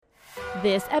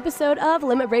This episode of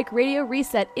Limit Break Radio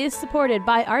Reset is supported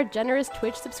by our generous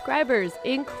Twitch subscribers,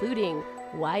 including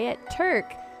Wyatt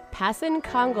Turk, Passan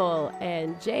Kongol,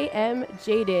 and JM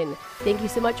Jaden. Thank you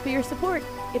so much for your support.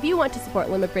 If you want to support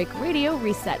Limit Break Radio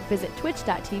Reset, visit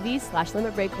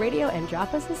twitch.tv/Limit Break Radio and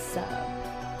drop us a sub.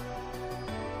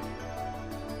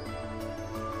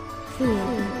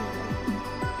 Feel.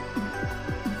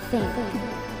 Think.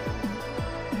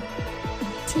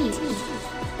 Teach.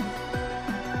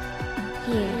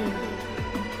 Hear.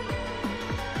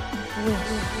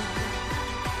 Wish.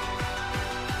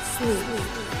 Sleep.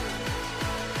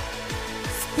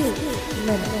 Speak.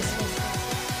 Limit.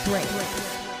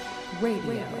 Break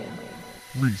Radio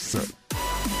Reset.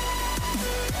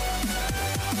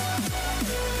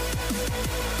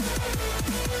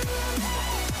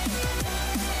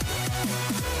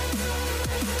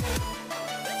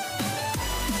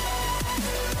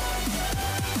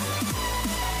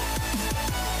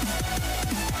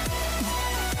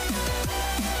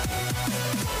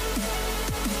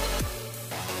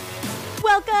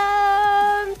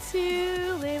 Welcome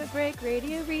to Limit Break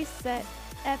Radio Reset,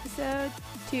 episode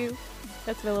 2.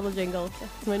 That's my little jingle.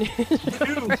 That's my new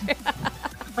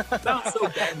Sounds so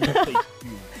bad.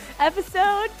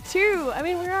 Episode 2. I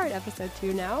mean, we are at episode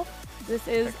 2 now. This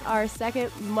is our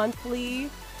second monthly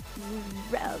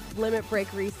Limit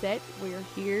Break Reset. We're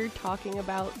here talking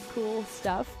about cool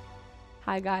stuff.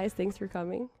 Hi guys, thanks for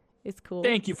coming. It's cool.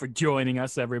 Thank you for joining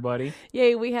us, everybody.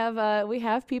 Yay, we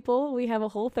have people. We have a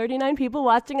whole 39 people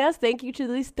watching us. Thank you to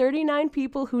these 39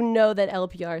 people who know that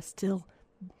LPR still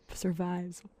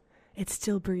survives. It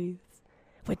still breathes.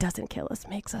 What doesn't kill us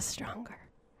makes us stronger.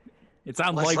 It's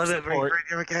on Let's life let it support.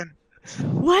 radio again.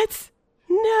 What?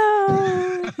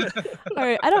 No. All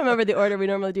right, I don't remember the order we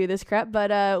normally do this crap, but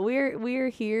we're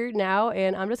here now,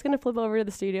 and I'm just gonna flip over to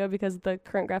the studio because the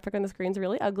current graphic on the screen is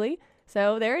really ugly.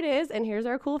 So there it is, and here's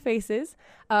our cool faces.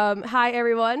 Hi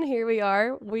everyone, here we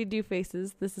are. We do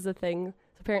faces. This is a thing.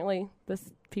 Apparently,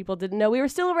 this people didn't know we were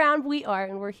still around. We are,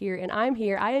 and we're here, and I'm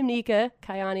here. I am Nika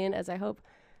Kyanian, as I hope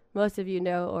most of you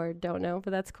know or don't know,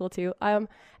 but that's cool too.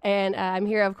 And I'm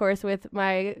here, of course, with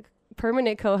my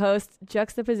permanent co-host,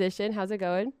 Juxtaposition. How's it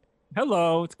going?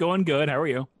 Hello, it's going good. How are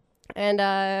you? And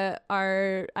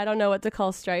our, I don't know what to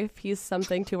call Strife. He's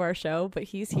something to our show, but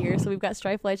he's here. So we've got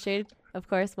Strife Lightshade, of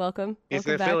course. Welcome. He's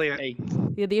Welcome the back.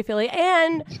 affiliate. The affiliate.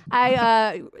 And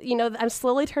I, I'm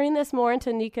slowly turning this more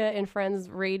into Nika and Friends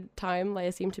raid time. I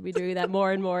seem to be doing that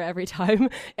more and more every time,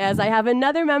 as I have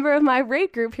another member of my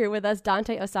raid group here with us,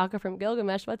 Dante Osaka from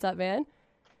Gilgamesh. What's up, man?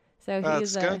 So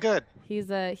It's going good.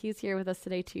 He's here with us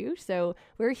today too. So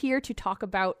we're here to talk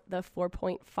about the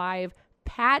 4.5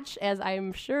 patch, as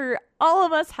I'm sure all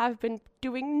of us have been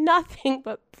doing nothing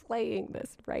but playing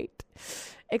this, right?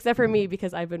 Except for me,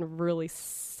 because I've been really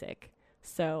sick.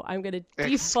 So I'm gonna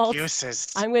default.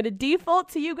 Excuses. I'm gonna default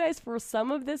to you guys for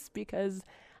some of this because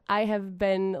I have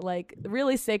been like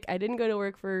really sick. I didn't go to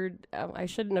work for. I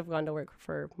shouldn't have gone to work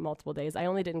for multiple days. I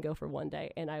only didn't go for one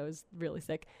day, and I was really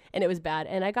sick, and it was bad.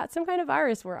 And I got some kind of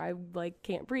virus where I like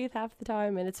can't breathe half the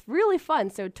time, and it's really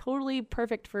fun. So totally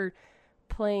perfect for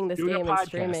playing this Doing a game and podcast.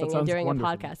 streaming That and sounds doing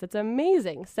wonderful. a podcast. It's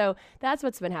amazing. So that's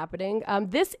what's been happening.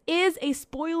 This is a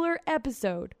spoiler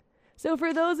episode. So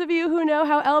for those of you who know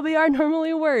how LBR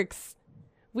normally works,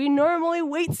 we normally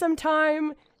wait some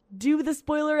time, do the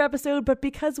spoiler episode, but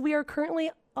because we are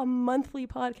currently a monthly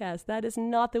podcast, that is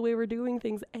not the way we're doing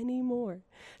things anymore.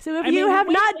 So if you have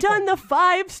not done the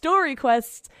 5 story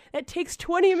quests that takes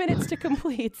 20 minutes to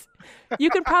complete, you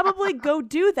could probably go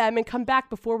do them and come back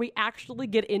before we actually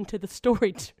get into the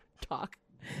story talk.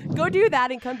 Go do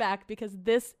that and come back, because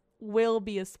this will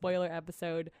be a spoiler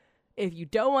episode. If you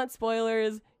don't want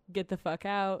spoilers, get the fuck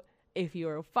out. If you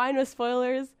are fine with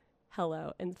spoilers,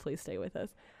 hello, and please stay with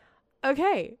us.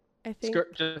 Okay, I think...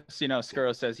 Just so you know,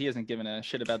 Skuro says he hasn't given a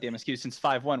shit about the MSQ since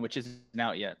 5.1, which isn't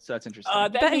out yet, so that's interesting.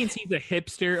 That means he's a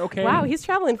hipster, okay? Wow, he's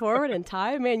traveling forward in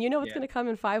time. Man, you know what's Yeah. going to come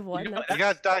in 5.1. You know, You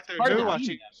got Dr. Part of Drew the watching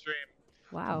meaning. the stream.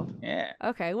 Wow. Yeah.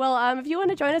 Okay, well, if you want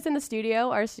to join us in the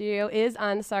studio, our studio is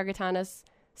on Sargatanas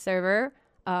server,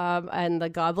 and the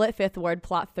Goblet, 5th Ward,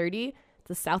 Plot 30. It's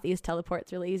a southeast teleport.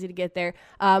 It's really easy to get there.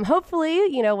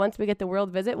 Hopefully, once we get the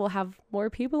world visit, we'll have more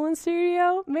people in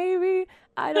studio. Maybe.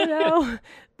 I don't know.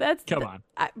 Come on.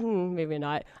 Maybe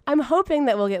not. I'm hoping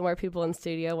that we'll get more people in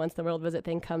studio once the world visit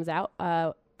thing comes out.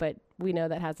 But we know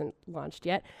that hasn't launched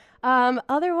yet.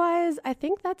 Otherwise, I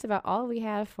think that's about all we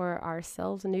have for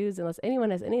ourselves news, unless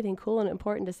anyone has anything cool and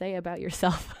important to say about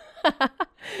yourself.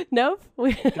 Nope.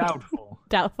 Doubtful.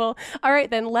 Doubtful. All right,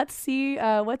 then let's see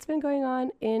what's been going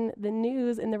on in the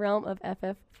news in the realm of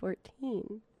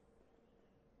FF14.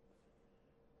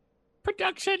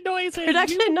 Production noises.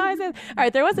 Production noises. All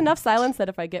right, there was enough silence that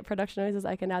if I get production noises,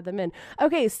 I can add them in.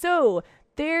 Okay, so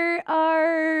there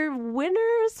are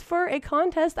winners for a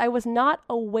contest I was not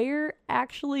aware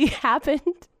actually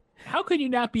happened. How could you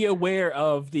not be aware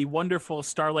of the wonderful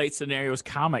Starlight Scenarios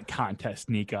comic contest,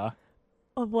 Nika?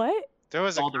 A what? There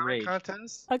was a All the comic rage.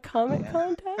 contest? A comic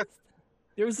contest?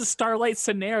 There was the Starlight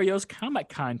Scenarios comic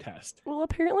contest. Well,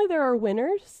 apparently there are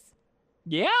winners.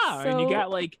 Yeah, and you So,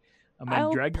 got like a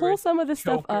I'll Mandregarous pull some of the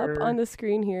stuff up Joker. on the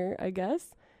screen here, I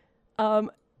guess.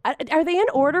 Are they in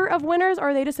order of winners, or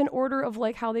are they just in order of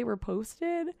like how they were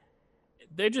posted?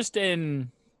 They're just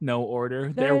in no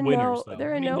order. They're They're in winners, no, though.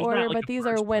 they're I in mean, no there's not, order, like, but a these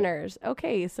are first place. winners.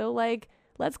 Okay, so like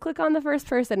let's click on the first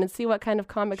person and see what kind of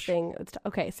comic thing.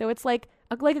 Okay, so it's like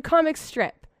a comic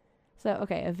strip. So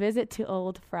okay, a visit to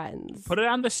old friends. Put it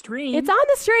on the stream. It's on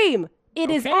the stream.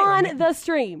 It is Okay. on the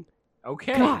stream.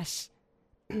 Okay. Gosh.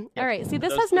 All right. See,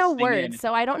 this Those has no listening words, in.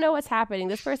 so I don't know what's happening.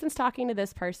 This person's talking to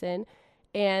this person,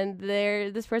 and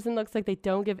this person looks like they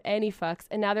don't give any fucks.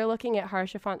 And now they're looking at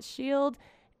Harshafont's shield,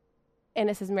 and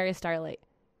it says Mary Starlight.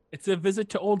 It's a visit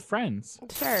to old friends.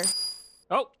 Sure.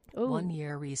 Oh, Ooh, 1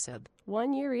 year resub.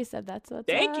 1 year reset. That's what's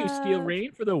thank you, Steel up.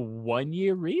 Rain, for the 1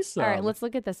 year resub. All right, let's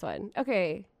look at this one.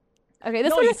 Okay. Okay, this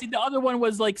No, one you is, see, the other one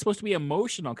was like supposed to be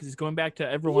emotional because he's going back to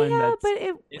everyone. yeah, that's,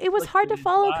 but it was hard to inflicted his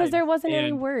follow because there life, wasn't any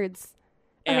and- words.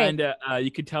 Okay. And you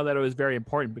could tell that it was very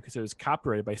important because it was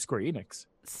copyrighted by Square Enix.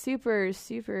 Super,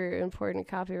 super important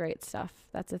copyright stuff.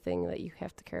 That's a thing that you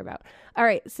have to care about. All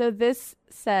right, so this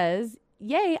says,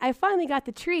 yay, I finally got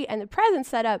the tree and the present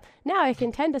set up. Now I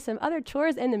can tend to some other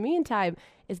chores in the meantime.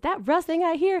 Is that rustling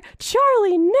I hear?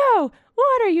 Charlie, no!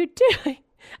 What are you doing?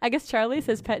 I guess Charlie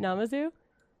says Pet Namazu.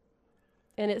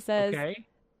 And it says, Okay.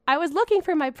 I was looking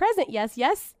for my present. Yes,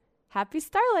 yes. Happy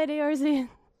Starlight, Eorzean.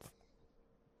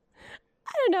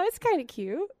 I don't know. It's kind of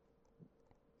cute.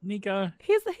 Nika,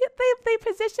 They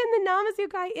position the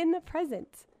Namazu guy in the present.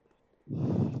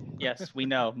 Yes, we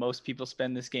know. Most people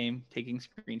spend this game taking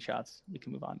screenshots. We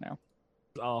can move on now.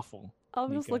 it's awful. I'll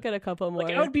just Nika. look at a couple more.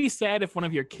 Like, I would be sad if one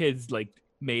of your kids like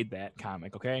made that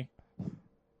comic. Okay. I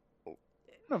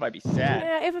don't know if I'd be sad.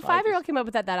 Yeah, if a Probably 5-year-old just- came up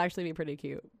with that, that'd actually be pretty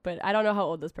cute. But I don't know how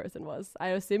old this person was.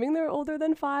 I'm assuming they're older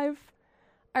than 5.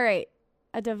 All right.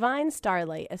 A divine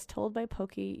starlight as told by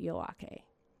Poki Yoake.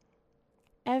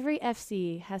 Every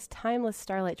FC has timeless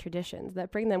starlight traditions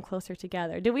that bring them closer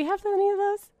together. Do we have any of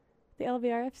those? The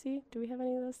LVR FC? Do we have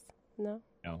any of those? No.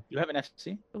 You have an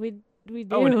FC? We do.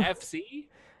 Oh, an FC.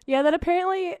 Yeah, that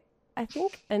apparently, I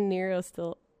think Aniro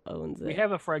still owns it. We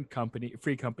have a free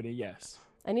company. Yes.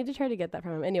 I need to try to get that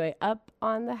from him. Anyway, up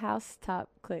on the housetop,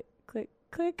 click, click,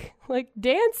 click, like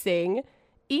dancing,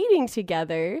 eating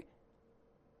together,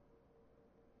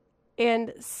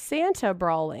 and Santa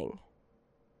brawling.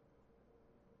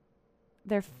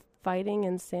 They're fighting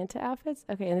in Santa outfits?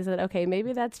 Okay, and they said, okay,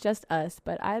 maybe that's just us,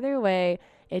 but either way,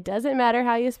 it doesn't matter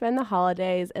how you spend the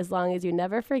holidays as long as you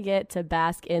never forget to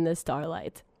bask in the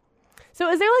starlight. So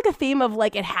is there like a theme of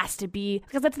like it has to be,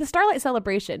 because that's the Starlight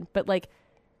celebration, but like,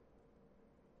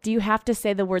 do you have to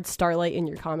say the word starlight in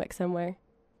your comic somewhere?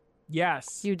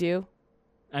 Yes. You do?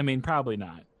 I mean, probably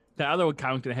not. The other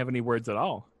account didn't have any words at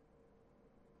all.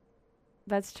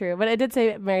 That's true. But it did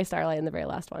say Mary Starlight in the very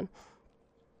last one.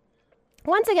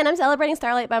 Once again, I'm celebrating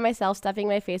Starlight by myself, stuffing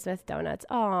my face with donuts.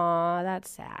 Aw, that's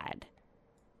sad.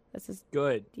 This is,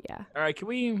 Good. yeah. All right, can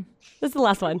we? This is the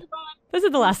last one. This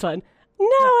is the last one. No,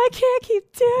 I can't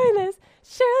keep doing this.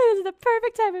 Surely this is the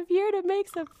perfect time of year to make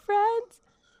some friends.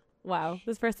 Wow,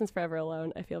 this person's forever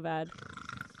alone. I feel bad.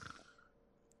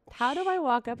 How do I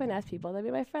walk up and ask people to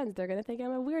be my friends? They're going to think I'm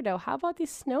a weirdo. How about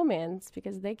these snowmans?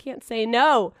 Because they can't say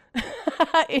no.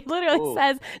 It literally Ooh.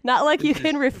 says, not like you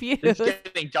can refuse. It's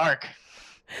getting dark.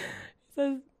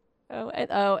 Says,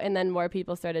 and then more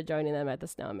people started joining them at the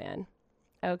snowman.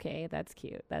 Okay, that's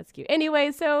cute. That's cute.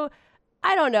 Anyway, so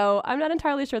I don't know. I'm not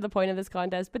entirely sure the point of this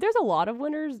contest, but there's a lot of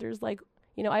winners. There's like,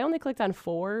 I only clicked on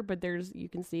 4, but you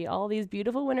can see all these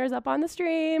beautiful winners up on the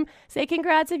stream. Say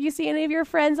congrats if you see any of your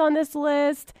friends on this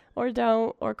list, or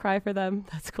don't, or cry for them.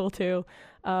 That's cool too.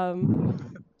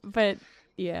 But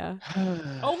yeah.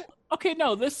 Oh, okay.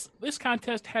 No, this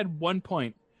contest had 1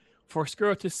 point for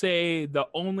Skuro to say the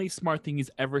only smart thing he's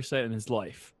ever said in his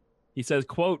life. He says,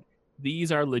 "quote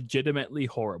These are legitimately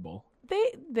horrible."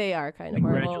 They are kind of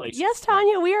horrible. Congratulations. Yes,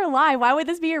 Tanya, we are live. Why would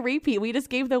this be a repeat? We just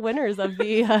gave the winners of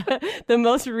the the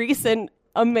most recent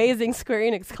amazing Square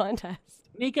Enix contest.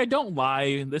 Nika, don't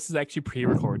lie. This is actually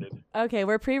pre-recorded. Okay,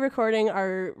 we're pre-recording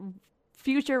our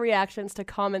future reactions to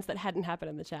comments that hadn't happened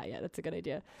in the chat yet. That's a good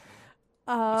idea.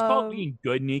 It's called being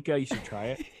good, Nika. You should try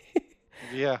it.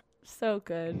 Yeah. So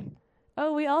good.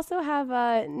 Oh, we also have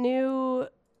new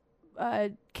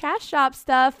cash shop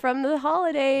stuff from the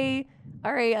holiday.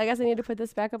 All right, I guess I need to put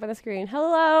this back up on the screen.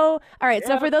 Hello. All right,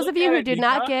 so Yeah, for those of look you at who it, did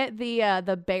not Nika. get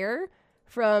the bear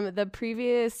from the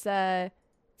previous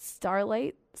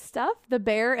Starlight stuff, the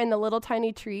bear and the little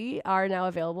tiny tree are now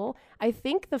available. I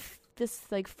think this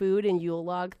like food and Yule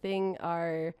log thing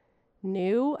are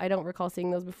new. I don't recall seeing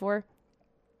those before.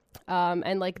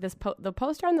 And like the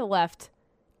poster on the left,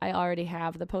 I already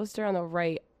have. The poster on the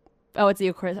right, oh, it's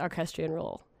the orchestrion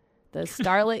roll. The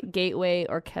Starlit Gateway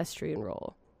orchestrion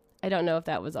roll. I don't know if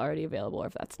that was already available or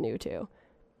if that's new too.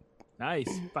 Nice.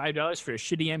 $5 for a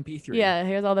shitty MP3. Yeah,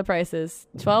 here's all the prices.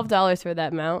 $12 for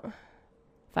that mount.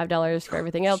 $5 for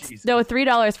everything else. Jesus. No,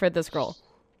 $3 for the scroll.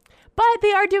 But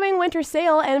they are doing winter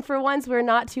sale, and for once, we're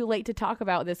not too late to talk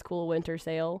about this cool winter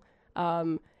sale.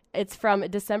 It's from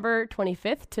December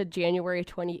 25th to January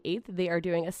 28th. They are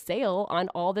doing a sale on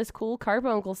all this cool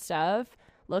Carbuncle stuff.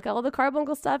 Look, all the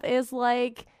Carbuncle stuff is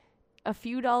like a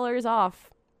few dollars off.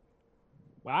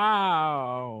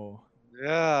 Wow.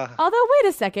 Yeah. Although, wait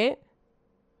a second.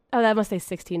 Oh, that must say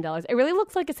 $16. It really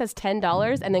looks like it says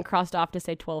 $10 and then crossed off to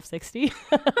say $12.60.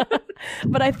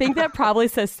 But I think that probably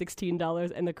says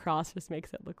 $16 and the cross just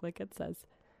makes it look like it says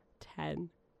 10.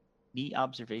 Neat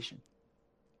observation.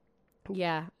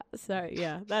 Yeah. So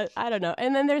yeah, that I don't know.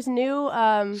 And then there's new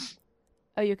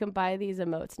you can buy these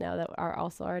emotes now that are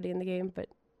also already in the game, but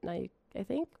now you I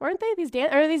think weren't they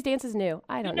are these dances new?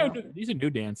 I don't know. These are new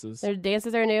dances. Their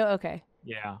dances are new. Okay.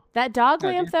 Yeah. That dog No,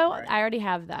 lamp dances though, are right. I already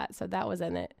have that, so that was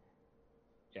in it.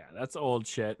 Yeah, that's old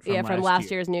shit. From last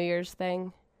year's New Year's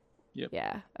thing. Yep.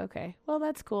 Yeah. Okay. Well,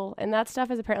 that's cool. And that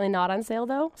stuff is apparently not on sale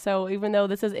though. So even though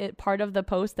this is part of the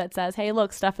post that says, "Hey,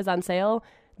 look, stuff is on sale,"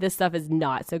 this stuff is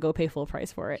not. So go pay full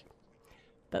price for it.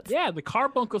 Yeah, the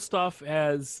Carbuncle stuff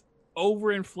has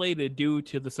overinflated due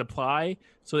to the supply,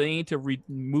 so they need to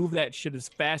remove that shit as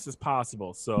fast as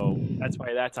possible. So that's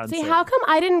why that's on See, sale. how come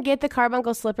I didn't get the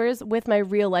Carbuncle slippers with my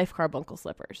real life Carbuncle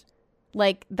slippers?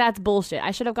 Like that's bullshit.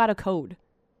 I should have got a code.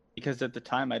 Because at the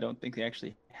time, I don't think they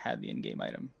actually had the in-game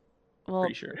item. Well,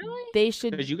 Pretty sure. they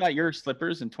should. Because you got your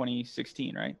slippers in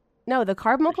 2016, right? No, the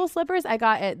Carbuncle slippers I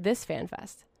got at this fan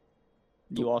fest.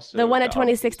 You also The one at got-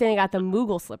 2016, I got the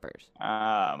Moogle slippers.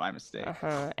 Ah, my mistake.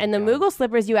 And the Moogle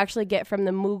slippers you actually get from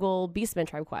the Moogle Beastman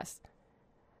Tribe quest.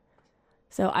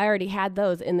 So I already had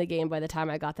those in the game by the time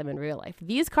I got them in real life.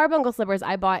 These Carbuncle slippers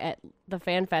I bought at the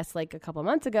fan fest like a couple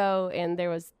months ago, and there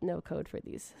was no code for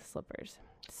these slippers.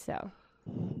 So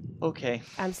Okay.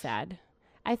 I'm sad.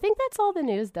 I think that's all the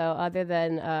news, though, other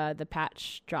than the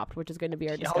patch dropped, which is going to be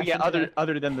our Oh discussion yeah, today.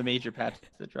 other than the major patch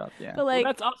that dropped, yeah. But Well, like,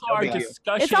 that's also No our big deal.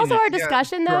 discussion. it's also our Yeah,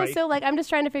 discussion, though. right. So like, I'm just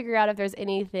trying to figure out if there's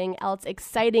anything else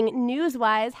exciting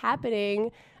news-wise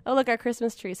happening. Oh, look, our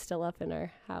Christmas tree's still up in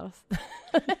our house.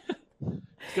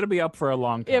 It's gonna be up for a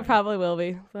long time. It probably will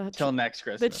be. Till next The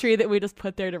Christmas. tree that we just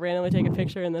put there to randomly take a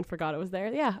picture and then forgot it was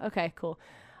there. Yeah. Okay. Cool.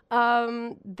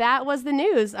 That was the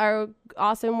news. Our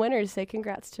awesome winners. Say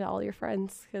congrats to all your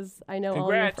friends because I know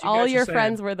Congrats, you all guys your are sad.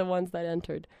 friends were the ones that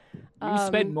entered. You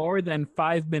spent more than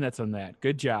 5 minutes on that.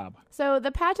 Good job. So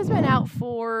the patch has been out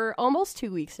for almost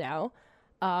 2 weeks now.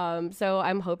 So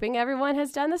I'm hoping everyone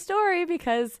has done the story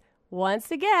because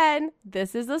once again,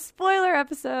 this is a spoiler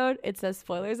episode. It says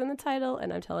spoilers in the title,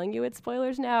 and I'm telling you it's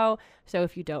spoilers now. So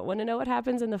if you don't want to know what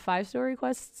happens in the 5 story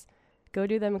quests, go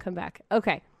do them and come back.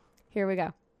 Okay, here we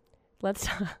go. Let's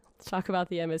talk about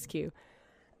the MSQ.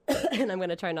 And I'm going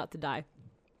to try not to die.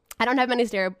 I don't have many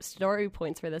story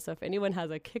points for this, so if anyone has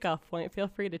a kickoff point, feel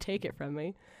free to take it from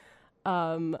me.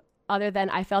 Other than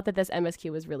I felt that this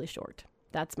MSQ was really short.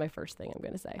 That's my first thing I'm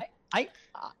going to say.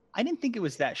 I didn't think it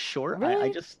was that short. I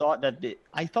Really? just thought that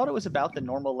I thought it was about the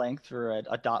normal length for a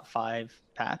 .5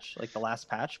 patch, like the last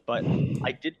patch. But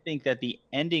I did think that the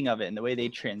ending of it and the way they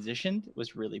transitioned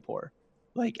was really poor.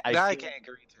 Like I feel- can't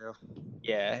agree to.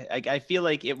 Yeah, I feel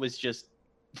like it was just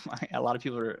a lot of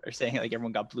people are saying like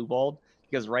everyone got blue balled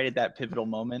because right at that pivotal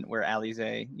moment where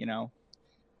Alize,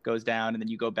 goes down and then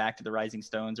you go back to the Rising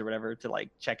Stones or whatever to like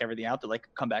check everything out. They're like,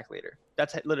 come back later.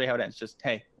 That's literally how it ends. Just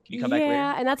hey, can you come back later?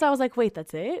 Yeah, and that's why I was like, wait,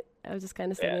 that's it? I was just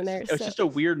kind of Yeah, sitting there. it was so- just a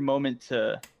weird moment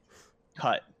to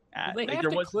cut at. They Like, have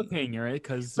there to was, cliffhanger it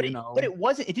because but it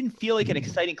wasn't. It didn't feel like an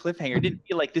exciting cliffhanger. It didn't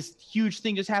feel like this huge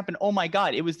thing just happened. Oh my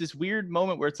god! It was this weird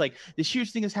moment where it's like this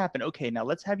huge thing has happened. Okay, now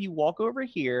let's have you walk over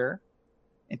here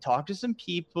and talk to some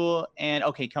people, and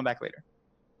okay, come back later.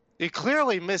 You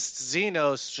clearly missed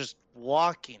Xenos just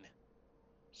walking.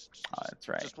 Oh, that's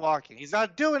right. Just walking. He's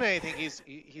not doing anything.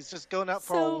 He's just going out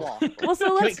for a So- walk. Well, so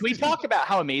Can we, let's. can we talk about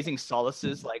how amazing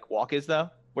Solus's like walk is though,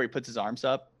 where he puts his arms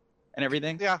up and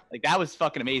everything? Yeah. Like that was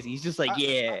fucking amazing. He's just like,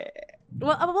 yeah.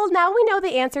 Well, now we know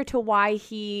the answer to why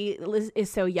he is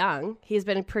so young. He's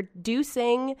been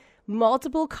producing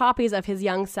multiple copies of his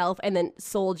young self and then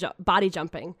body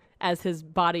jumping as his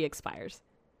body expires.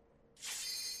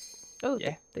 Oh,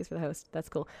 Yeah. Thanks for the host. That's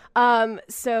cool.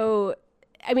 So,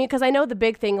 I mean, because I know the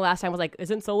big thing last time was like,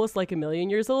 isn't Solus like 1,000,000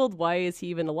 years old? Why is he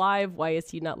even alive? Why does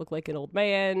he not look like an old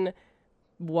man?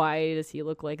 Why does he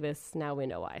look like this? Now we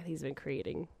know why. He's been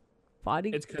creating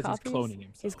body It's because copies. he's cloning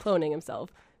himself. He's cloning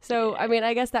himself. So, I mean,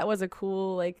 I guess that was a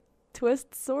cool, like,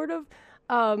 twist, sort of.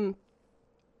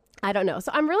 I don't know.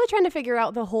 So I'm really trying to figure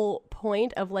out the whole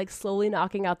point of, like, slowly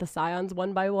knocking out the Scions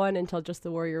one by one until just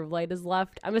the Warrior of Light is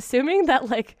left. I'm assuming that,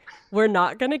 like, we're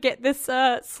not going to get this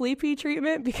sleepy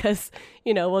treatment because,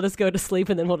 you know, we'll just go to sleep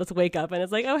and then we'll just wake up and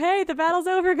it's like, oh, hey, the battle's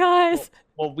over, guys.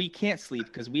 Well, we can't sleep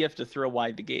because we have to throw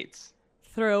wide the gates.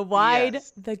 Throw wide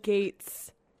Yes. the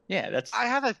gates. Yeah, that's I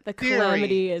have a The theory.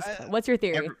 calamity is... I- What's your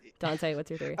theory, Dante? What's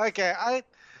your theory?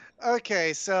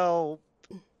 Okay, so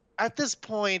at this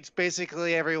point,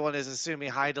 basically everyone is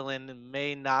assuming Heidelin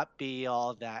may not be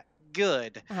all that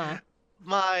good. Uh-huh.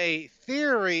 My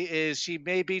theory is she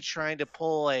may be trying to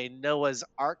pull a Noah's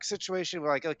Ark situation. We're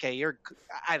like, okay,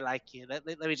 I like you. Let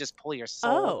me just pull your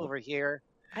soul Oh. over here,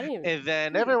 I didn't even... and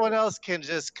then everyone else can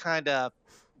just kind of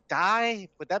die.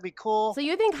 Would that be cool? So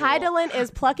you think Cool. Heidelin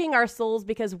is plucking our souls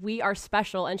because we are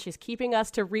special and she's keeping us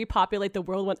to repopulate the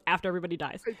world once after everybody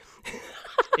dies?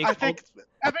 I think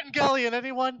Evangelion.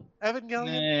 Anyone?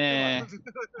 Evangelion? Come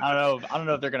on. I don't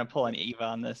know if they're gonna pull an Eva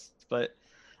on this, but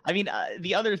I mean,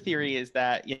 the other theory is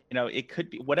that it could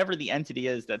be whatever the entity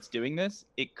is that's doing this.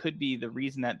 It could be the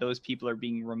reason that those people are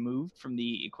being removed from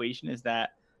the equation is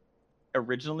that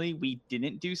originally we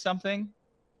didn't do something,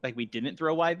 like we didn't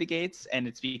throw wide the gates, and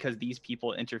it's because these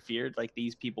people interfered. Like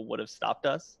these people would have stopped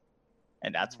us,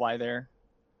 and that's why they're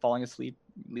falling asleep,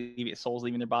 souls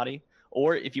leaving their body.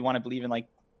 Or if you want to believe in like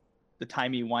the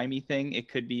timey-wimey thing, it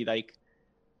could be like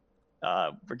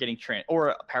we're getting or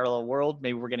a parallel world.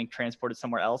 Maybe we're getting transported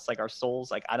somewhere else, like our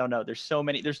souls. Like I don't know. There's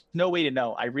no way to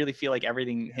know. I really feel like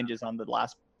everything hinges on the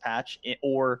last patch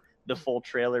or the full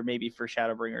trailer. Maybe for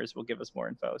Shadowbringers will give us more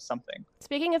info. Something.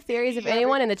 Speaking of theories, if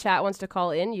anyone in the chat wants to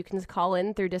call in, you can call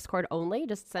in through Discord only.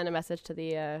 Just send a message to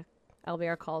the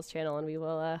LBR calls channel, and we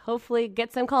will hopefully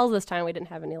get some calls this time. We didn't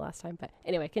have any last time, but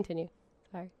anyway, continue.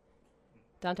 Sorry,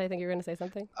 Dante. I think you were going to say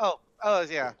something. Oh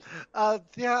yeah.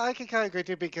 Yeah, I can kind of agree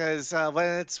too because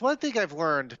when it's one thing I've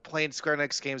learned playing Square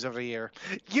Enix games over the year,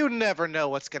 you never know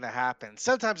what's gonna happen.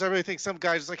 Sometimes I really think some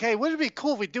guys like, hey, wouldn't it be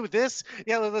cool if we do this?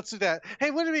 Yeah, let's do that.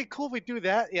 Hey, wouldn't it be cool if we do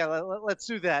that? Yeah, let's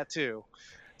do that too.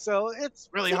 So it's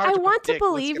really See, hard. I to want to predict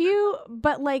what's believe gonna- you,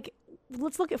 but like,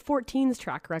 let's look at 14's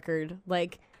track record.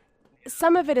 Like,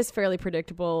 some of it is fairly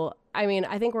predictable. I mean,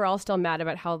 I think we're all still mad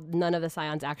about how none of the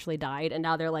Scions actually died, and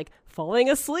now they're like falling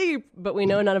asleep, but we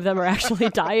know none of them are actually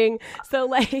dying. So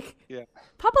like, Yeah.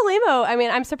 Papalymo, I mean,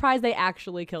 I'm surprised they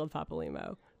actually killed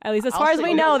Papalymo. At least as I'll far as say-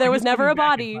 we know, there I'm was just never coming a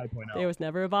back in body. 5.0. There was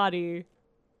never a body.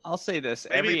 I'll say this: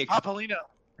 Maybe it's Papolino.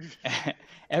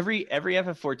 every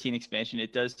FF14 expansion,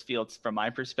 it does feel, from my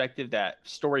perspective, that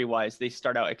story-wise they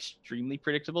start out extremely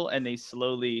predictable and they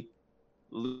slowly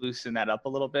loosen that up a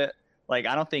little bit. Like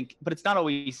I don't think, but it's not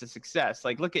always a success.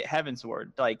 Like look at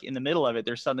Heavensward. Like in the middle of it,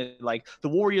 there's suddenly like the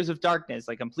Warriors of Darkness,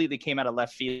 like completely came out of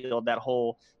left field, that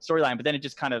whole storyline. But then it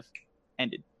just kind of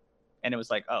ended, and it was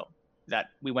like, oh, that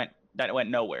went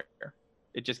nowhere.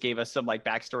 It just gave us some like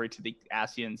backstory to the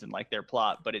Ascians and like their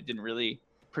plot, but it didn't really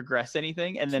progress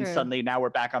anything. And then Sure. suddenly now we're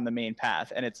back on the main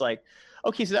path, and it's like,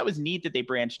 okay, so that was neat that they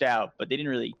branched out, but they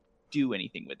didn't really do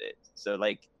anything with it. So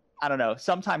like, I don't know.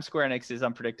 Sometimes Square Enix is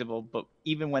unpredictable, but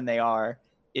even when they are,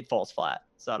 it falls flat.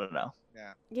 So I don't know.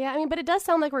 Yeah, I mean, but it does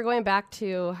sound like we're going back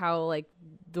to how like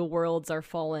the worlds are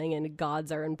falling and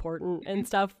gods are important and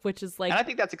stuff, which is like And I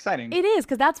think that's exciting. it is,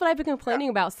 because that's what I've been complaining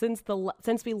about since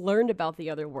we learned about the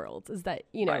other worlds. Is that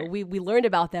Right. we learned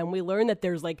about them, we learned that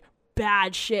there's like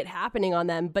bad shit happening on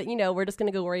them, but we're just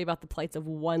gonna go worry about the plights of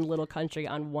one little country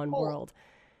on one world.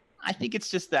 I think it's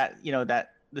just that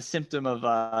that the symptom of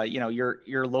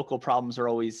your local problems are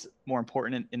always more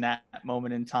important in that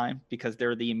moment in time because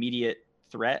they're the immediate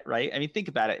threat, right? I mean, think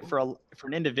about it. For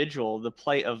an individual, the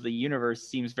plight of the universe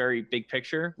seems very big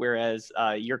picture, whereas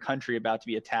your country about to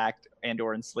be attacked and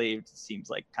or enslaved seems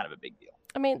like kind of a big deal.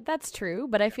 I mean, that's true,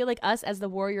 but I feel like us as the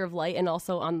Warrior of Light and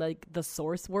also on the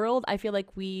source world, I feel like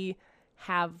we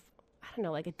have, I don't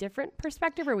know, like a different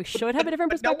perspective, or we should have a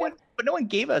different perspective. But no one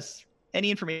gave us any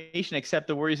information except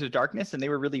the Warriors of Darkness, and they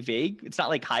were really vague. It's not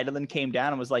like Heidelin came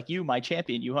down and was like, "You, my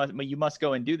champion, you must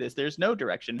go and do this." There's no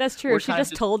direction. That's true. We're She kind of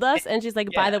just told us, and she's like,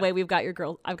 "By Yeah. the way, I've got your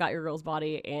girl's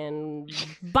body, and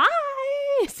bye."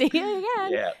 see you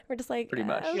again. Yeah, We're just like, pretty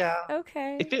much. Yeah.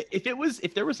 Okay.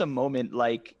 If there was a moment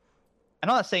like, I'm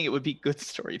not saying it would be good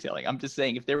storytelling. I'm just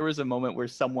saying if there was a moment where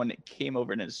someone came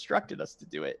over and instructed us to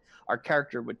do it, our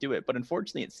character would do it. But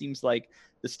unfortunately, it seems like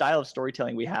the style of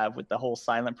storytelling we have with the whole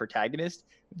silent protagonist,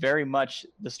 very much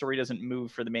the story doesn't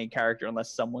move for the main character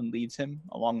unless someone leads him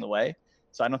along the way.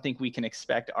 So I don't think we can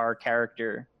expect our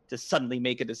character to suddenly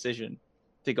make a decision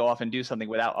to go off and do something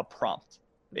without a prompt.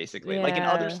 Basically, like in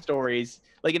other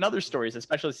stories,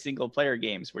 especially single player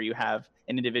games where you have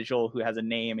an individual who has a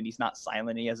name and he's not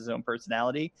silent, he has his own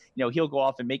personality, he'll go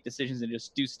off and make decisions and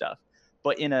just do stuff.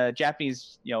 But in a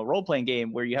Japanese, role-playing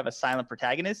game where you have a silent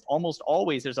protagonist, almost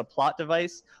always there's a plot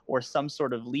device or some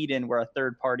sort of lead-in where a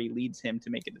third party leads him to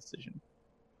make a decision.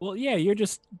 Well, yeah, you're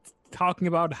just talking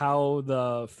about how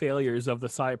the failures of the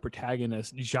side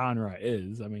protagonist genre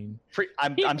is. I mean,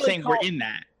 I'm saying we're in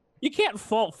that. You can't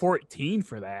fault 14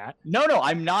 for that. No,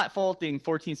 I'm not faulting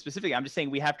 14 specifically. I'm just saying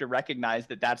we have to recognize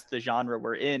that that's the genre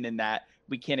we're in, and that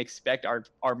we can't expect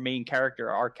our main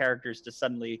character, our characters, to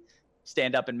suddenly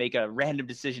stand up and make a random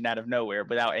decision out of nowhere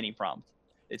without any prompt.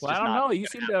 It's Well, I just don't not know. You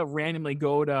seem to randomly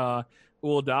go to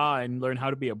Ul'dah and learn how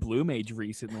to be a blue mage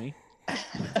recently.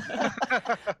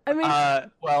 I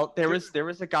mean, well, there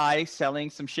was a guy selling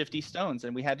some shifty stones,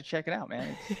 and we had to check it out,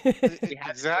 man.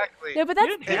 Exactly. no, but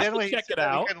You that's didn't have to check it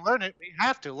out. We can learn it. We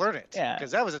have to learn it. Yeah.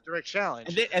 Because that was a direct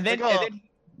challenge. And then,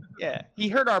 yeah, he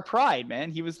heard our pride,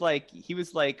 man. He was like,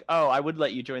 oh, I would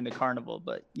let you join the carnival,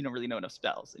 but you don't really know enough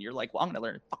spells. And you're like, well, I'm gonna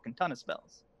learn a fucking ton of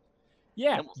spells.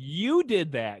 Yeah, you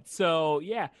did that. So,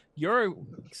 yeah, your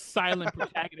silent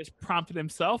protagonist prompted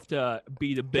himself to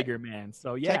be the bigger man.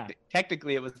 So, yeah.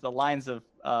 Technically, it was the lines of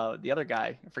the other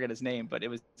guy. I forget his name, but it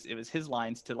was his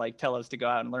lines to like tell us to go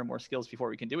out and learn more skills before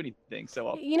we can do anything. So,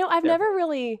 I've never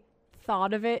really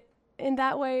thought of it in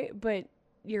that way, but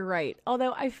you're right.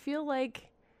 Although I feel like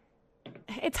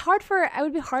it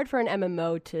would be hard for an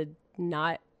MMO to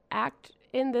not act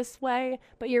in this way.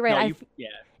 But you're right.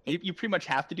 You pretty much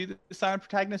have to do the silent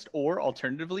protagonist, or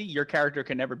alternatively, your character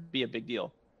can never be a big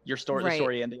deal. Your story, Right. the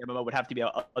story, and the MMO would have to be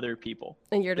about other people.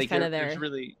 And you're just kind of there. There's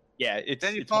really, it's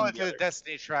Then you it's fall one or into the other.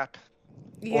 destiny trap.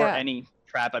 Or any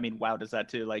trap. I mean, WoW does that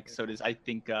too. Like, so does I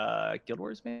think Guild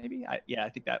Wars maybe. I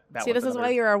think that. See, this is why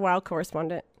you're our WoW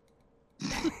correspondent.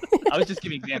 I was just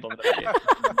giving examples.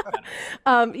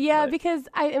 Because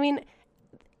I mean,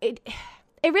 it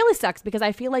really sucks because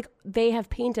I feel like they have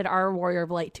painted our Warrior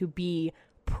of Light to be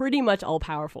pretty much all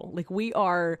powerful. Like, we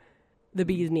are the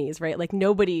bee's knees, right? Like,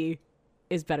 nobody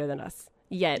is better than us.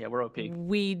 Yet Yeah, we're OP.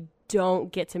 we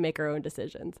don't get to make our own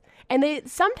decisions. And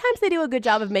sometimes they do a good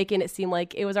job of making it seem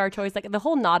like it was our choice. Like the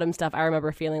whole Nodum stuff, I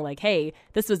remember feeling like, hey,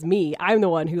 this was me. I'm the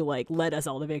one who like led us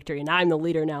all to victory and I'm the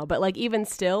leader now. But like even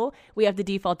still, we have to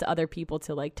default to other people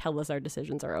to like tell us our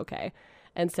decisions are okay.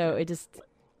 And so it just...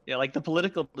 Yeah, like the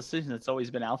political decision, it's always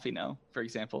been Alfino, for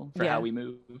example, for Yeah. how we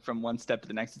move from one step to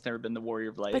the next. It's never been the Warrior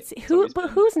of Light. But see, It's always been,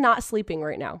 who's not sleeping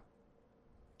right now?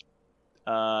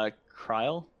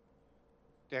 Kryl?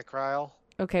 Yeah, Kryl.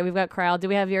 Okay, we've got Kryl. Do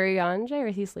we have Yuri Yanje or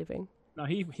is he sleeping? No,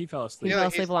 he fell He asleep. Yeah, fell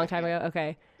he's asleep a long time sleeping. ago.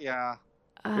 Okay. Yeah.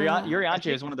 Yuri Anche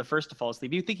was one of the first to fall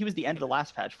asleep. You think he was the end of the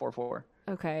last patch, 4.4.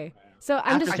 Okay. So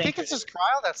I'm After just... I think it's just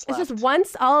Kryl that's It's left. just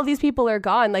once all of these people are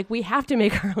gone, like we have to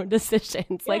make our own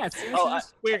decisions. Yeah, Like, seriously,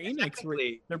 Square Enix,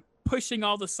 technically- they're pushing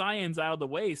all the science out of the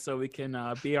way so we can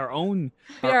be our own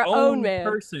our own man.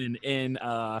 person in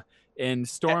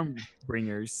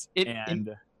Stormbringers.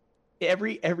 And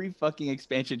Every fucking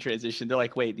expansion transition, they're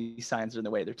like, wait, these signs are in the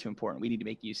way. They're too important. We need to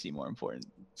make UC more important.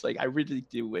 It's like, I really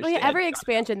do wish. oh yeah, they had every done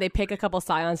expansion they pick a couple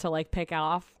scions to like pick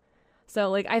off.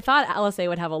 So like I thought LSA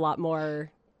would have a lot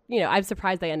more. I'm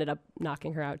surprised they ended up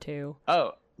knocking her out too. that.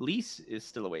 Oh, Lise is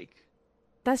still awake.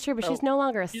 That's true, but she's no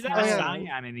longer a she's scion. not a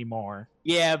Scion anymore.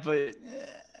 Yeah, but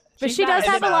But She's she not does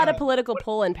have a lot of Scion. political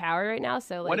pull and power right now.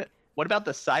 So like what about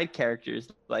the side characters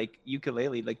like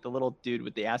Ukulele, like the little dude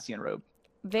with the Ascian robe?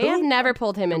 they have never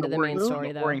pulled him into the main Warring-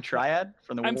 story though. Warring Triad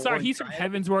from the I'm sorry, Warring he's from Triad?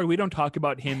 Heaven's Ward. We don't talk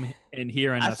about him in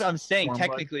here. That's what I'm saying.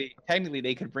 Stormblood. Technically,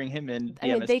 they could bring him in. I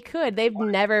mean, MS. they could. They've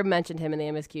never mentioned him in the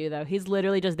MSQ though. He's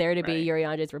literally just there to be Right. Yuri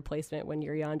Yanje's replacement when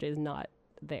Yuri Yanje is not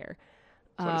there.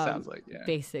 That's what it sounds like. Yeah.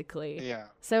 Basically. Yeah.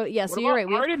 So yeah, so What you're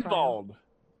about right. We have Kryl. Ardenwald,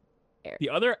 Air. the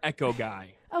other Echo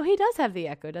guy? Oh, he does have the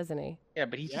echo, doesn't he? Yeah,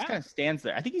 but he just Yeah. kind of stands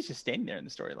there. I think he's just standing there in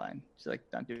the storyline. Just like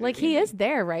not doing Like he anything. is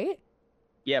there, right?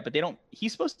 Yeah, but they don't.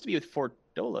 He's supposed to be with Fort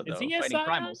Dola though, Is he a fighting Scion?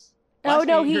 primals. Oh Last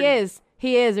no, we he heard- is.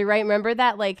 He is. You're right. Remember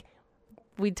that? Like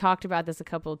we talked about this a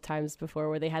couple of times before,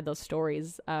 where they had those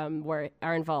stories where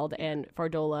Arnvald and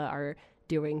Fardola are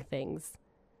doing things.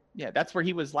 Yeah, that's where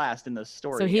he was last in the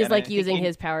story. So he's and I like think using in-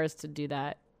 his powers to do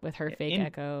that with her fake in-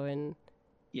 echo and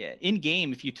Yeah, in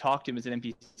game, if you talk to him as an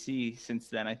NPC since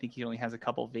then, I think he only has a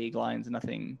couple vague lines,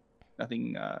 nothing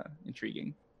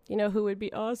intriguing. You know who would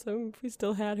be awesome if we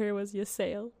still had her was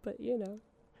Ysayle, but you know.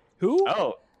 Who?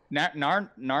 Oh,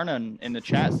 Narnan in the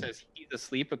chat says he's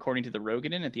asleep according to the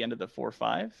Roganin at the end of the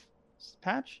 4.5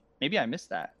 patch. Maybe I missed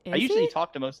that. I Is usually he?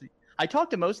 talk to most of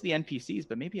the NPCs,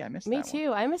 but maybe I missed Me that too.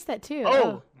 one. I missed that too.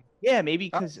 Oh, yeah, maybe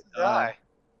because Die.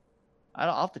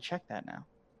 I'll have to check that now.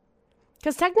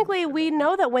 Because technically, we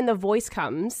know that when the voice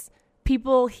comes,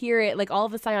 people hear it, like all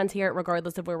of the Scions hear it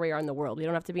regardless of where we are in the world. We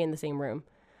don't have to be in the same room.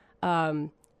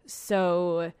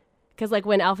 So, because like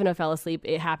when Alphino fell asleep,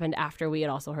 it happened after we had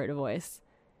also heard a voice.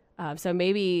 So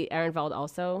maybe Ehrenwald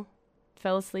also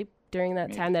fell asleep during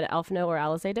that time that Alphino or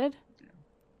Alisaie did.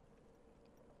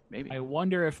 Maybe. I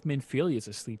wonder if Minfilia's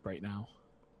asleep right now.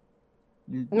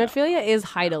 Minfilia is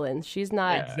Heidelin. She's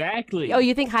not. Exactly. Oh,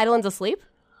 you think Heidelin's asleep?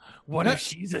 What if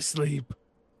she's asleep?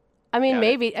 I mean, Yeah,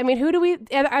 maybe. I mean, who do we?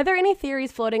 Are there any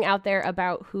theories floating out there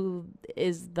about who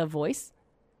is the voice?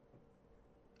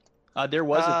 There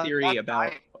was a theory That about.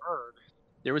 I heard.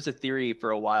 There was a theory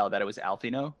for a while that it was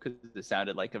Alphino because it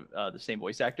sounded like the same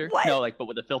voice actor. What? No, like but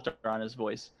with a filter on his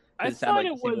voice. I It sounded thought like it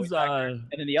the same was voice actor.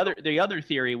 And then the other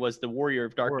theory was the Warrior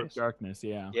of War Darkness. of Darkness,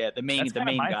 yeah. Yeah, the main That's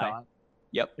kinda my guy. thought.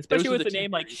 Yep. Especially Those were with a two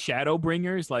name like theories.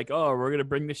 Shadowbringers, like, oh, we're gonna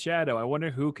bring the shadow. I wonder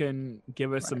who can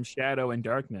give us some shadow and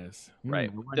darkness.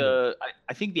 Right. I wonder.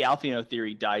 I think the Alphino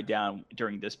theory died down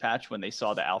during this patch when they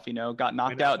saw the Alphino got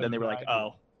knocked When out. Then they were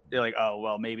Alphino like, oh,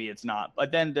 well, maybe it's not.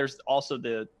 But then there's also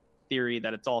the theory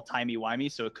that it's all timey-wimey,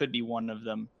 so it could be one of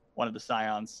the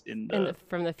Scions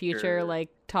From the future, or like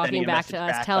sending talking a back message to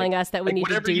us, back, telling like- us that we like, need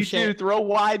to whatever do you shit. do, throw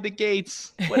wide the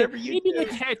gates. Whatever you Maybe do. the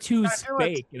tattoo's I do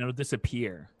it. fake and it'll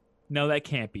disappear. No, that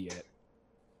can't be it.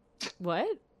 What?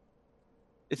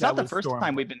 It's That not the was first Storm.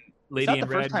 time we've been. Lady not in the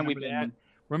first Red, time we've remember been.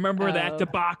 Remember Oh. that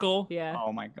debacle? Yeah.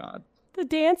 Oh my god. The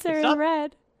dancer It's in not-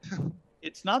 red.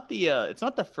 It's not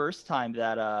the first time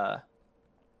that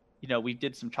we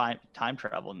did some time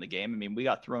travel in the game. I mean, we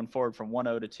got thrown forward from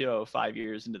 1.0 to 2.0 5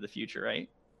 years into the future, right?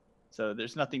 So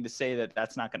there's nothing to say that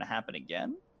that's not going to happen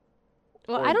again.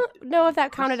 Well, Or- I don't know if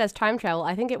that counted as time travel.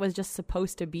 I think it was just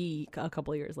supposed to be a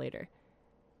couple years later.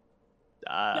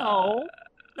 No.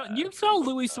 No, you saw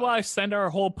Louis Suarez send our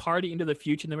whole party into the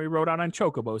future, and then we rode out on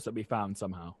chocobos that we found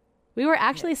somehow. We were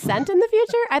actually sent in the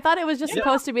future? I thought it was just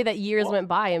supposed to be that years went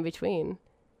by in between.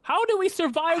 How did we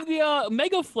survive the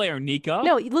Mega Flare, Nika?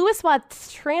 No, Louis Watt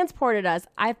transported us.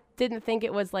 I didn't think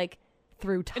it was like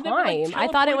through And then we, time. I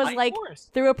thought it was teleported like force.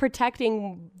 through a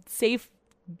protecting safe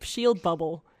shield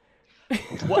bubble.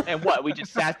 What? We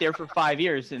just sat there for 5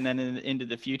 years, and then into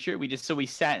the future, we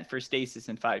sat for stasis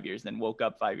in 5 years, then woke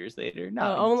up 5 years later.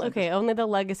 No. Only the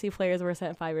legacy players were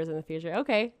sent 5 years in the future.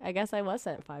 Okay, I guess I was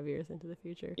sent 5 years into the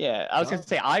future. Yeah, I was gonna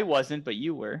say I wasn't, but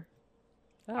you were.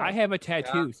 Oh. I have a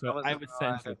tattoo, Yeah, so that was I would the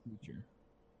sense one. the future.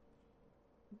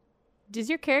 Does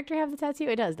your character have the tattoo?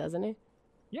 It does, doesn't it?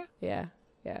 Yeah. Yeah.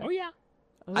 Yeah. Oh, yeah.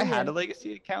 Oh, I had yeah. a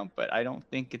legacy account, but I don't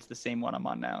think it's the same one I'm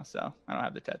on now, so I don't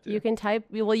have the tattoo. You can type.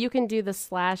 Well, you can do the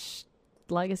 /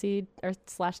 legacy or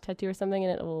 / tattoo or something,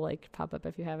 and it will like pop up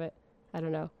if you have it. I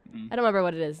don't know. Mm. I don't remember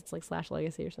what it is. It's like /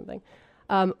 legacy or something.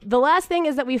 The last thing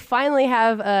is that we finally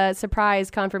have a surprise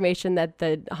confirmation that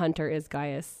the hunter is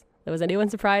Gaius. Was anyone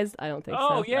surprised? I don't think so.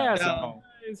 Oh, yeah. No.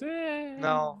 So, eh.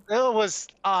 No, it was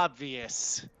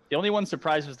obvious. The only one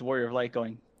surprised was the Warrior of Light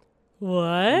going.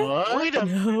 What? Wait a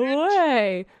No minute.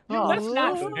 way. That's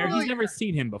not Oh. fair. He's never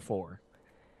seen him before.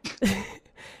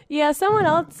 Yeah, someone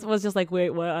else was just like, wait,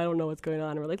 what? I don't know what's going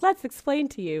on. And we're like, let's explain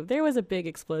to you. There was a big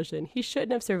explosion. He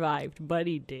shouldn't have survived, but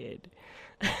he did.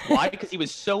 Why? Because he was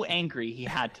so angry, he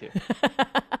had to.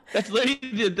 That's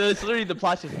literally the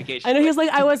plot justification. I know he was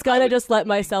like, I was gonna just let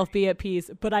myself be at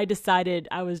peace, but I decided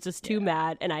I was just too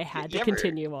mad and I had to You ever-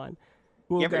 continue on.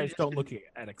 Cool You ever guys just don't been- look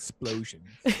at explosions.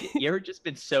 You ever just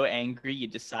been so angry you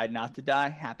decide not to die?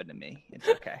 Happened to me. It's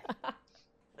okay.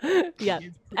 Yeah, It's pretty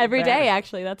every bad. day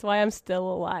actually. That's why I'm still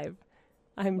alive.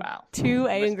 I'm Wow. too You must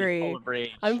be angry. full of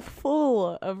rage. I'm full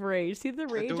of rage. See the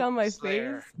rage on my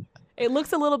Slayer. face? It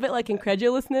looks a little bit like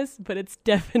incredulousness, but it's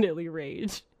definitely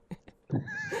rage.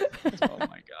 Oh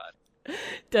my god.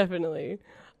 Definitely.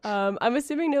 I'm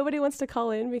assuming nobody wants to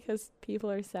call in because people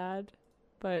are sad,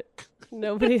 but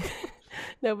nobody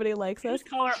nobody likes us. Just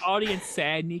call our audience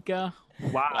sad, Nika.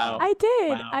 Wow. Wow. I did.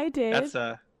 Wow. I did. That's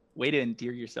a way to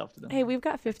endear yourself to them. Hey, we've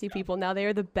got 50 people now. They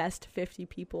are the best 50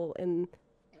 people in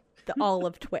all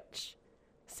of Twitch.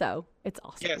 So, it's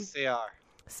awesome. Yes, they are.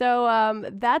 So,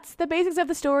 that's the basics of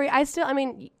the story. I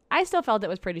still felt it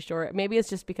was pretty short. Maybe it's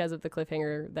just because of the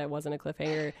cliffhanger that wasn't a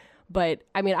cliffhanger. But,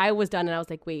 I mean, I was done and I was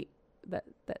like, wait,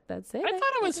 that's it. I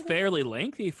thought it was fairly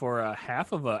lengthy for a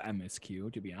half of a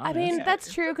MSQ, to be honest. I mean, Yeah, that's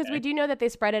it's true because we okay. do know that they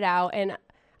spread it out, and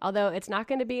although it's not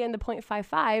going to be in the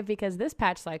 0.55 because this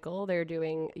patch cycle they're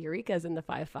doing Eureka's in the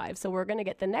 5.5, so we're going to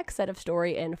get the next set of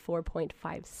story in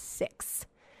 4.56.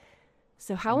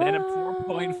 So how and then at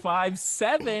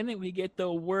 4.57, we get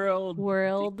the world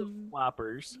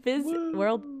floppers.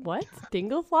 world what?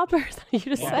 Dingle floppers? You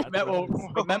just Yeah, said. Well,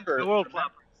 remember, The world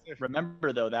floppers.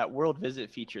 remember though, that world visit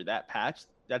feature, that patch,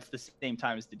 that's the same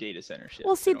time as the data center shit.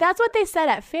 Well, see, So that's what they said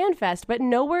at FanFest, but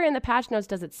nowhere in the patch notes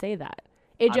does it say that.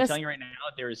 It I'm just telling you right now,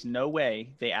 there is no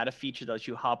way they add a feature that lets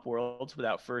you hop worlds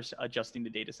without first adjusting the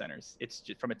data centers. It's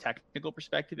just from a technical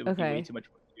perspective, it would be Okay. way too much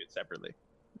work to do it separately.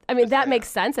 I mean, Just that saying. makes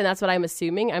sense, and that's what I'm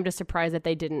assuming. I'm just surprised that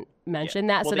they didn't mention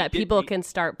that Well, so they that did- people they- can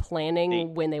start planning they-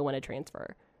 when they want to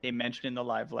transfer. They mentioned in the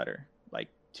live letter, like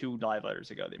 2 live letters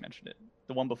ago, they mentioned it.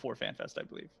 The one before FanFest, I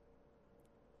believe.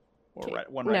 Or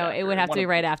one right No, after. it would have to One be of-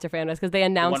 right after FanFest because they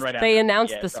announced right they after.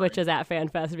 announced Yeah, the sorry. switches at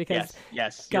FanFest because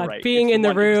Yes, you're God, right. being It's in the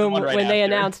it's room one right when they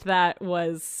after. announced that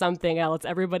was something else.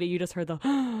 Everybody, you just heard the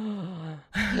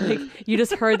like, you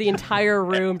just heard the entire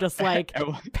room just like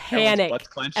Everyone's panic. butts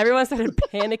clenched. Everyone started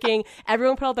panicking.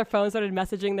 Everyone put out their phones, started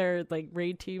messaging their like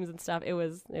raid teams and stuff. It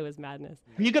was madness.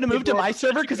 Are you gonna move to People are- my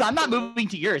server? Because I'm not moving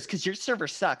to yours. Because your server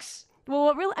sucks.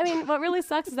 Well, what really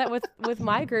sucks is that with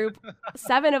my group,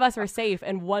 7 of us were safe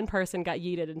and 1 person got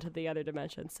yeeted into the other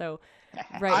dimension. So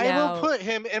right I now will put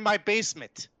him in my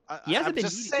basement. He hasn't I'm been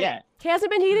just heated saying. yet. he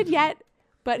hasn't been heated yet,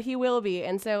 but he will be.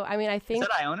 And so I mean, I Is think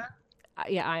that Iona?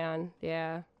 yeah, Ion,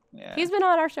 yeah. Yeah. He's been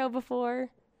on our show before.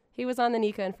 He was on the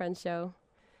Nika and Friends show.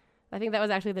 I think that was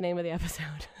actually the name of the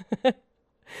episode.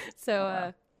 So,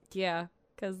 wow. yeah,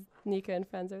 because Nika and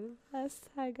Friends are the best.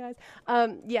 Hi, guys.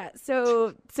 Yeah,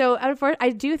 so unfortunately,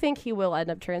 I do think he will end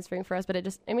up transferring for us, but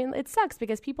it sucks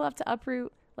because people have to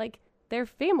uproot, like, their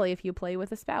family if you play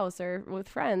with a spouse or with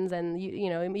friends, and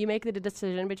you make the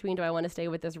decision between, do I want to stay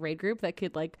with this raid group that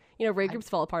could, like, raid groups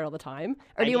fall apart all the time,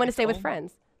 or I do you want to think stay with only-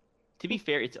 friends? To be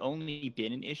fair, it's only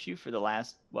been an issue for the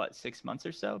last 6 months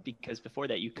or so, because before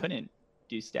that you couldn't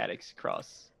do statics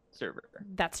cross server.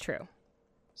 That's true.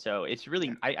 So it's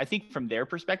really, I think from their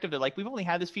perspective, they're like, we've only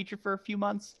had this feature for a few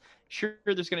months. Sure,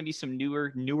 there's going to be some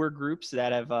newer groups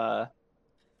that have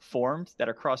formed that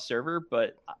are cross server,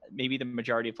 but maybe the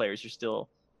majority of players are still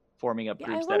forming up Yeah,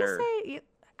 groups I that want to are. say,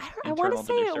 I want to internal to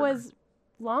say their it server. was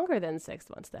longer than 6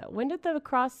 months though. When did the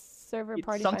cross server It's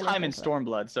party? sometime finder in come out?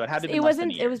 Stormblood, so it had to be. It less than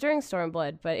wasn't. a It year. was during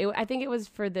Stormblood, but I think it was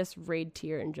for this raid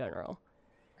tier in general.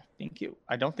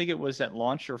 I don't think it was at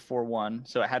launch or 4.1,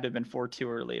 so it had to have been 4.2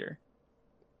 or later.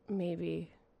 Maybe.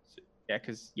 Yeah,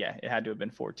 because it had to have been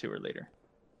 4.2 or later.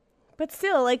 But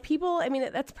still, like, people, I mean,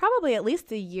 that's probably at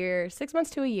least a year, 6 months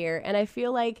to a year. And I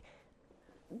feel like,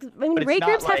 But it's raid not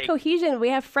groups have like- cohesion. We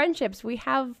have friendships. We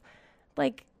have,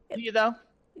 like, Do you though?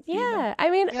 yeah. I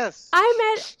mean, Yes.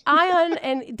 I met Ion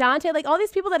and Dante, like, all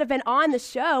these people that have been on the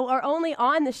show are only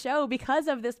on the show because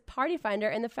of this party finder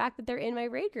and the fact that they're in my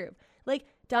raid group. Like,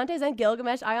 Dante's on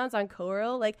Gilgamesh, Ion's on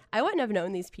Coral. Like, I wouldn't have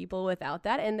known these people without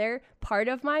that. And they're part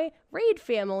of my raid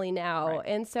family now. Right.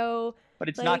 And so, But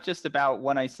it's Like- not just about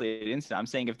one isolated incident. I'm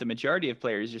saying if the majority of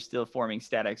players are still forming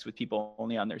statics with people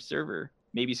only on their server,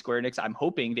 maybe Square Enix, I'm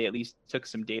hoping they at least took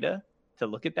some data to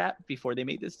look at that before they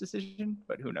made this decision.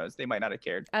 But who knows? They might not have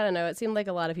cared. I don't know. It seemed like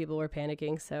a lot of people were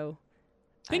panicking. So,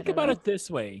 Think don't about know. it this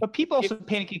way. But people also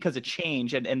panicking because of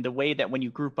change and the way that when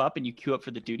you group up and you queue up for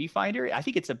the duty finder, I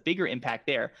think it's a bigger impact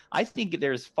there. I think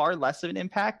there's far less of an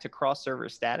impact to cross-server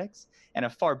statics and a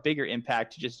far bigger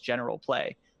impact to just general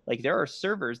play. Like, there are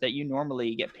servers that you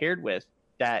normally get paired with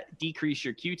that decrease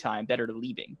your queue time that are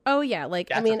leaving. oh yeah, like,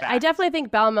 I That's a mean, I fact. definitely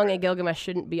think Balmung and Gilgamesh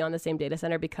shouldn't be on the same data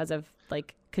center because of,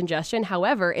 like, congestion.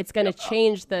 However, it's going to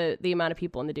change the amount of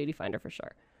people in the duty finder for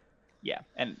sure. Yeah,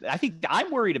 and I think I'm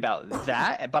worried about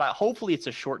that, but hopefully it's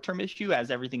a short-term issue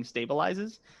as everything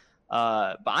stabilizes.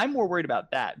 But I'm more worried about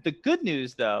that. The good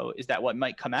news, though, is that what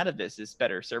might come out of this is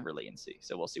better server latency.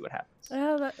 So we'll see what happens.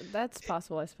 Well, that's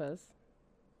possible, I suppose.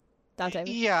 Dante.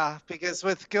 Yeah, because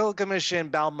with Gilgamesh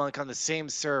and Balmunk on the same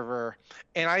server,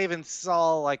 and I even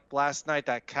saw like last night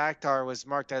that Cactar was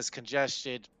marked as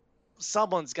congested.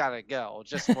 Someone's got to go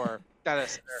just for that.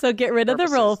 Is So get rid of the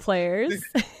role purposes.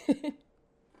 players.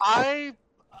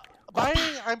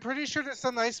 I'm pretty sure there's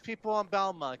some nice people on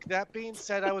Balmunk. That being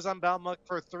said, I was on Balmunk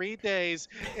for 3 days,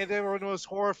 and they were the most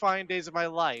horrifying days of my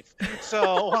life.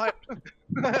 So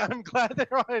I'm glad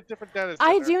they're on a different data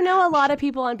I center. do know a lot of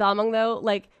people on Balmung, though.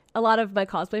 Like, a lot of my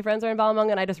cosplay friends are on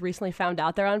Balmung, and I just recently found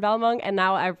out they're on Balmung, and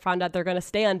now I found out they're going to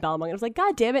stay on Balmung. And I was like,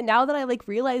 God damn it, now that I, like,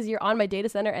 realize you're on my data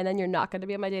center, and then you're not going to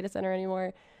be on my data center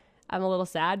anymore, I'm a little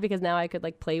sad because now I could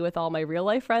like play with all my real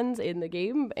life friends in the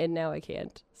game, and now I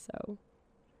can't. So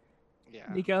Yeah.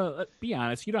 Nico, be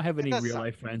honest. You don't have any does real suck.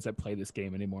 life friends that play this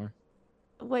game anymore.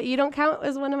 what, you don't count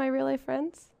as one of my real life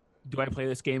friends? Do I play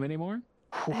this game anymore?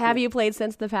 Have you played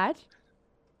since the patch?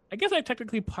 I guess I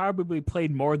technically probably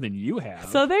played more than you have.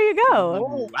 So there you go.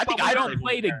 Ooh, I think But we I don't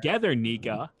play together,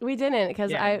 Nika. We didn't because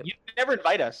Yeah, you never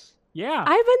invite us. Yeah.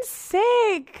 I've been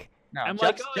sick. No, I'm Jux,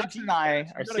 like, Jux geez, and I I'm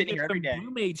are gonna sitting get here every some day.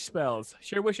 Blue Mage spells.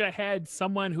 Sure wish I had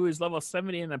someone who is level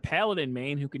 70 in the Paladin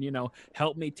main who can,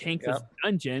 help me tank this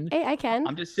dungeon. Hey, I can.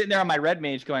 I'm just sitting there on my red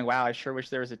mage going, wow, I sure wish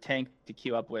there was a tank to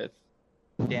queue up with.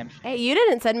 Damn. Hey, you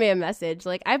didn't send me a message.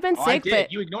 Like I've been Oh, I sick, did.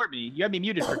 but You ignored me. You had me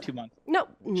muted for 2 months. no.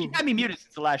 You had me muted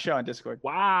since the last show on Discord.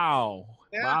 Wow.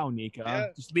 Yeah. Wow, Nika. Yeah.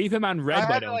 Just leave him on I red,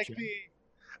 why had to, don't like, you?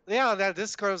 Yeah, that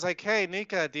Discord was like, hey,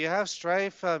 Nika, do you have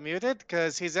Strife muted?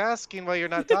 Because he's asking why you're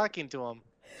not talking to him.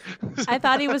 I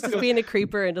thought he was just being a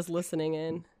creeper and just listening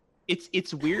in.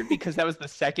 It's weird because that was the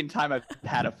second time I've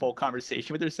had a full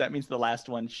conversation with her, so that means the last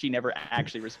one she never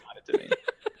actually responded to me.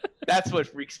 That's what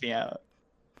freaks me out.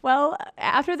 Well,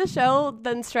 after the show,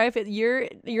 then Strife, your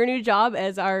new job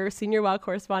as our senior WoW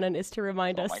correspondent is to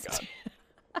remind Oh us my God.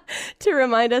 to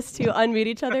remind us to unmute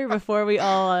each other before we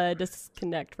all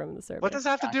disconnect from the server. What does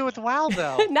that have to do with WoW,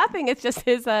 though? Nothing. It's just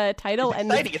his title, It's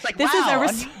and exciting. It's like, this wow,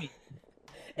 is unmute me.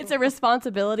 it's a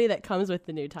responsibility that comes with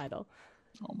the new title.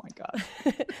 Oh my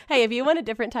God. Hey, if you want a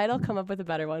different title, come up with a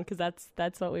better one because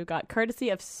that's what we've got, courtesy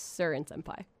of Sir and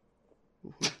Senpai.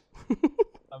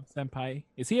 Senpai.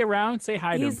 Is he around? Say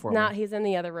hi to him He's for not. me. He's in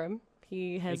the other room.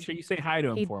 He has. Make sure you say hi to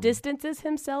him He for me. distances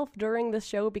himself during the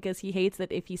show because he hates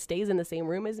that if he stays in the same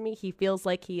room as me, he feels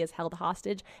like he is held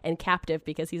hostage and captive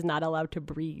because he's not allowed to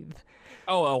breathe.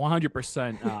 Oh,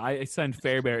 100%. I send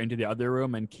Fairbear into the other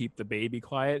room and keep the baby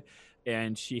quiet,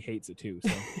 and she hates it too.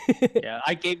 So Yeah,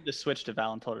 I gave the switch to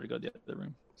Val and told her to go to the other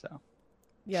room. So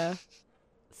Yeah.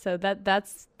 So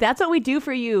that's what we do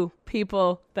for you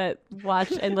people that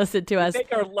watch and listen to us.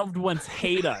 make our loved ones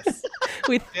hate us.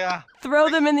 We Yeah. throw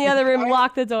them in the other room,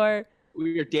 lock the door.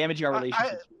 we are damaging our I-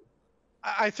 relationship.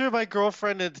 I threw my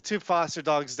girlfriend and the 2 foster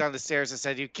dogs down the stairs and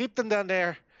said, you keep them down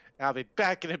there, and I'll be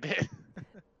back in a bit.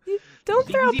 Don't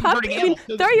He's throw even puppies. hurting I mean, animals.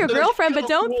 throw Those- your those girlfriend, but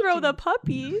animals don't throw the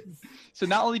puppies. So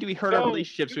not only do we hurt our No,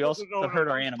 relationships, we also no, hurt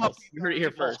our no, animals. puppies You heard it are here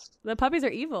evil. first. The puppies are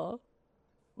evil.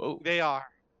 Whoa. They are.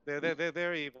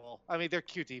 They're evil. I mean, they're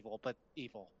cute evil, but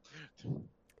evil.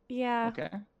 Yeah. Okay.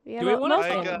 Yeah. Do we want most to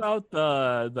of talk them. about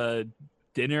the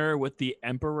dinner with the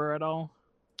Emperor at all?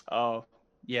 Oh,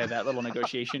 yeah, that little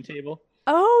negotiation table.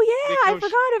 Oh yeah, I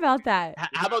Negotiate. forgot about that.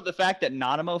 How about the fact that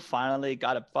Nanamo finally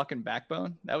got a fucking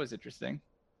backbone? That was interesting.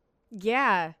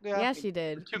 Yeah. Yeah. Yeah, she For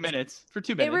did. 2 minutes. For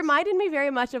 2 It minutes. reminded me very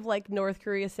much of like North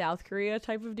Korea, South Korea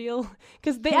type of deal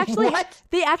because they actually What?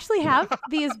 they actually have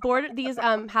these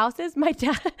houses.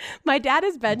 My dad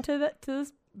has been to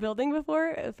this building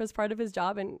before as part of his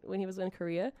job and when he was in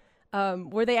Korea.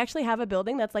 Where they actually have a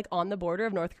building that's like on the border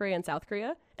of North Korea and South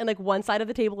Korea, and like one side of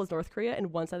the table is North Korea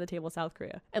and one side of the table is South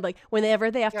Korea. And like whenever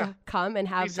they have Yeah. to come and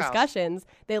have Peace house. discussions,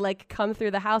 they like come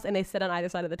through the house and they sit on either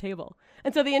side of the table.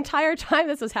 And so the entire time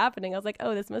this was happening, I was like,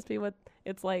 oh, this must be what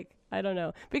it's like. I don't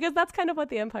know, because that's kind of what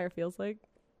the Empire feels like.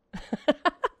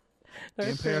 The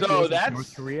North Empire Korea. So feels like that's-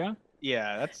 North Korea.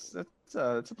 Yeah, that's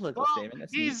a political Well, statement.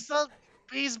 That's neat.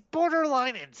 he's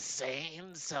borderline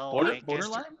insane, so I guess there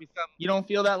Borderline? could be some- You don't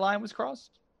feel that line was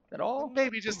crossed at all?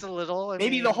 maybe just a little. I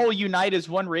Maybe mean, the whole unite as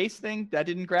one race thing that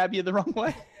didn't grab you the wrong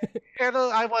way. and,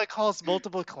 I want to cause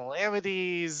multiple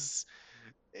calamities.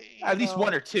 At least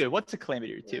one or two. What's a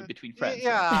calamity or two Yeah, between friends?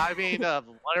 Yeah, I mean, 1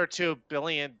 or 2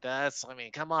 billion deaths. I mean,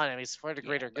 come on. I mean, it's for the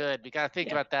greater good. We gotta think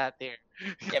Yeah. about that there.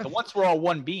 Yeah, but once we're all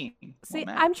one being. See,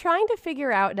 well, I'm trying to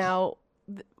figure out now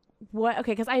what.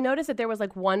 Okay, because I noticed that there was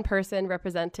like one person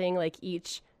representing like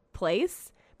each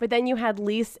place, but then you had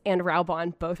Lise and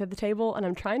Raubon both at the table, and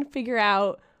I'm trying to figure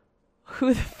out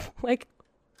who, like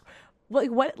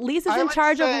what Lise is I in would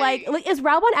charge of. say- Like, is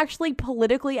Raubon actually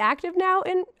politically active now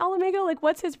in Alamigo? Like,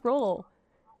 what's his role?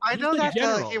 I He's know the that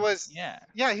general. he was. yeah.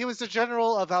 Yeah, he was the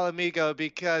general of Alamigo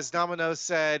because Domino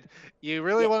said, "You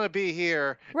really want to be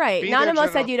here." Right. Be their Nanamo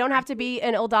said general- you don't have to be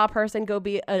an Ulda person, go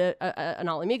be an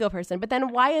Alamigo person. But then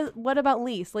what about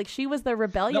Lise? Like, she was the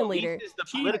rebellion No, leader. Lise is the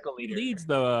She political leader. leads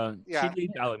Yeah. she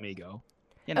leads Alamigo.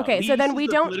 You know, Okay, so Lise then is we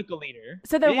the don't- Political leader.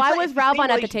 So then It's why like- was it's the same Raubon at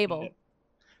the relationship. table?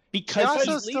 Because also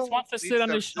Because still Lise wants to sit leads on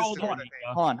their his shoulder. Discord, I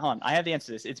Nika. Hold on. I have the answer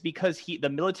to this. It's because the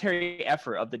military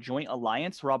effort of the Joint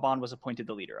Alliance, Raubon was appointed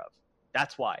the leader of.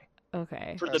 That's why.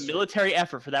 Okay. For the That's true. military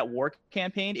effort for that war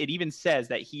campaign, it even says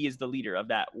that he is the leader of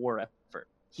that war effort.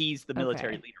 he's the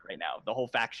military Okay. leader right now, the whole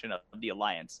faction of the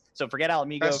Alliance. So forget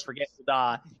Alamigo, That's- forget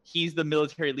Ul'dah. He's the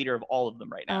military leader of all of them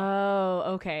right now.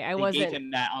 Oh, okay. I They wasn't. gave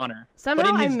him that honor. Somehow But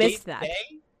in I his missed that.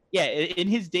 day-to-day, yeah, in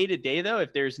his day-to-day, though,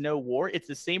 if there's no war, it's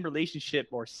the same relationship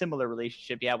or similar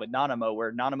relationship you have with Nanamo,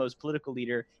 where Nanamo's political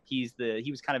leader, he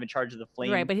was kind of in charge of the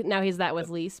flame. Right, but now he's that with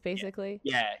Lise, basically.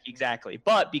 Yeah, exactly.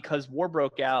 But because war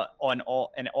broke out on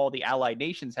all the allied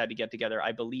nations had to get together,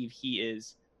 I believe he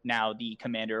is now the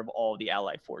commander of all the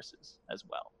allied forces as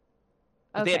well.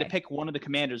 'Cause They had to Okay. pick one of the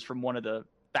commanders from one of the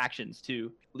factions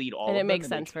to lead all And of it them. makes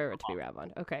sense for it to be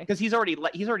Ravon. Okay. because he's already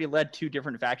led two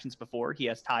different factions before. He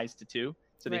has ties to two,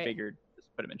 so they Right. figured just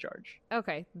put him in charge.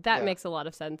 Okay. That Yeah. makes a lot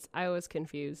of sense. I was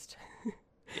confused.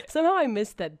 Somehow I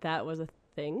missed that was a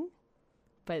thing.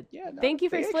 But Yeah, no, Thank you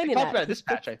for they actually explaining talked that. about it this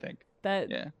patch, I think. that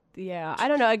Yeah. yeah, I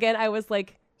don't know. Again, I was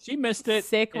like She missed it.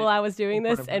 sick while I was doing in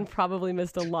front this of her. and probably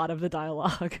missed a lot of the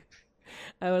dialogue.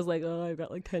 I was like, oh, I've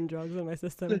got like 10 drugs in my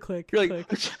system. Click, You're like,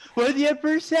 click. what did the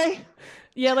Emperor say?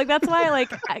 Yeah, like that's why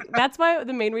that's why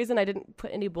the main reason I didn't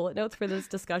put any bullet notes for this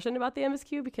discussion about the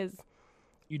MSQ, because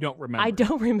You don't remember. I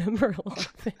don't remember a lot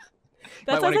of it.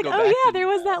 That's why I was wanna like, go oh back yeah, and, there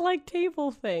was that like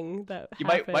table thing that You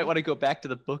happened. might want to go back to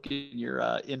the book in your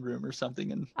in room or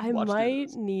something and I watch through might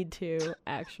those. need to,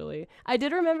 actually. I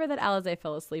did remember that Alize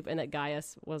fell asleep and that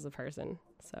Gaius was a person.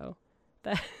 So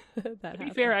that that To be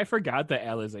happened. fair, I forgot that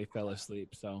Alize fell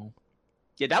asleep. So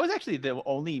Yeah, that was actually the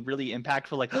only really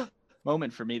impactful like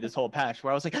moment for me this whole patch where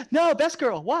I was like, no, best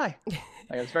girl, why?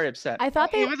 Like, I was very upset. I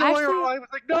thought they Even though actually. I was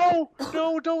like,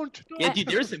 no, don't. Yeah, dude,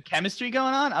 there was some chemistry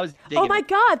going on. I was digging Oh my it.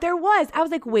 god, there was. I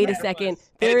was like, wait a There second. was.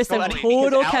 There And is it's some funny because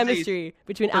total Alize's- chemistry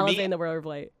between for Alize me- and the Warrior of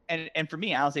Light. And for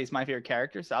me, Alize is my favorite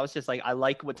character, so I was just like, I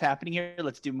like what's happening here.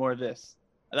 Let's do more of this.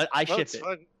 I Well, ship it's it.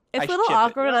 fun. It's I a little ship it.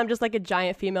 awkward when I'm just like a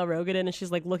giant female Rogadin and she's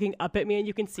like looking up at me and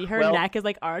you can see her Well, neck is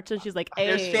like arched and she's like, hey.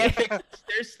 There's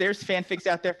fanfics. there's fanfics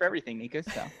out there for everything, Nika.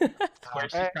 So where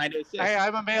she's trying to assist. Hey,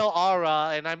 I'm a male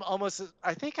aura, and I'm almost.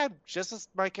 I think I'm just as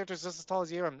my character's just as tall as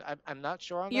you. I'm not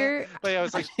sure on You're. that. But yeah, I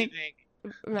was I like, think-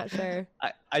 I'm not sure.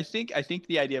 I think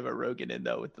the idea of a Rogan in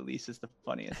though with the lease is the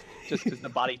funniest, just because the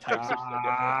body types are so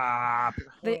Ah,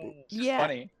 They, It's just yeah.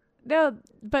 funny. No,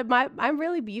 but I'm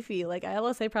really beefy. Like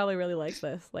LSA probably really likes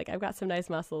this. Like I've got some nice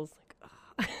muscles.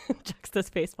 Like, Juxta's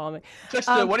face palming.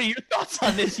 Juxta, what are your thoughts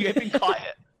on this? You have been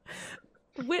quiet.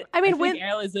 I mean, I when think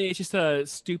Alize is just a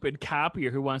stupid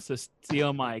copier who wants to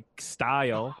steal my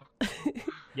style.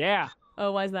 Yeah,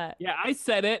 oh, why's that? yeah, I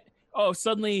said it. Oh,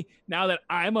 suddenly now that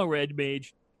I'm a red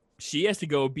mage, she has to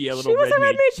go be a little She was red a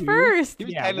red mage too. first. He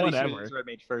was Yeah, technically whatever. she was Red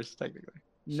Mage first, technically.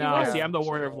 No, was. see, I'm the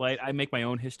Warrior of Light. I make my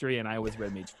own history, and I was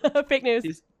red mage. Fake news.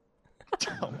 He's-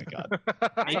 Oh my god.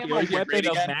 I am a Yours, you're great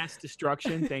weapon of again. mass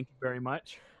destruction. Thank you very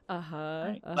much.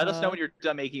 Uh-huh. Let us know when you're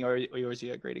done making or yours you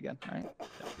got great again. All right.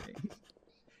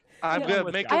 I'm Yeah. gonna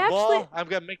With make that. a I wall. actually- I'm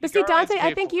gonna make. But the see, guardians Dante, pay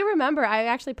I think for you remember. I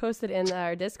actually posted in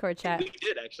our Discord chat. We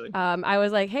did actually. I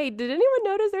was like, "Hey, did anyone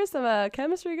notice there's some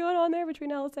chemistry going on there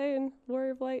between LSA and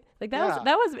Warrior of Light?" Like Yeah.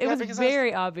 that was Yeah, was because I was-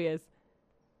 very obvious.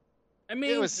 I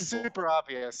mean, It was super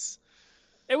obvious.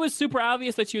 it was super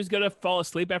obvious that she was gonna fall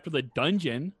asleep after the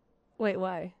dungeon. Wait,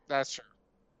 why? That's true.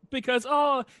 Because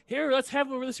here, let's have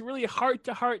this really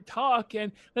heart-to-heart talk,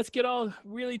 and let's get all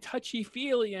really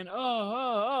touchy-feely, and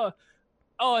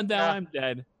and now Yeah. I'm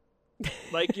dead.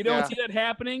 Like, you don't Yeah. see that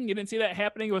happening? You didn't see that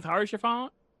happening with Haurchefant?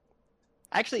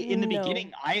 Actually, in the No.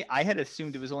 beginning, I had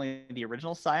assumed it was only the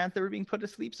original Scions that were being put to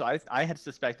sleep, so I had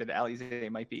suspected Alize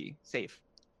might be safe.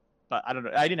 But I don't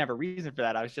know. I didn't have a reason for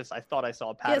that. I thought I saw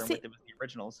a pattern see, with it was the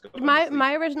originals. going to My sleep.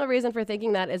 my original reason for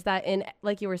thinking that is that in,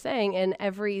 like you were saying, in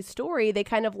every story they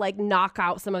kind of like knock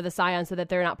out some of the Scions so that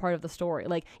they're not part of the story.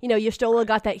 Like, you know, Y'shtola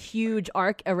got that huge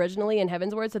arc originally in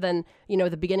Heavensward, so then, you know,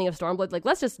 the beginning of Stormblood, like,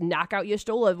 let's just knock out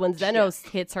Y'shtola when Xenos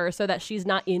hits her so that she's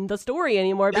not in the story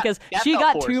anymore That- because that she felt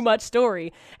got forced. too much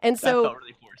story. And That so felt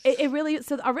really forced. it really,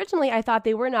 so originally I thought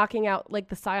they were knocking out like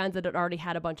the Scions that had already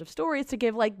had a bunch of stories to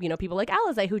give, like, you know, people like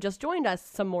Alize who just joined us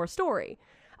some more story.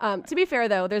 To be fair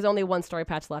though, there's only one story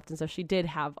patch left, and so she did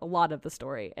have a lot of the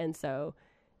story, and so,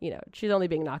 you know, she's only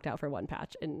being knocked out for one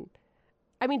patch. And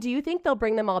I mean, do you think they'll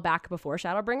bring them all back before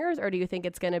Shadowbringers, or do you think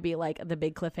it's going to be like the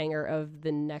big cliffhanger of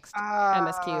the next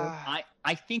MSQ?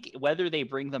 I think whether they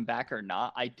bring them back or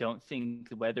not, I don't think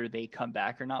whether they come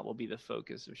back or not will be the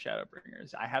focus of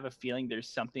Shadowbringers. I have a feeling there's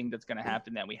something that's going to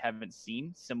happen that we haven't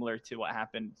seen, similar to what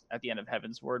happened at the end of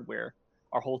Heavensward, where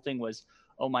our whole thing was,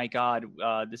 oh my god,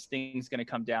 this thing's going to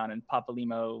come down and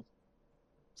Papalimo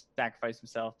sacrifice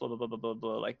himself, blah, blah, blah, blah, blah,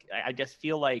 blah. Like, I just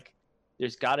feel like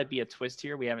there's got to be a twist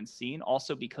here we haven't seen.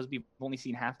 Also, because we've only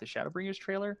seen half the Shadowbringers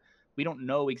trailer, we don't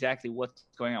know exactly what's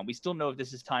going on. We still know if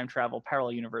this is time travel,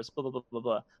 parallel universe, blah, blah, blah, blah,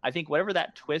 blah. I think whatever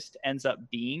that twist ends up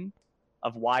being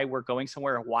of why we're going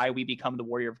somewhere, why we become the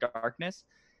Warrior of Darkness,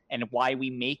 and why we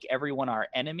make everyone our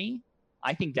enemy,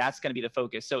 I think that's going to be the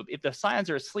focus. So if the Scions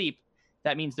are asleep,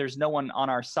 that means there's no one on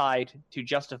our side to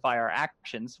justify our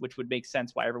actions, which would make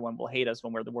sense why everyone will hate us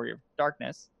when we're the Warrior of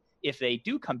Darkness. If they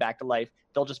do come back to life,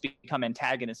 they'll just become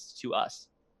antagonists to us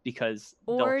because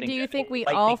Or do you think we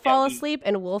all fall asleep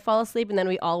and we'll fall asleep and then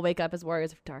we all wake up as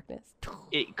Warriors of Darkness?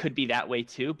 It could be that way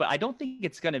too, but I don't think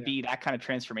it's going to be that kind of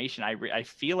transformation. I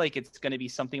feel like it's going to be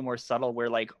something more subtle where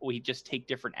like we just take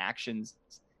different actions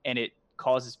and it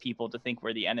causes people to think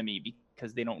we're the enemy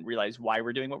because they don't realize why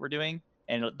we're doing what we're doing,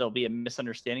 and there'll be a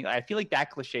misunderstanding. I feel like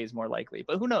that cliche is more likely,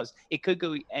 but who knows? It could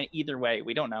go either way.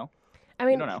 We don't know. I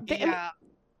mean, we don't know.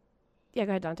 Yeah,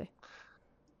 go ahead, Dante.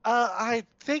 I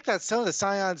think that some of the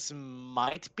Scions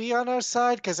might be on our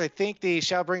side because I think the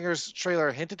Shadowbringers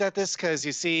trailer hinted at this because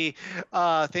you see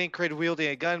Thancred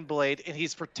wielding a gunblade and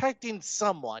he's protecting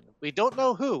someone. We don't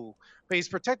know who, but he's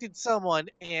protecting someone,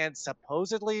 and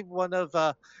supposedly one of,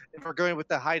 if we're going with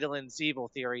the Hydaelyn's evil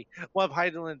theory, one of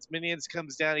Hydaelyn's minions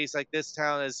comes down. He's like, this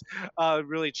town has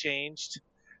really changed.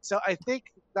 So I think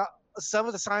that some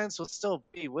of the Scions will still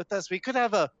be with us. We could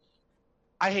have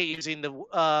I hate using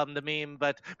the meme,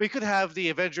 but we could have the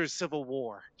Avengers Civil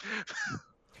War.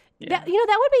 That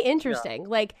would be interesting. Yeah.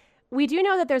 Like, we do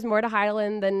know that there's more to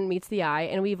Hydaelyn than meets the eye,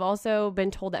 and we've also been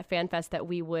told at FanFest that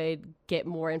we would get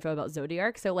more info about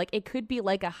Zodiark. So, like, it could be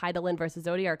like a Hydaelyn versus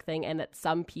Zodiark thing, and that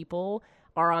some people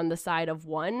are on the side of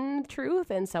one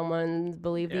truth and someone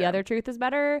believe the other truth is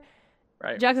better.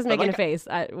 Right. Jax is making a face.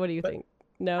 What do you think?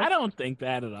 No? I don't think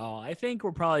that at all. I think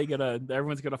we're probably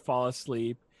everyone's going to fall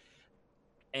asleep.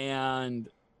 And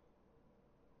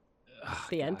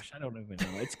the end. I don't even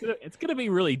know. It's gonna be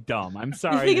really dumb. I'm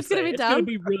sorry. You think it's gonna be dumb? It's gonna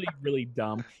be really, really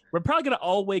dumb. We're probably gonna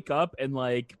all wake up and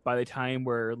like by the time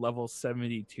we're level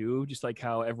 72, just like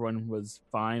how everyone was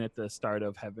fine at the start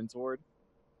of Heavensward.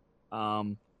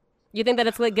 You think that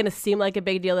it's like gonna seem like a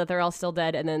big deal that they're all still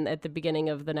dead, and then at the beginning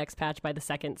of the next patch, by the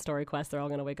second story quest, they're all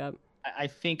gonna wake up? I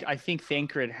think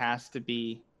Thancred has to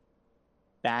be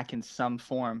back in some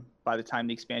form by the time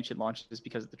the expansion launches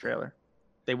because of the trailer.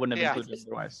 They wouldn't have included it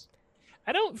otherwise.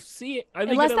 I don't see it.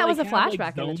 Unless that was a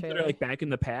flashback in the trailer. That are, like back in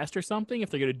the past or something,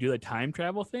 if they're going to do the time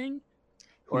travel thing.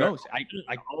 Who knows?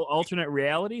 Alternate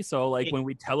reality. So like when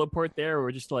we teleport there,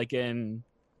 we're just like in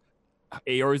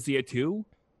Eorzea 2.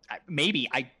 Maybe.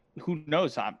 Who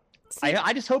knows?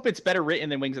 I just hope it's better written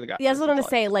than Wings of the Goddess. Yeah, that's what I'm going to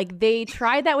say. Like, they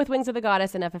tried that with Wings of the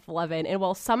Goddess in FF11, and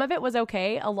while some of it was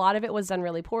okay, a lot of it was done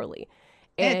really poorly.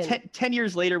 And 10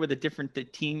 years later with a different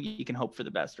team, you can hope for the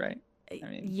best, right?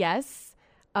 Yes.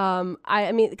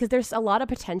 I mean, because there's a lot of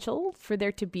potential for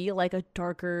there to be like a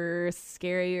darker,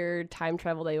 scarier time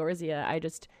travel Eorzea.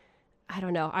 I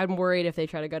don't know. I'm worried if they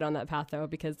try to go down that path though,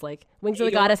 because like Wings of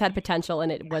the Goddess had potential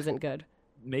and it wasn't good.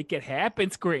 Make it happen,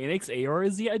 Square Enix.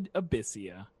 Eorzea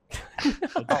Abyssea.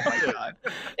 Oh my god.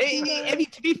 I mean,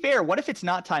 to be fair, what if it's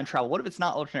not time travel? What if it's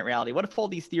not alternate reality? What if all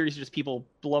these theories are just people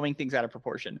blowing things out of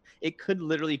proportion? It could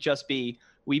literally just be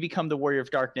we become the Warrior of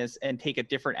Darkness and take a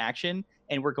different action,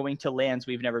 and we're going to lands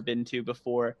we've never been to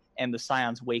before, and the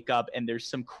Scions wake up, and there's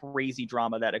some crazy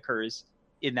drama that occurs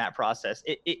in that process.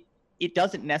 It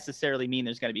doesn't necessarily mean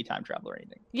there's going to be time travel or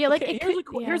anything. Yeah, like okay,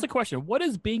 here's a question: what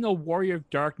does being a Warrior of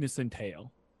Darkness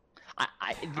entail?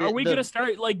 Are we going to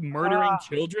start like murdering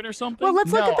children or something? Well,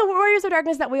 let's look at the Warriors of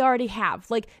Darkness that we already have.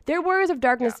 Like, they're Warriors of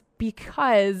Darkness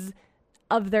because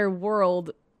of their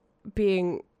world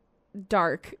being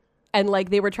dark, and like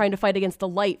they were trying to fight against the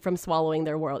light from swallowing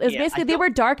their world. It's basically they were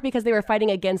dark because they were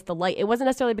fighting against the light. It wasn't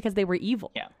necessarily because they were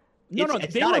evil. Yeah. No,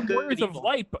 they were Warriors of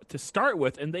Light to start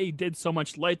with, and they did so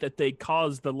much light that they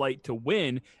caused the light to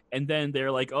win, and then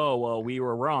they're like, oh, well, we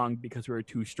were wrong because we were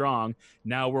too strong.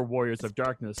 Now we're Warriors of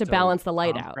Darkness. To balance the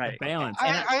light out. Right. Balance.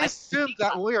 I assumed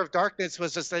that Warrior of Darkness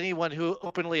was just anyone who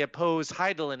openly opposed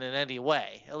Hydaelyn in any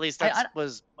way. At least that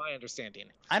was my understanding.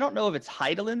 I don't know if it's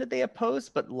Hydaelyn that they oppose,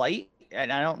 but light,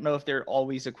 and I don't know if they're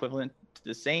always equivalent to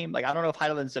the same. Like, I don't know if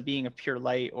Hydaelyn's being a pure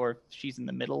light or if she's in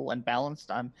the middle and balanced.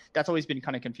 That's always been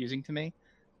kind of confusing to me.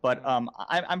 But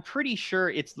I'm pretty sure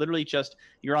it's literally just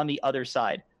you're on the other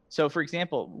side. So, for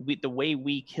example, the way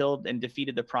we killed and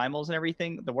defeated the Primals and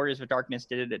everything, the Warriors of Darkness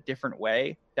did it a different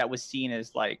way that was seen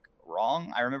as, like,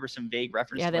 wrong. I remember some vague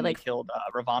reference to when they killed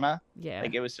Ravana. Yeah.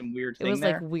 Like, it was some weird thing there. It was,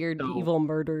 there. like, weird, evil,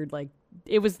 murdered, like...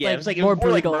 It was more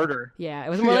brutal. Like murder. Yeah, it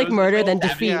was more like murder than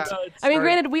defeat. Yeah. I mean,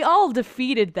 granted, we all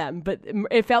defeated them, but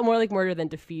it felt more like murder than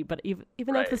defeat. But even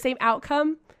though it's the same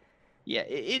outcome... Yeah,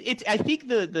 I think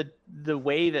the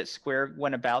way that Square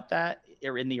went about that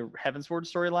or in the Heavensward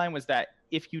storyline was that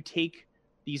if you take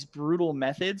these brutal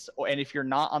methods, and if you're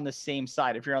not on the same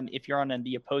side, if you're on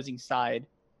the opposing side,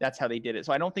 that's how they did it.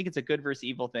 So I don't think it's a good versus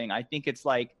evil thing. I think it's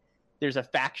like there's a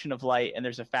faction of light and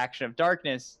there's a faction of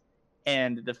darkness,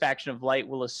 and the faction of light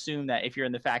will assume that if you're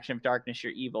in the faction of darkness,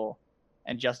 you're evil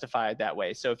and justify it that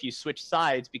way. So if you switch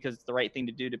sides because it's the right thing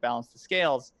to do to balance the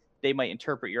scales, they might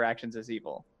interpret your actions as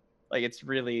evil. Like, it's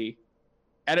really,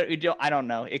 I don't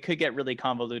know. It could get really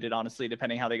convoluted, honestly,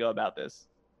 depending how they go about this.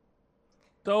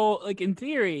 So, like, in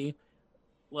theory,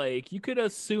 like, you could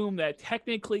assume that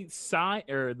technically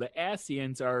the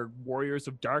Ascians are warriors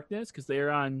of darkness because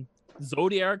they're on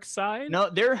Zodiark's side. No,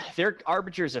 they're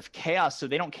arbiters of chaos, so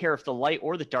they don't care if the light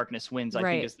or the darkness wins. I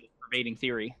think is the pervading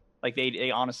theory. Like,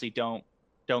 they honestly don't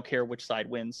care which side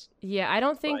wins. Yeah, I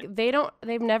don't think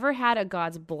they've never had a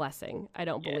god's blessing. I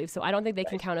don't believe so. I don't think they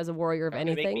can count as a warrior of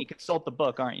anything. Make me consult the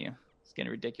book, aren't you? It's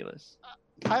getting ridiculous.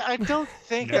 I don't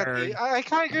think that I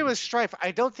kind of agree with Strife. I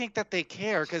don't think that they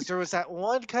care, because there was that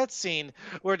one cutscene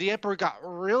where the Emperor got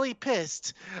really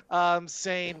pissed,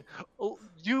 saying, "Oh,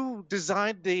 you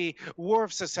designed the War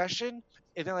of Secession,"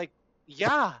 and they're like,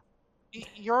 "Yeah,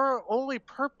 your only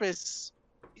purpose,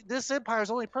 this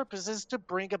empire's only purpose, is to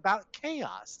bring about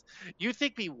chaos. You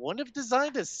think we wouldn't have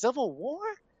designed a civil war?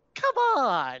 Come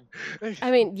on!" I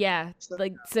mean, yeah,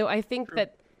 so I think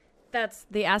that's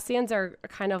the Ascians are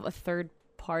kind of a third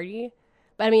party,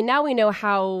 but I mean, now we know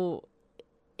how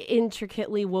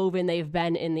intricately woven they've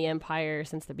been in the empire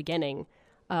since the beginning.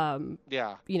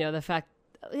 Yeah, the fact,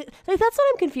 like, that's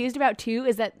what I'm confused about too,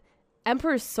 is that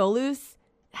Emperor Solus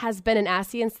has been an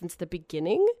Ascian since the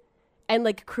beginning and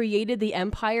like created the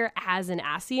empire as an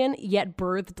Ascian, yet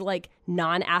birthed like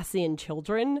non-Ascian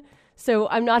children. So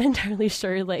I'm not entirely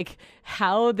sure like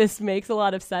how this makes a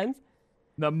lot of sense.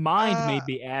 The mind may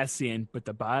be Ascian, but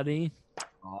the body,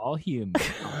 all human.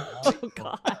 Oh,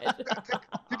 God.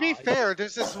 To be fair,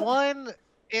 there's this one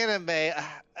anime,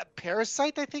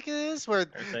 Parasite, I think it is, where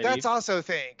that's also a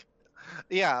thing.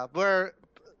 Yeah, where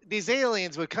these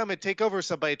aliens would come and take over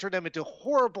somebody, turn them into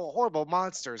horrible, horrible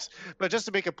monsters. But just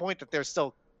to make a point that they're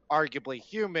still arguably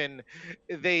human,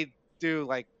 they do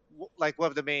like one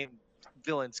of the main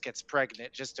villains gets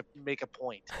pregnant just to make a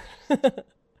point.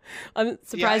 I'm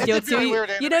surprised Yotsu.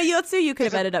 Yotsu, you could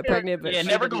have ended up pregnant, but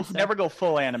never go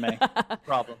full anime.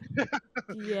 Problem.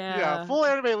 Yeah, full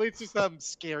anime leads to some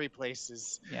scary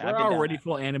places. Yeah, we're already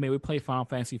full anime. We play Final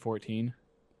Fantasy 14.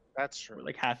 That's true. We're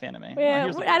like half anime.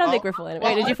 Yeah, I don't think we're full anime.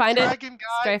 Wait, did you find it?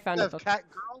 Strife found it. Cat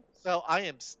Girl. So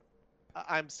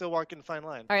I'm still walking the fine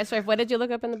line. All right, Strife, what did you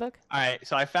look up in the book? All right,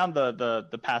 so I found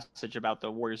the passage about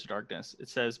the Warriors of Darkness. It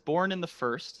says, "Born in the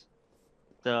first,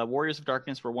 the Warriors of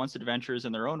Darkness were once adventurers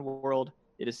in their own world.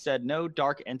 It is said no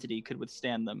dark entity could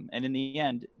withstand them, and in the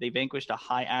end, they vanquished a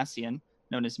high Ascian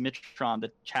known as Mitron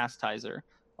the Chastiser.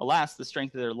 Alas, the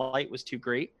strength of their light was too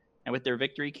great, and with their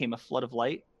victory came a flood of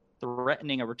light,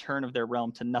 threatening a return of their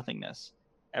realm to nothingness.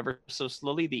 Ever so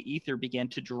slowly, the ether began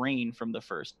to drain from the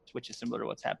first," which is similar to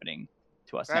what's happening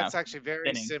to us now. That's actually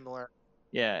very similar.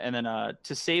 Yeah, and then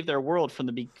to save their world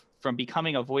from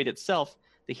becoming a void itself,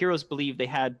 the heroes believed they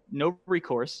had no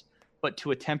recourse but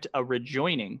to attempt a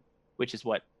rejoining, which is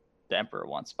what the Emperor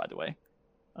wants, by the way,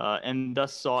 and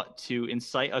thus sought to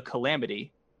incite a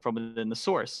calamity from within the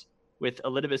source. With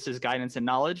Elidibus's guidance and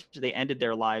knowledge, they ended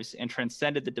their lives and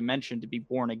transcended the dimension to be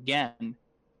born again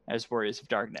as Warriors of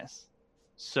Darkness.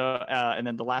 So, and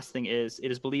then the last thing is, it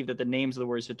is believed that the names of the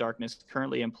Warriors of Darkness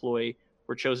currently employ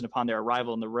were chosen upon their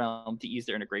arrival in the realm to ease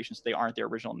their integration, so they aren't their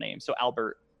original name. So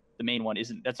Albert, the main one,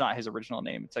 that's not his original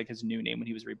name. It's like his new name when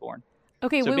he was reborn.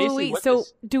 Okay, so wait. So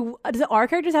does our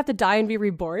characters have to die and be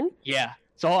reborn? Yeah.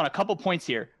 So hold on, a couple points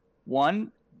here.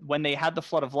 One, when they had the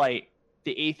flood of light,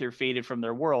 the aether faded from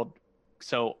their world,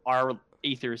 so our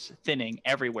aether's thinning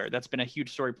everywhere. That's been a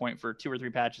huge story point for 2 or 3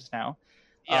 patches now.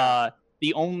 Yeah.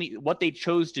 What they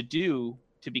chose to do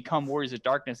to become Warriors of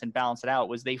Darkness and balance it out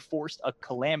was they forced a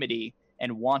calamity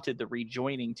and wanted the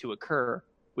rejoining to occur,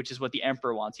 which is what the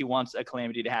Emperor wants. He wants a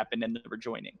calamity to happen and the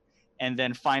rejoining. And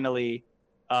then finally,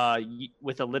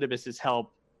 with Elidibus's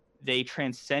help, they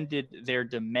transcended their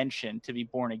dimension to be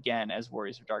born again as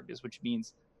Warriors of Darkness, which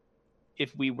means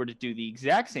if we were to do the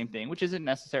exact same thing, which isn't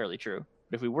necessarily true,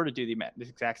 but if we were to do the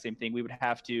exact same thing, we would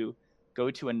have to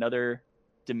go to another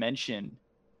dimension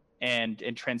and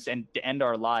transcend to end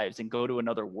our lives and go to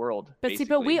another world. But basically. See,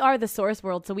 but we are the source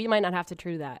world, so we might not have to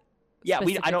do that. Yeah,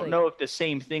 I don't know if the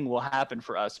same thing will happen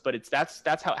for us, but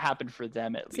that's how it happened for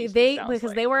them at least. See,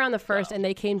 they were on the first and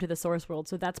they came to the source world,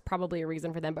 so that's probably a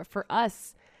reason for them. But for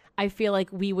us, I feel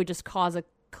like we would just cause a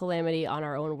Calamity on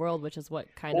our own world, which is what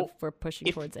kind of we're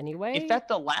pushing towards anyway. If at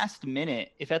the last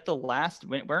minute,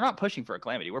 we're not pushing for a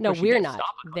Calamity. No, pushing we're to not.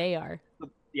 stop a They are.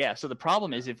 Yeah, so the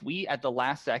problem is if we at the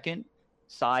last second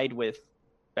side with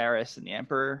Barris and the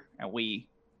Emperor and we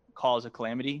cause a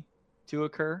Calamity to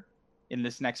occur in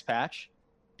this next patch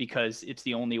because it's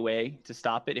the only way to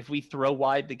stop it. If we throw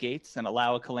wide the gates and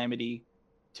allow a Calamity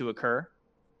to occur,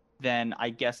 then I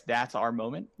guess that's our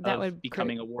moment of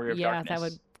becoming a Warrior of Darkness. Yeah, that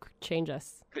would change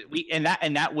us.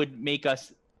 That would make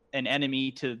us an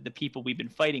enemy to the people we've been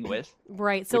fighting with.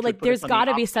 Right. So like there's got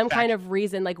to be some kind of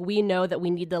reason, like we know that we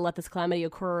need to let this Calamity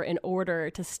occur in order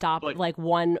to stop like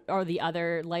one or the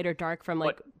other, light or dark, from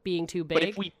like being too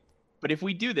big. But if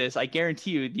we do this, I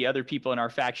guarantee you the other people in our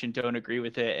faction don't agree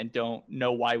with it and don't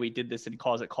know why we did this and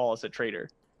call us a traitor.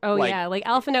 Oh yeah, like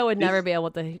Alphino would never be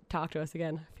able to talk to us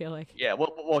again, I feel like. Yeah,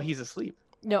 well he's asleep.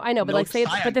 No, I know, but No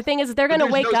but the thing is they're going to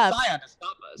wake up. Scion to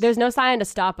stop us. There's no Scion to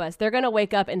stop us. They're going to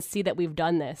wake up and see that we've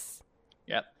done this.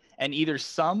 Yep. And either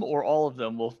some or all of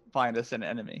them will find us an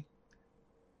enemy.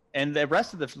 And the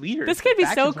rest of the leaders. This could be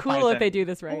so cool if they do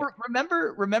this right. Well,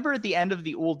 remember at the end of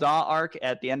the Ul'dah arc,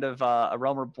 at the end of A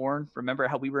Realm Reborn, remember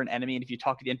how we were an enemy, and if you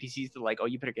talk to the NPCs, they're like, "Oh,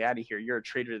 you better get out of here. You're a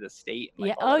traitor to the state."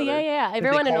 Yeah. Oh, yeah.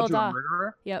 Everyone in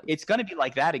Ul'dah. Yep. It's gonna be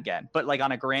like that again, but like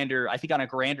on a grander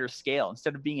scale.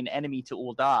 Instead of being an enemy to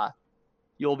Ul'dah,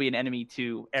 you'll be an enemy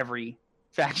to every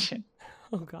faction.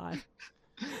 Oh God.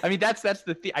 I mean,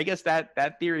 I guess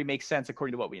that theory makes sense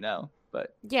according to what we know.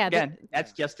 But yeah, again,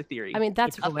 that's just a theory. I mean,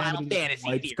 that's a Final Fantasy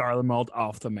theory. Garlemald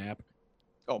off the map.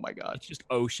 Oh my God! It's just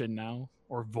ocean now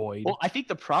or void. Well, I think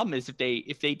the problem is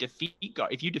if you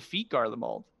defeat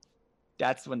Garlemald,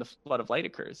 that's when the Flood of Light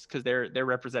occurs because they're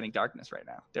representing darkness right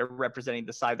now. They're representing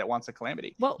the side that wants a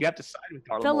Calamity. Well, you have to side with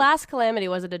Garlemald. The last Calamity,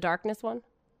 was it a darkness one?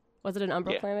 Was it an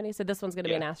Umbral Calamity? So this one's going to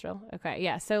be an Astral. Okay,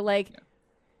 yeah. So like.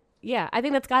 Yeah, I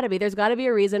think that's got to be. There's got to be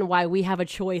a reason why we have a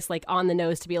choice, like on the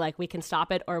nose, to be like, we can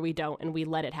stop it or we don't, and we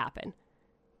let it happen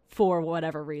for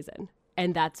whatever reason.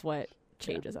 And that's what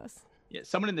changes us. Yeah,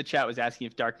 someone in the chat was asking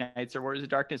if Dark Knights are Warriors of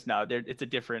Darkness. No, it's a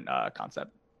different concept.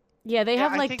 Yeah, they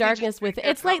have like darkness with it.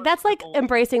 It's like, that's like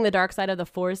embracing the dark side of the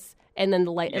Force and then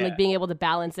the light and like being able to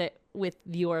balance it with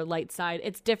your light side.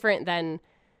 It's different than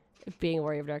being a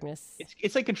Warrior of Darkness.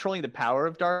 It's like controlling the power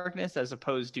of darkness as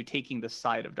opposed to taking the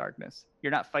side of darkness.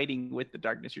 You're not fighting with the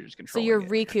darkness, you're just controlling it. So you're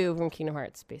it. Riku from Kingdom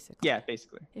Hearts, basically. Yeah,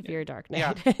 basically. If you're a Dark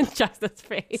Knight in Justice's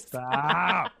face.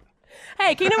 Stop.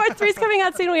 Hey, Kingdom Hearts 3 is coming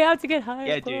out soon. We have to get hyped.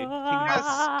 Yeah, dude. Kingdom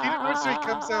Hearts 3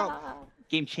 comes out.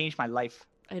 Game changed my life.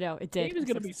 I know, it did. It was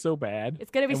going to be so bad.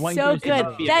 It's going to be so good.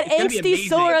 That angsty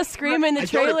Sora scream in the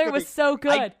trailer was so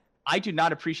good. I do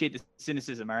not appreciate the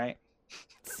cynicism, all right?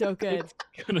 So good.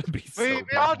 It's gonna be so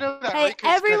We all know that. Hey, Riku's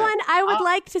everyone, gonna- I would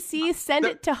like to see, send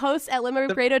it to hosts at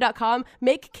limitedcreato.com,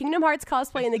 make Kingdom Hearts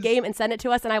cosplay in the game and send it to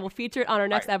us, and I will feature it on our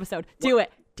next episode. Do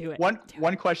it.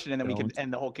 One question, and then we can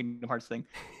end the whole Kingdom Hearts thing.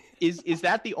 Is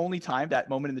that the only time, that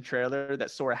moment in the trailer,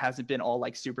 that Sora hasn't been all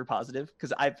like super positive?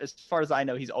 Because as far as I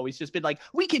know, he's always just been like,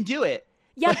 "We can do it."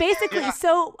 Yeah, basically.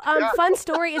 So, fun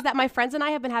story is that my friends and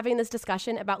I have been having this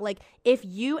discussion about, like, if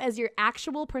you, as your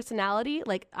actual personality,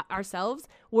 like ourselves,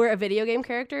 were a video game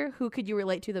character, who could you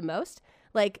relate to the most?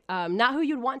 Like, not who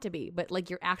you'd want to be, but, like,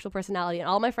 your actual personality. And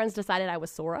all my friends decided I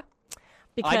was Sora.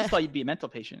 I just thought you'd be a mental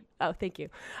patient. Oh, thank you.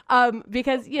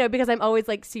 Because I'm always,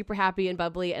 like, super happy and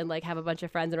bubbly and, like, have a bunch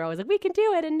of friends and are always like, we can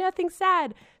do it and nothing's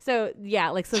sad. So, yeah,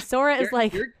 like, so Sora is,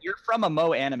 like... You're from a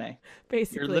Moe anime.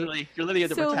 Basically. You're literally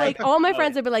the protagonist. Like, all my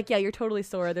friends have been like, yeah, you're totally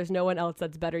Sora. There's no one else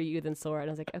that's better you than Sora. And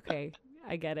I was like, okay,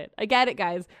 I get it,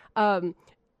 guys. I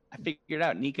figured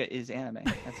out Nika is anime.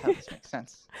 That's how this makes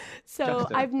sense. So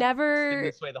I've never... It's been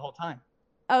this way the whole time.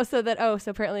 So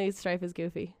apparently Strife is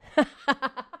goofy.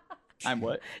 I'm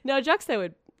what? No, Juxta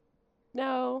would.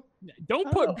 No.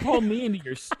 Don't pull me into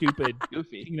your stupid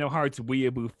Goofy Kingdom Hearts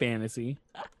weeaboo fantasy.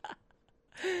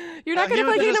 You're not going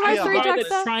to play Kingdom Hearts 3,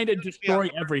 Juxta? Trying to destroy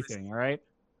everything, all right?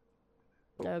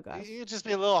 Oh, gosh. You'd just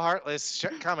be a little heartless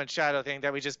common shadow thing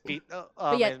that we just beat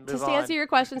but yeah, and to move answer on. your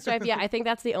question, Strife, yeah, I think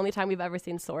that's the only time we've ever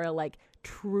seen Sora, like,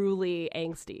 truly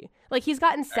angsty. Like, he's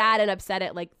gotten sad and upset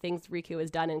at, like, things Riku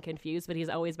has done and confused, but he's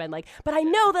always been like, but I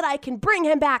know that I can bring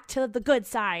him back to the good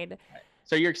side.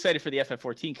 So you're excited for the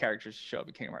FF14 characters to show up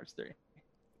in Kingdom Hearts 3?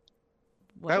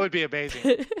 That would be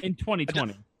amazing. In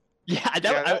 2020. Yeah,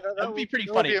 that would be pretty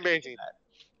funny. That would be amazing.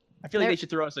 I feel like they should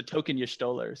throw us a token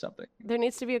Y'shtola or something. There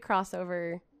needs to be a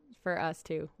crossover for us,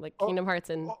 too. Like, Kingdom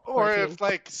Hearts and Or 14. if,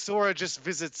 like, Sora just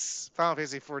visits Final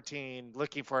Fantasy 14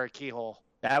 looking for a keyhole.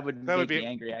 That would make me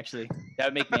angry, actually. That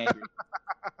would make me angry.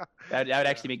 that would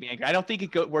actually make me angry. I don't think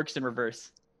it works in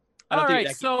reverse. I don't All think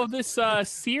right, so this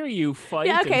Seiryu fight.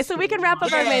 Yeah, okay, is so we can still wrap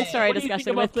up our main on. story What do you think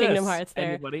discussion about with Kingdom this, Hearts there.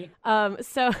 Anybody?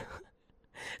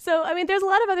 So I mean, there's a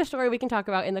lot of other story we can talk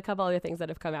about in the couple other things that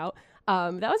have come out.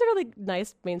 That was a really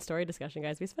nice main story discussion,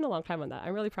 guys. We spent a long time on that.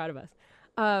 I'm really proud of us.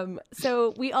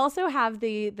 So we also have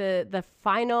the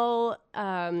final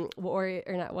warrior,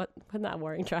 or not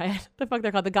warring triad. The fuck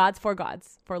they're called, the gods, four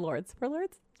lords. Four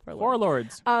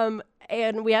lords.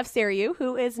 And we have Seiryu,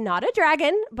 who is not a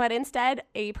dragon, but instead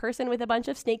a person with a bunch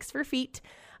of snakes for feet.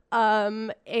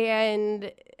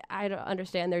 And I don't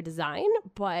understand their design,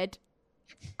 but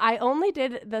I only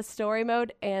did the story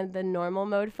mode and the normal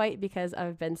mode fight because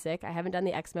I've been sick. I haven't done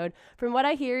the X mode. From what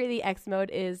I hear, the X mode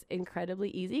is incredibly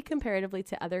easy comparatively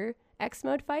to other X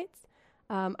mode fights.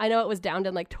 I know it was downed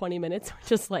in like 20 minutes,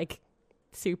 which is like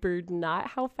super not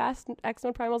how fast X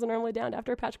mode primals are normally downed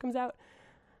after a patch comes out.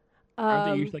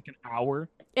 Aren't they usually like an hour?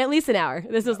 At least an hour.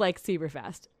 This is like super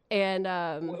fast. And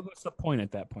What's the point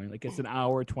at that point? Like it's an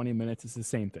hour, 20 minutes. It's the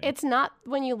same thing. it's not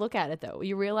when you look at it though.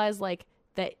 You realize like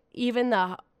that even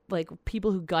the like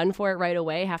people who gun for it right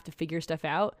away have to figure stuff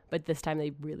out, but this time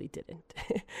they really didn't,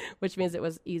 which means it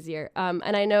was easier. And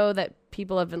I know that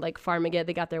people have been like farming it.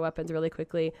 They got their weapons really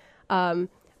quickly.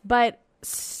 But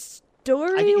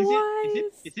story wise,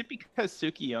 is it because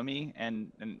Tsukiyomi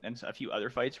and a few other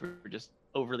fights were just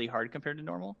overly hard compared to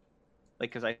normal?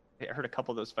 Like, because I heard a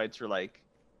couple of those fights were like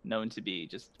known to be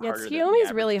just harder. than the Tsukiyomi's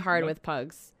average, really hard you know? with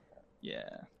pugs. Yeah.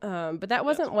 But that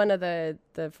wasn't one of the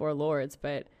four lords,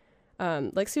 but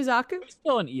like Suzaku. It's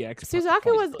still an EX. Suzaku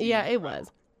was, yeah, it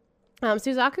was.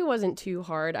 Suzaku wasn't too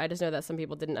hard. I just know that some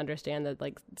people didn't understand that,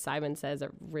 like Simon says, a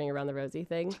ring around the rosy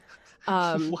thing.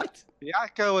 What?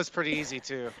 Yako was pretty easy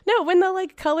too. No, when the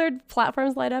like colored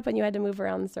platforms light up and you had to move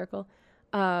around the circle.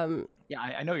 Yeah,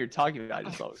 I know what you're talking about. I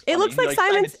just thought it was It funny. looks like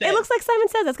Simon Simon's. said. It looks like Simon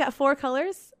Says. It's got 4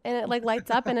 colors and it like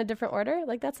lights up in a different order.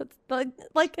 Like that's like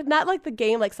not like the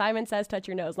game like Simon Says touch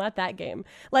your nose. Not that game.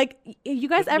 Like you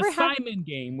guys The ever have? Simon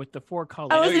game with the 4 colors.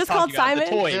 Oh, I know is what it you're just called talking about.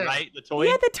 Simon? The toy, Yeah. right? The toy.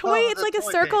 Yeah, the toy. Oh, It's the like a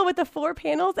toy circle thing. with the 4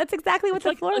 panels. That's exactly what It's the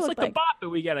like, floor it's looked like like. the bop it.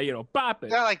 We gotta, bop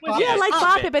it. Yeah, like With bop Yeah, it. like Bop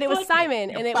Bop it. It, but it was Flip it. Simon,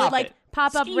 Yeah, and it bop would like it.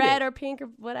 pop up Skeet red it. or pink or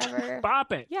whatever.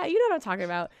 Bop it. Yeah, you know what I'm talking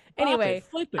about. Bop it. Anyway,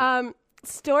 Flip it.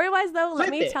 story-wise though, let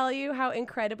Flip me it. tell you how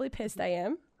incredibly pissed I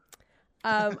am.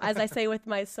 As I say with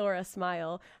my Sora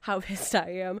smile, how pissed I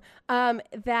am.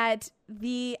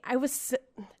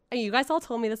 You guys all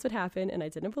told me this would happen, and I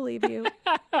didn't believe you.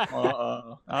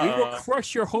 Uh-oh. We will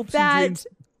crush your hopes That and dreams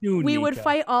soon, We would Nika.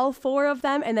 fight all 4 of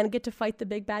them, and then get to fight the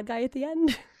big bad guy at the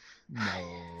end.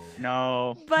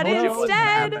 No. But No, it wasn't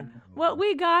instead, happening. what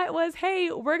we got was,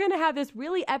 hey, we're going to have this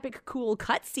really epic, cool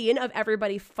cutscene of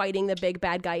everybody fighting the big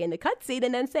bad guy in the cutscene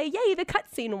and then say, yay, the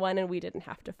cutscene won and we didn't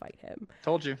have to fight him.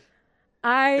 Told you.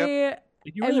 I,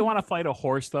 Did you really want to fight a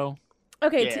horse, though?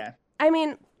 okay, Yeah. I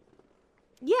mean,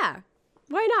 yeah,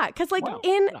 why not? Because, like, Wow,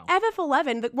 in no.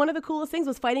 FF11, one of the coolest things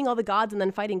was fighting all the gods and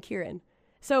then fighting Kirin.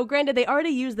 So, granted, they already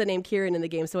used the name Kirin in the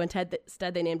game, so instead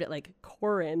they named it, like,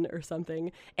 Korin or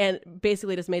something, and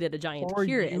basically just made it a giant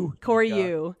Kirin.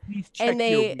 Koryu. Please check And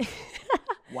they... your-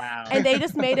 Wow. and they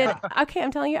just made it okay. I'm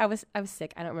telling you, I was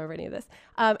sick. I don't remember any of this.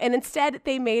 And instead,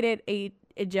 they made it a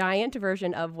giant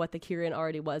version of what the Kirin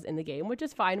already was in the game, which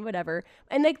is fine, whatever.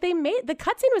 And like they made the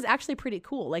cutscene was actually pretty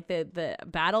cool. Like the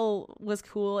battle was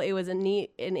cool. It was a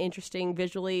neat and interesting,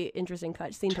 visually interesting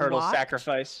cutscene. Turtle to watch.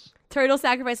 sacrifice. Turtle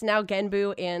sacrifice. Now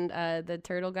Genbu and the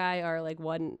turtle guy are like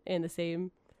one and the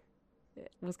same. It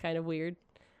was kind of weird.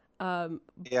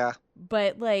 Yeah.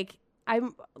 But like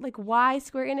I'm like, why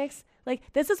Square Enix? Like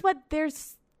this is what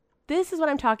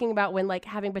I'm talking about when like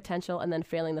having potential and then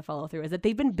failing the follow through, is that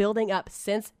they've been building up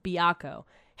since Byakko.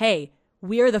 Hey,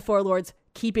 we're the Four Lords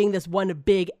keeping this one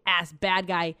big ass bad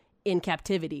guy in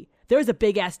captivity. There's a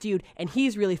big ass dude and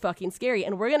he's really fucking scary.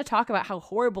 And we're going to talk about how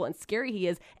horrible and scary he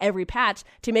is every patch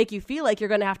to make you feel like you're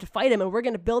going to have to fight him. And we're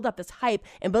going to build up this hype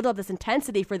and build up this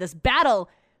intensity for this battle.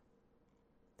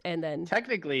 And then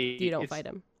Technically, you don't it's- fight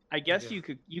him. I guess you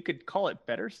could call it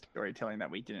better storytelling that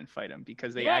we didn't fight him,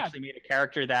 because they Yeah. actually made a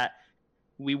character that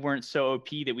we weren't so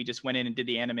OP that we just went in and did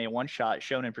the anime one shot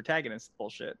shonen protagonist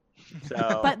bullshit.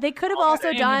 So But they could have also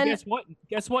And done.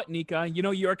 Guess what, Nika? You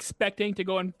know you're expecting to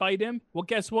go and fight him. Well,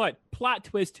 guess what? Plot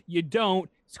twist: you don't.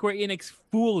 Square Enix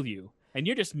fooled you, and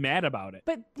you're just mad about it.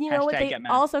 But you know what Hashtag they get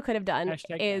mad. also could have done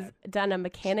Hashtag is mad. done a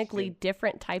mechanically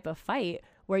different type of fight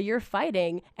where you're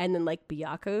fighting and then like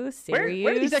Byakko, where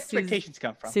do these Sirius, expectations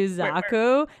come from? Where-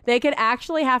 Suzaku, they could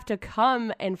actually have to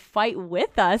come and fight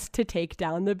with us to take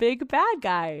down the big bad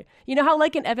guy. You know how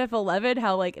like in FF11,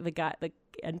 how like the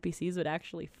NPCs would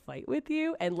actually fight with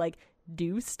you and like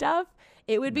do stuff?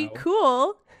 It would be No.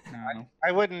 cool No.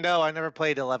 I wouldn't know. I never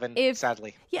played 11,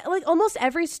 sadly. Yeah, like almost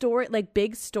every story, like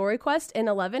big story quest in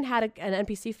 11 had an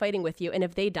NPC fighting with you, and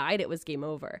if they died, it was game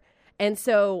over. And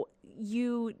so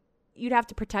you'd have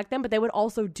to protect them, but they would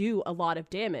also do a lot of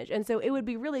damage. And so it would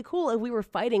be really cool if we were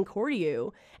fighting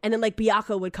Koryu, and then like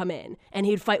Byakko would come in, and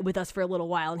he'd fight with us for a little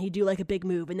while, and he'd do like a big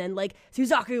move, and then like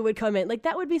Suzaku would come in. Like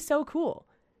that would be so cool.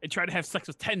 And try to have sex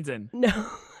with Tenzin. No.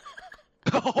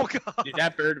 Oh god, Dude,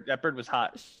 that bird was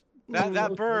hot.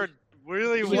 that bird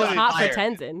really She was was hot fire. for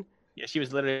Tenzin. Yeah, she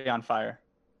was literally on fire.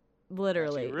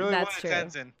 Literally. She really That's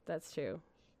wanted true. Tenzin. That's true.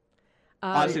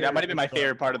 Honestly, that might have been my So-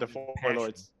 favorite part of the Four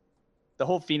Lords. The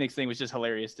whole Phoenix thing was just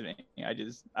hilarious to me.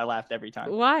 I laughed every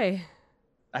time. Why?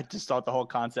 I just thought the whole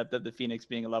concept of the Phoenix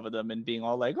being in love with them and being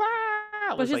all like, "Ah!"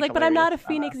 But was, she's like, but I'm not a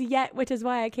hilarious. phoenix yet, which is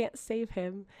why I can't save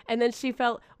him. And then she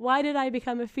felt, why did I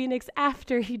become a phoenix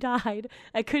after he died?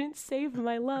 I couldn't save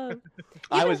my love.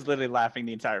 I was literally laughing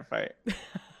the entire fight.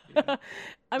 I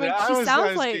mean, Yeah, I she was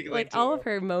sounds like giggling all too. of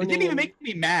her It moaning. didn't even and- make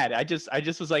me mad. I just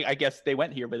was like, I guess they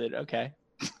went here with it. Okay.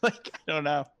 Like, I don't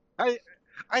know.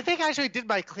 I think I actually did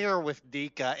my clear with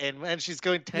Nika, and when she's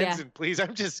going Yeah. Tenzin, please,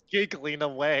 I'm just giggling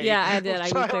away. Yeah, I did. I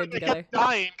Sorry, cleared I together. kept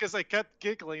dying because I kept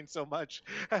giggling so much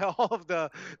at all of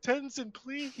the Tenzin,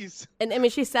 please. And I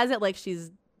mean, she says it like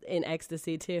she's in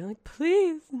ecstasy too. Like,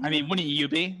 please. I mean, wouldn't you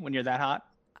be when you're that hot?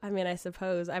 I mean, I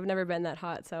suppose I've never been that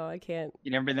hot, so I can't.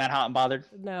 You never been that hot and bothered?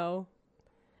 No.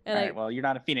 And All right, well, you're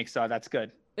not a Phoenix, so that's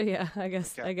good. yeah, I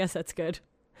guess Okay. I guess that's good.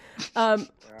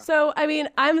 So I mean,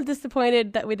 I'm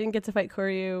disappointed that we didn't get to fight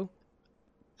Koryu,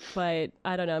 but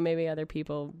I don't know. Maybe other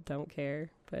people don't care,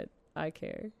 but I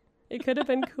care. It could have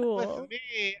been cool.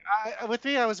 With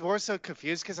me, I was more so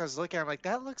confused because I was looking. I'm like,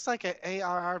 that looks like an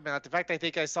ARR mount. In fact, I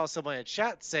think I saw someone in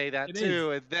chat say that It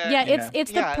too. And then, Yeah, Yeah.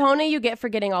 it's the Yeah. pony you get for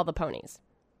getting all the ponies.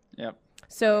 Yep.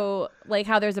 So, like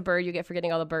how there's a bird you get for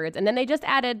getting all the birds, and then they just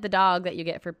added the dog that you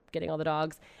get for getting all the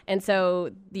dogs. And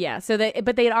so, yeah,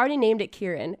 but they had already named it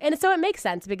Kirin, and so it makes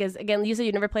sense because again, you said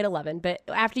you never played 11, but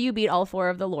after you beat all 4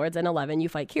 of the lords in 11, you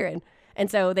fight Kirin,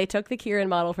 and so they took the Kirin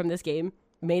model from this game,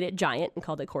 made it giant, and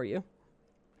called it Koryu.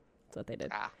 That's what they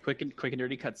did. Quick and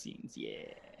dirty cutscenes. Yeah.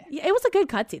 Yeah, it was a good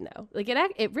cutscene though. Like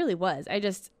it really was. I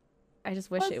just wish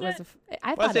Was it was. it?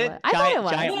 I thought Was it it? was. I thought it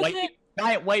was.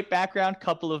 Giant white background,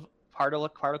 couple of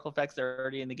particle effects that are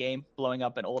already in the game, blowing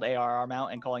up an old ARR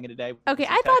mount and calling it a day. with Okay,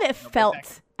 some I thought text, it no voice felt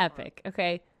acting. epic.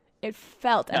 Okay, it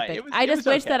felt No, epic. it was- I it just was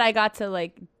wish okay. that I got to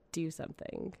like do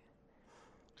something.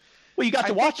 Well, you got I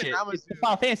to think watch that it. that was- It's the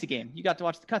Final Fantasy game. You got to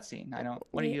watch the cutscene. I don't.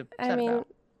 What are you upset I mean, about?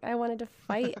 I wanted to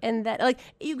fight, and that like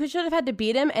you should have had to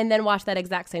beat him and then watch that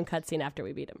exact same cutscene after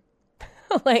we beat him.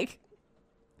 Like,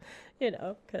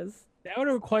 because That would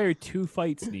require 2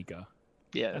 fights, Nika.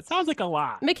 Yeah, That sounds like a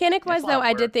lot. mechanic wise That's a lot though, of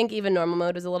I work. did think even normal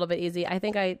mode was a little bit easy. I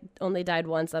think I only died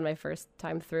once on my first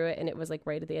time through it, and it was like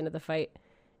right at the end of the fight.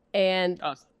 And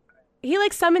Oh, he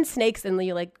like summons snakes and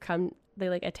they like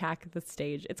attack the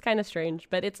stage. It's kind of strange,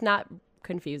 but it's not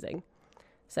confusing.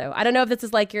 So I don't know if this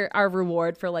is like our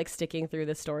reward for like sticking through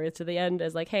the story to the end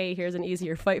as like, hey, here's an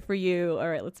easier fight for you. All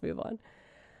right, let's move on.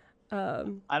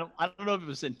 I don't know if it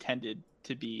was intended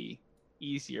to be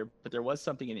easier, but there was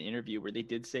something in the interview where they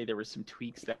did say there were some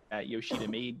tweaks that Yoshida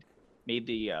made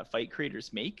the fight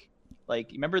creators make. Like,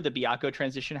 remember the Byakko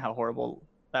transition? How horrible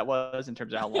that was in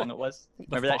terms of how long it was.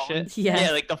 Remember that falling? shit? Yeah.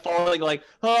 Yeah, like the falling, like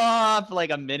for like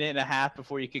a minute and a half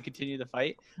before you could continue the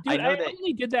fight. Dude, I know I that.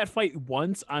 only did that fight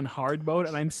once on hard mode,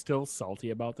 and I'm still salty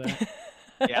about that.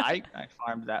 Yeah, I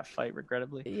farmed that fight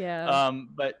regrettably. Yeah.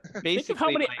 But basically, Think of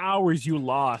how many like, hours you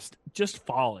lost just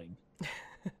falling.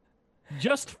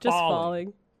 Just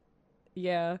falling.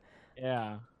 Yeah.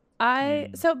 Yeah.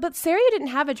 But Seria didn't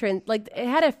have a it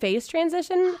had a face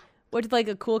transition, which is like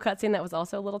a cool cutscene that was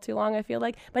also a little too long, I feel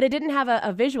like. But it didn't have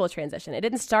a visual transition. It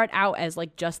didn't start out as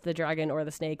like just the dragon or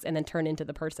the snakes and then turn into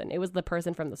the person. It was the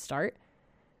person from the start,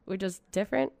 which is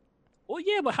different. Well,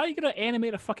 yeah, but how are you gonna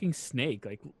animate a fucking snake?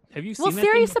 Like, have you seen? Well, that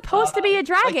Seria's thing? supposed to be a like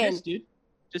dragon. this, dude.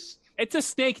 Just It's a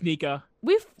snake, Nika.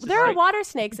 There are like- water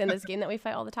snakes in this game that we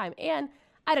fight all the time, and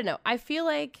I don't know. I feel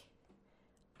like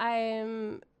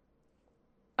I'm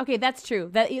okay. That's true.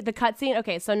 That the cutscene.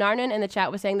 Okay, so Narnan in the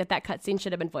chat was saying that cutscene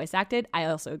should have been voice acted. I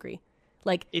also agree.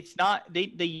 Like it's not.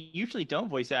 They usually don't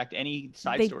voice act any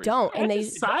side they stories. don't, and That's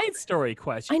they a side story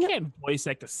quest. I You know- can't voice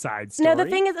act a side story. no. The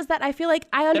thing is that I feel like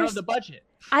I They don't have the understand. budget.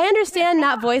 I understand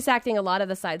not voice acting a lot of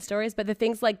the side stories, but the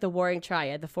things like the Warring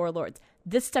Triad, the Four Lords,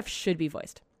 this stuff should be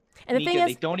voiced. And the Nika, thing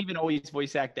they is, don't even always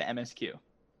voice act the MSQ.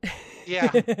 Yeah.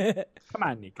 Come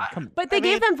on, Nika. Come on. But they I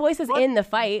gave mean, them voices what- in the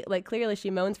fight. Like, clearly she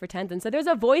moans for Tenzin. So there's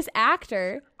a voice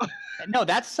actor. No,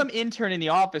 that's some intern in the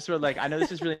office who are like, I know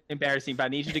this is really embarrassing, but I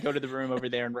need you to go to the room over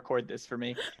there and record this for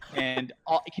me. And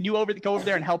can you go over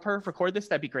there and help her record this?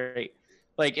 That'd be great.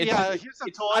 Like, it's, Yeah, here's some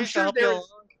it's, toys I'm to sure help you there's. along.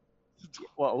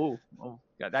 Well, oh,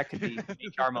 yeah, that could be an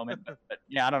HR moment, but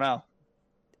yeah, I don't know.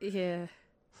 Yeah.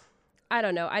 I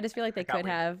don't know. I just feel like they got could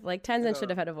weird. have. Like, Tenzin should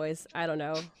have had a voice. I don't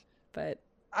know. But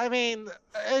I mean,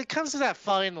 it comes to that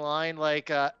fine line. Like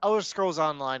Elder Scrolls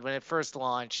Online, when it first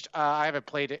launched, I haven't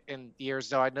played it in years,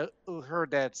 though.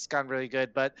 Heard that it's gotten really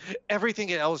good, but everything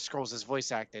in Elder Scrolls is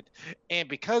voice acted, and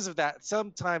because of that,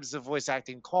 sometimes the voice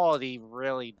acting quality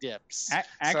really dips.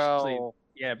 Actually, So,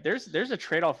 yeah, there's a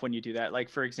trade-off when you do that. Like,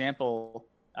 for example,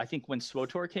 I think when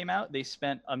SWTOR came out, they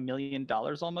spent $1 million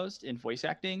almost in voice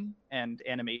acting and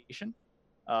animation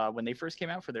when they first came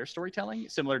out for their storytelling,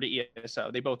 similar to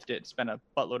ESO. They both did spend a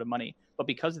buttload of money, but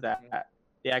because of that,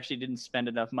 they actually didn't spend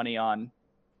enough money on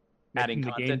adding Making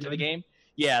the game content to the good? game.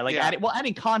 Yeah, like Yeah.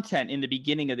 adding content in the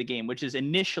beginning of the game, which is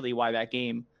initially why that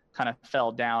game kind of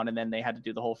fell down, and then they had to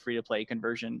do the whole free-to-play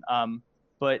conversion.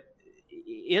 But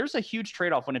there's a huge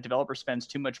trade-off when a developer spends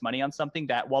too much money on something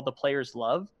that, while the players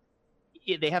love,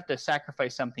 they have to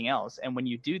sacrifice something else. And when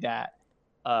you do that,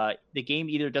 the game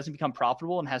either doesn't become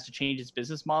profitable and has to change its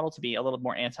business model to be a little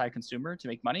more anti-consumer to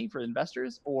make money for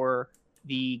investors, or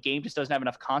the game just doesn't have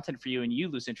enough content for you and you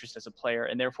lose interest as a player.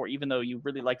 And therefore, even though you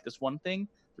really like this one thing,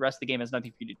 the rest of the game has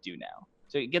nothing for you to do now.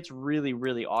 So it gets really,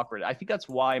 really awkward. I think that's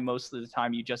why most of the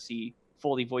time you just see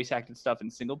fully voice acted stuff in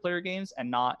single player games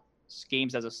and not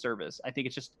games as a service. I think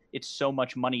it's so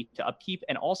much money to upkeep.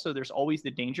 And also there's always the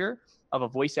danger of a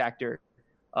voice actor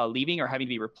leaving or having to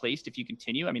be replaced if you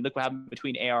continue. I mean, look what happened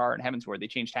between AR and Heavensward. They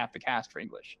changed half the cast for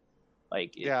English.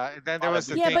 Like, yeah, and then there was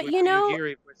the Yeah, thing but with you know-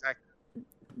 Yuri voice acting.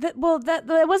 that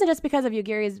it wasn't just because of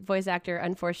Yugiri's voice actor,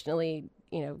 unfortunately,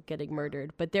 getting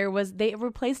murdered, but they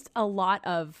replaced a lot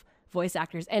of voice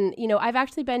actors. And, I've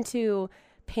actually been to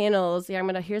panels,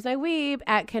 here's my weeb,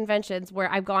 at conventions where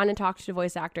I've gone and talked to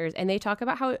voice actors, and they talk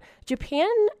about how Japan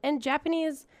and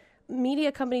Japanese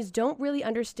media companies don't really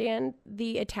understand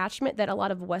the attachment that a lot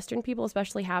of Western people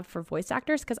especially have for voice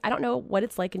actors, because I don't know what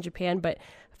it's like in Japan, but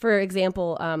for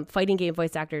example, fighting game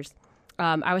voice actors,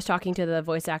 I was talking to the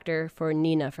voice actor for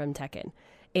Nina from Tekken,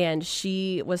 and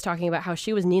she was talking about how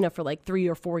she was Nina for like 3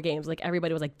 or 4 games. Like,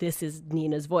 everybody was like, this is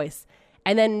Nina's voice.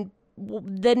 And then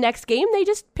the next game, they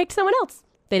just picked someone else.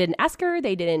 They didn't ask her.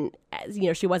 They didn't,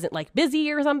 she wasn't like busy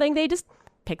or something. They just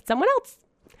picked someone else.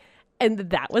 And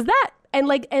that was that.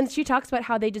 And she talks about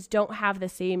how they just don't have the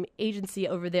same agency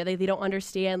over there. They don't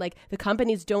understand, like, the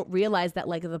companies don't realize that,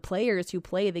 like, the players who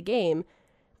play the game,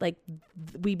 like,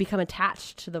 we become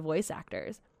attached to the voice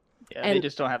actors. yeah, and they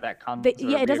just don't have that concept.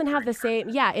 It doesn't have the same.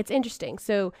 Yeah, it's interesting.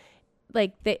 So,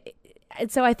 like,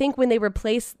 so I think when they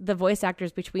replace the voice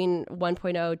actors between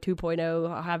 1.0,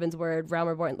 2.0, Heavensward, Realm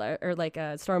Reborn, or like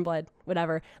Stormblood,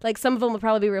 whatever, like, some of them will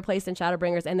probably be replaced in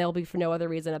Shadowbringers, and they'll be for no other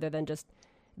reason other than just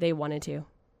they wanted to.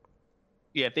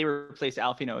 Yeah, if they replace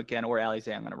Alfino again or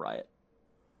Alize, I'm going to riot.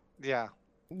 Yeah,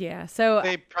 Yeah. So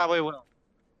they probably will.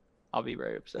 I'll be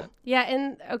very upset. yeah,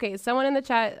 and okay, someone in the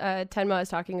chat, Tenma, is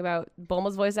talking about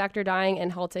Bulma's voice actor dying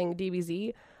and halting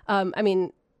DBZ. I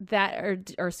mean,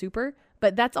 that are super,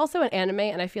 but that's also an anime,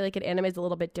 and I feel like an anime is a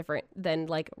little bit different than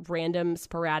like random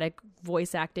sporadic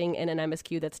voice acting in an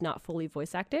MSQ that's not fully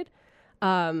voice acted.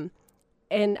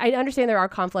 And I understand there are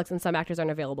conflicts and some actors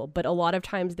aren't available, but a lot of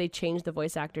times they change the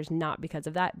voice actors not because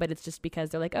of that, but it's just because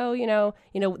they're like, oh,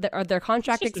 their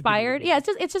contract just a expired. video Yeah,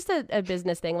 it's just a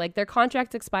business thing. Like, their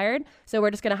contract's expired, so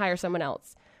we're just going to hire someone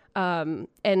else.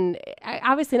 And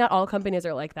obviously not all companies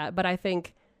are like that, but I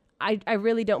think I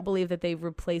really don't believe that they've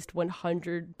replaced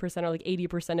 100% or like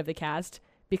 80% of the cast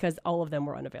because all of them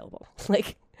were unavailable.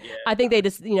 Like, Yeah. I think they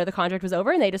just, the contract was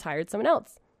over and they just hired someone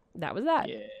else. That was that.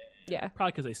 Yeah. Yeah.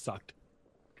 Probably because they sucked.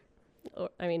 Or,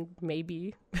 I mean,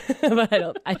 maybe, but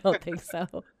I don't think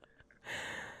so.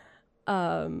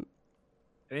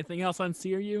 Anything else on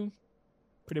CRU?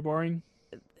 Pretty boring.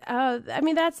 I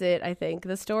mean, that's it. I think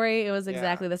the story, it was Yeah.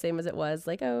 exactly the same as it was.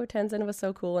 Like, oh, Tenzin was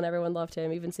so cool and everyone loved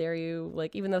him. Even Seiryu,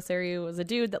 like, even though Seiryu was a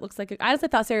dude that looks like I honestly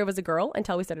thought Seiryu was a girl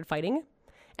until we started fighting,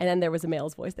 and then there was a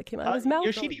male's voice that came out of his mouth.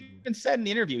 Yoshida even said in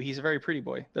the interview he's a very pretty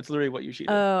boy. That's literally what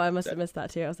Yoshida. Oh, I must have missed that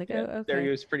too. I was like, yeah, oh, okay. there he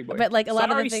was, pretty boy. But like a lot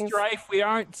Sorry, of the things. Strife, we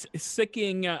aren't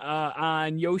sicking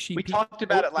on Yoshi. We talked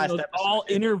about it last episode. All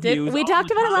interviews. Did we all talked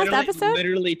the about it time. last literally, episode?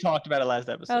 Literally talked about it last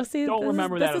episode. Oh, see, Don't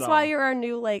remember this that is at why all. you're our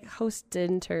new like host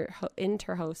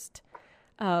inter-host,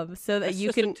 so that That's you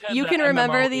just a can Ted you the can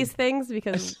remember MMO. these things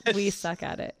because we suck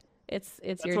at it. It's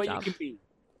That's your what job. you can be.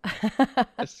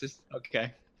 That's just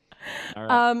okay. All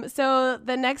right. So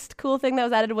the next cool thing that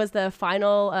was added was the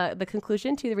final, the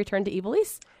conclusion to the Return to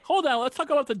Ivalice. Hold on, let's talk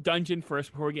about the dungeon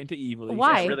first before we get into Evil.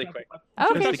 Why? Really quick.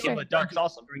 Okay, Just to sure. give a dark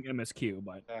also. Bring MSQ,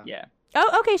 but Yeah.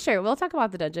 Oh, okay, sure. We'll talk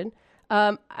about the dungeon.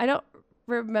 I don't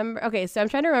remember. Okay, so I'm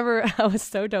trying to remember. I was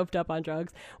so doped up on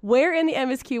drugs. Where in the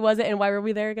MSQ was it, and why were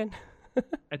we there again?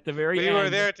 at the very We end, were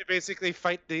there to basically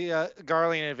fight the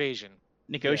Garlean invasion.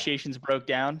 Negotiations broke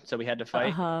down, so we had to Uh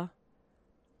fight. huh.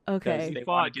 Because Okay. they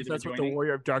fought wanted to do because the that's what the rejoining.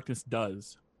 Warrior of Darkness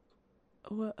does.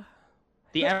 Wha-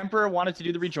 The Emperor wanted to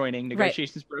do the rejoining.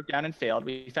 Negotiations broke down and failed.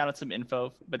 We found out some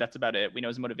info, but that's about it. We know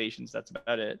his motivations. That's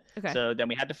about it. Okay. So then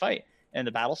we had to fight, and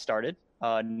the battle started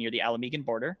near the Alamegan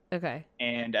border. Okay.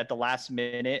 And at the last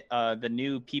minute, the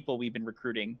new people we've been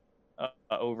recruiting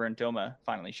over in Doma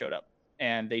finally showed up,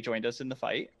 and they joined us in the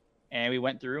fight. And we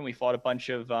went through and we fought a bunch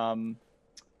of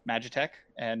Magitech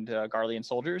and Garlean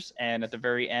soldiers. And at the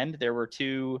very end, there were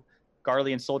 2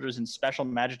 Garlean soldiers in special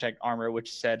Magitech armor,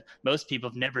 which said, "Most people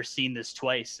have never seen this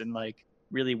twice," and like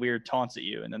really weird taunts at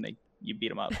you. And then you beat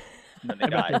them up, and then they I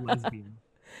bet they're died. lesbian.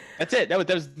 That's it. That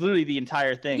was literally the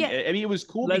entire thing. Yeah. I mean, it was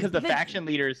cool Let's- because the the- faction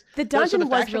leaders. The So dungeon the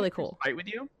was faction really leaders cool. Fight with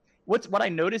you. What I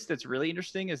noticed that's really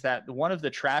interesting is that one of the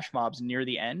trash mobs near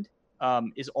the end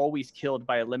is always killed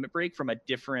by a limit break from a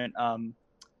different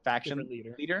faction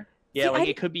Different leader. Yeah, See, like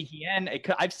I- it could be Hien.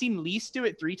 I've seen Lise do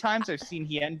it 3 times. I've seen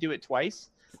Hien do it twice.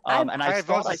 I've- And I I've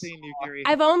saw, also I seen you, saw- Gary.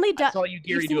 I've only I done. saw you,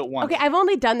 Gary, do it once. Okay, I've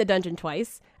only done the dungeon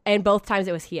twice, and both times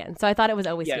it was Hien. So I thought it was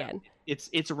always Yeah. Hien.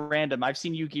 It's random. I've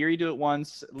seen Yugiri do it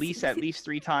once, Lise at least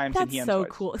 3 times, and That's Hien so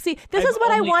twice. cool. See, this I've is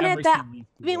what I only wanted. ever That seen Lise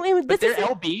I do mean, it. wait, But this their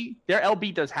is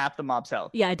LB does half the mob's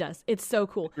health. yeah, it does. It's so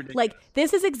cool. Ridiculous. Like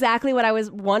this is exactly what I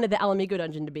wanted the Alamigo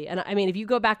dungeon to be. And I mean, if you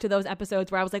go back to those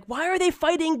episodes where I was like, why are they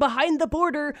fighting behind the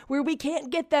border where we can't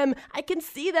get them? I can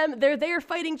see them. They're there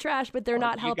fighting trash, but they're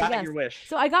not you helping got us. your wish.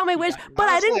 So I got my wish, got your but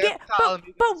I didn't Honestly, get. I thought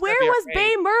But Alamigo's where gonna be was afraid.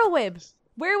 Bay Merlewib?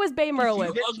 Where was Bay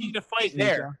Merlewib? She's ugly to fight. She's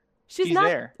there. She's she's not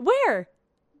there. Where?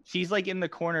 She's like in the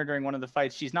corner during one of the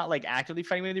fights. She's not like actively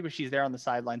fighting with you, but she's there on the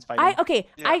sidelines fighting.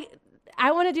 Yeah.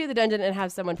 I want to do the dungeon and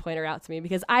have someone point her out to me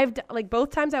because like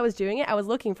both times I was doing it, I was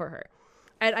looking for her,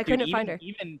 and I Dude, couldn't find her.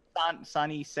 Even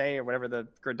Sani Se or whatever the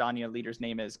Gridania leader's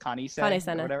name is, Connie Se Connie or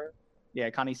Senna. whatever. Yeah,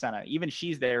 Connie Senna. Even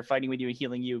she's there fighting with you and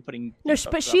healing you, putting. No,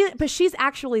 stuff but up. she's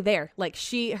actually there. Like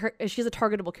she's a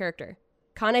targetable character.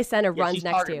 Kane Senna Yeah, runs she's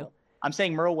next to you. targetable. I'm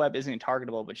saying Merle Webb isn't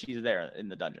targetable, but she's there in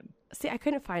the dungeon. See, I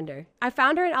couldn't find her. I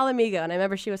found her in Alamigo, and I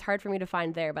remember she was hard for me to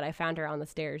find there, but I found her on the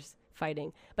stairs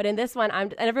fighting. But in this one,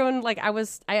 and everyone like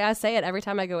I say it every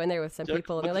time I go in there with some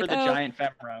people, and Look they're for like, the oh, giant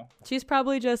femro. she's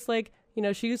probably just like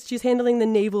she's handling the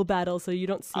naval battle, so you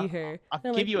don't see her. I'll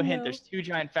And I'm give like, you a hint. "No." There's 2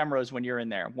 giant femros when you're in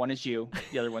there. One is you,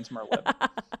 the other one's Merle Webb.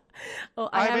 Well,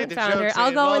 I made haven't the found her. joke I'll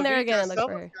saying, go well, in there again because and look for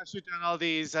someone's her. got to shoot down all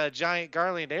these giant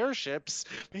Garlean airships.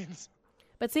 Means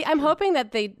But see, I'm hoping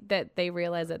that they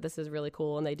realize that this is really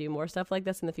cool and they do more stuff like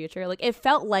this in the future. Like it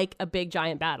felt like a big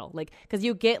giant battle, like because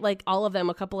you get like all of them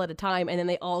a couple at a time, and then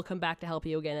they all come back to help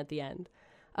you again at the end.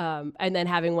 And then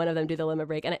having one of them do the limit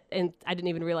break, and I didn't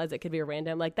even realize it could be a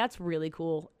random. Like that's really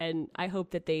cool, and I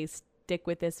hope that they stick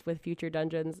with this with future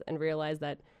dungeons and realize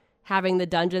that having the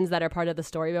dungeons that are part of the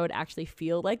story mode actually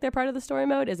feel like they're part of the story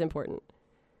mode is important.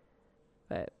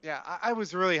 But yeah, I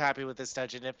was really happy with this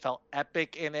dungeon. It felt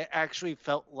epic, and it actually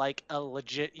felt like a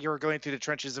legit. You were going through the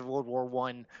trenches of World War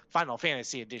I, Final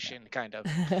Fantasy edition, kind of.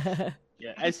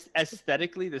 Yeah,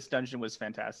 aesthetically, this dungeon was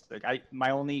fantastic.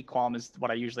 My only qualm is what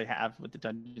I usually have with the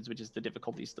dungeons, which is the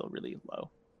difficulty is still really low.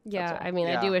 yeah, all. I mean,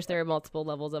 I do Yeah. wish there were multiple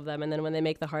levels of them, and then when they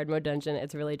make the hard mode dungeon,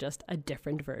 it's really just a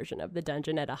different version of the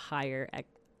dungeon at a higher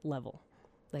level,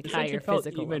 like It's like higher it felt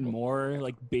physical even level. more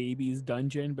like Baby's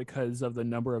dungeon because of the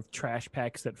number of trash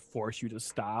packs that force you to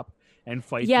stop and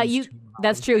fight. Yeah, these you- two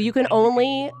that's mobs true. and You can then get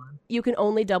only- on. You can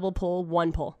only double pull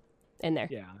one pull in there.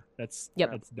 Yeah, that's Yep.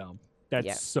 that's dumb. That's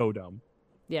Yeah. so dumb.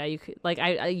 Yeah, you could, like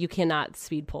you cannot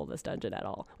speed pull this dungeon at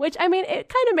all. Which I mean, it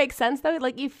kind of makes sense though.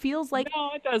 Like it feels like,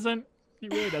 No, it doesn't.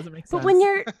 It really doesn't make sense. but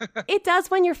when it does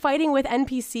when you're fighting with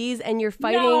NPCs and you're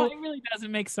fighting no, it really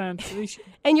doesn't make sense. They should-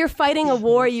 and you're fighting a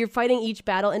war. You're fighting each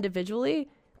battle individually.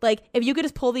 Like if you could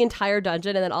just pull the entire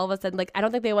dungeon and then all of a sudden, like I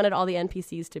don't think they wanted all the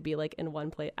NPCs to be like in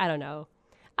one place. I don't know.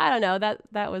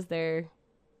 That was their.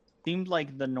 Seemed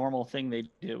like the normal thing they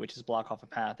do, which is block off a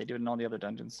path. They do it in all the other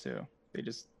dungeons too.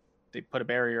 They put a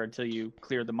barrier until you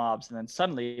clear the mobs, and then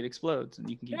suddenly it explodes, and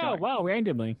you can keep yeah, going. wow,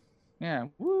 randomly. Yeah,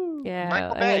 woo. Yeah,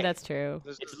 Michael I mean Bay. that's true.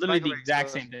 It's literally the exact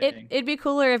same thing. It'd be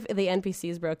cooler if the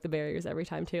NPCs broke the barriers every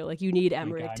time too. Like you need Like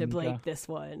Emmerich to Annika. break this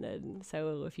one, and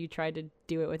so if you tried to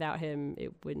do it without him,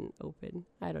 it wouldn't open.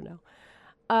 I don't know.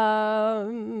 I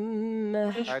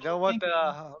don't want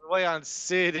the way on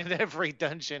Sid in every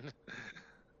dungeon.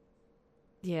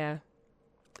 Yeah.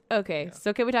 Okay,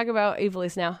 so can we talk about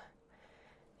Ivalice now?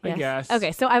 I guess.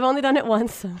 Okay, so I've only done it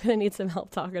once, so I'm gonna need some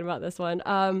help talking about this one.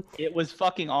 It was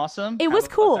fucking awesome. It How was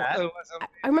about cool. that?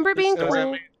 I remember it being It was cool.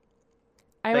 amazing.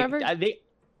 I Like, remember they,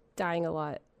 dying a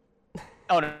lot.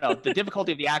 oh no, the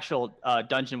difficulty of the actual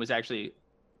dungeon was actually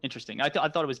interesting. I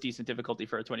thought it was decent difficulty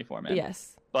for a 24-man.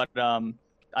 Yes. But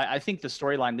I think the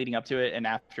storyline leading up to it and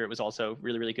after it was also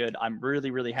really, really good. I'm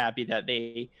really, really happy that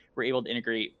they were able to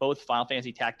integrate both Final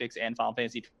Fantasy Tactics and Final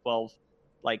Fantasy 12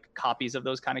 like copies of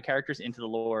those kind of characters into the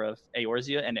lore of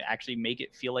Eorzea and actually make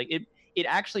it feel like it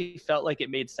actually felt like it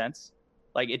made sense.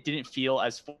 Like it didn't feel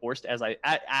as forced as I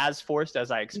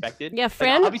expected. Yeah, Like,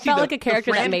 Fran obviously felt the- like a the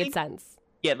character that Fran made thing- sense.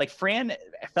 Yeah, like Fran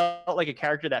felt like a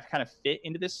character that kind of fit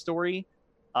into this story.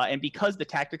 And because the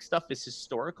tactic stuff is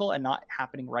historical and not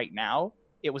happening right now,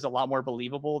 it was a lot more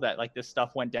believable that like this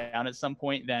stuff went down at some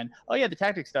point than, oh yeah, the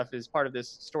tactic stuff is part of this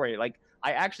story. Like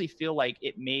I actually feel like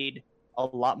it made a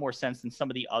lot more sense than some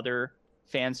of the other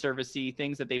fan servicey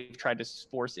things that they've tried to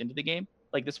force into the game.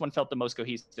 Like this one felt the most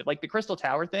cohesive. Like the Crystal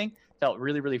Tower thing felt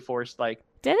really, really forced. Like,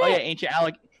 Did oh yeah, it? Ancient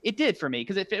Alec. It did for me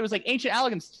because it was like Ancient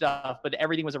Allegan stuff, but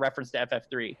everything was a reference to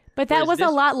FF3. But that whereas was a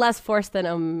this- lot less forced than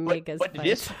Omega's. But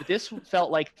fight. this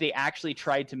felt like they actually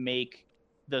tried to make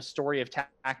the story of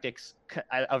Tactics,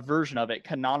 a version of it,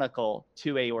 canonical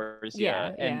to Eorzea,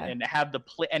 Yeah, yeah. and have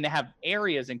and have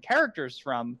areas and characters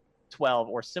from 12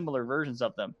 or similar versions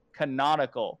of them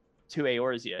canonical to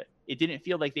Eorzea. It didn't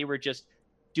feel like they were just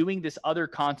doing this other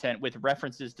content with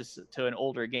references to an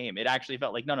older game. It actually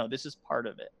felt like no, this is part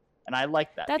of it, and I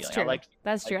like that. That's feeling. true. I liked,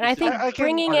 That's like, true. And I this is think I can-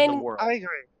 bringing part of the in world. I agree.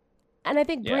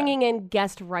 Yeah. bringing in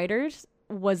guest writers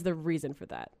was the reason for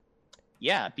that.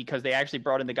 Yeah, because they actually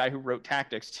brought in the guy who wrote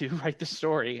Tactics to write the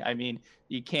story. I mean,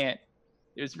 you can't.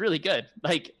 It was really good.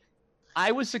 Like,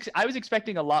 I was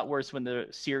expecting a lot worse when the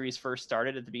series first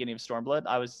started at the beginning of Stormblood.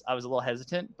 I was a little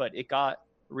hesitant, but it got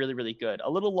really, really good. A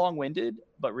little long-winded,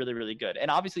 but really, really good.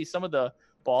 And obviously, some of the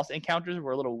boss encounters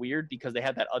were a little weird because they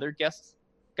had that other guest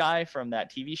guy from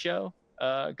that TV show,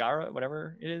 Gara,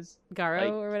 whatever it is. Garo Like,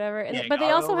 or whatever. And, yeah, but they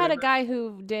Garo also or had a whatever. guy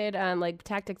who did like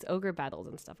Tactics ogre battles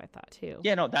and stuff, I thought too.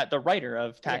 Yeah, no, that the writer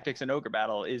of Tactics and Ogre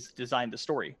Battle is designed the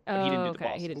story, but Oh, he didn't do the okay.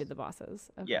 bosses. He didn't do the bosses.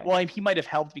 Okay. Yeah, well, he might have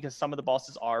helped because some of the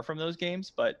bosses are from those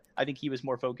games, but I think he was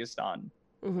more focused on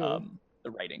Mhm. the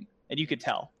writing, and you could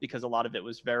tell because a lot of it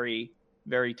was very,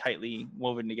 very tightly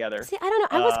woven together. See, I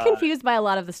don't know. I was Uh, confused by a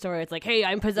lot of the story. It's like, hey,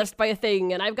 I'm possessed by a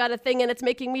thing, and I've got a thing, and it's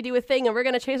making me do a thing, and we're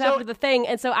gonna chase So, after the thing.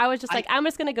 And so I was just I- like, I'm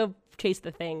just gonna go chase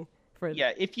the thing. For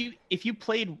Yeah, if you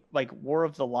played like War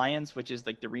of the Lions, which is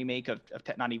like the remake of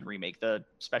not even remake, the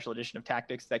special edition of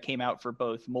Tactics that came out for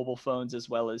both mobile phones as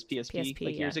well as PSP,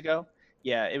 like years ago.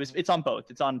 Yeah, it's on both.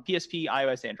 It's on PSP,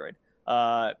 iOS, Android.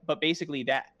 But basically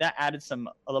that added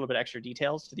a little bit extra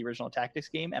details to the original Tactics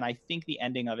game, and I think the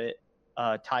ending of it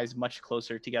ties much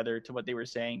closer together to what they were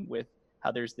saying with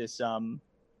how there's this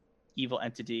evil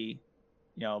entity,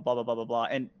 blah blah blah blah blah.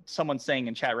 And someone's saying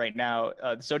in chat right now,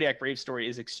 the Zodiac Brave story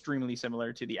is extremely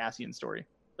similar to the Ascian story,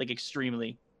 like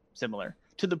extremely similar,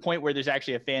 to the point where there's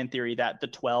actually a fan theory that the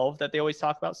 12 that they always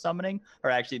talk about summoning are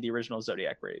actually the original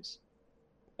Zodiac Braves,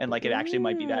 and like it actually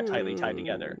might be that tightly tied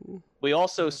together. We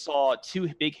also saw two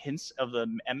big hints of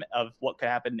of what could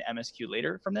happen in MSQ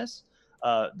later from this.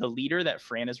 The leader that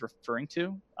Fran is referring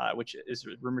to, which is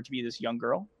rumored to be this young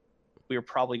girl, we are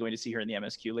probably going to see her in the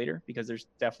MSQ later because there's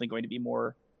definitely going to be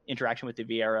more interaction with the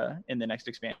Viera in the next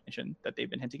expansion that they've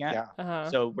been hinting at. Yeah. Uh-huh.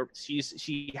 So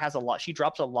she has a lot. She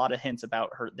drops a lot of hints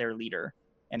about their leader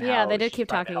and Yeah, how they did she's keep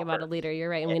trying to talking help about her. a leader. You're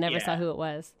right, and we never saw Yeah. who it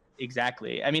was.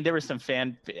 Exactly. I mean, there were some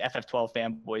FF12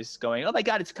 fanboys going, "Oh my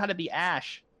god, it's got to be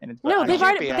Ash." And it's, No, I they've don't-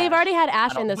 can't be they've Ash. already had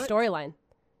Ash don't- in the what? storyline.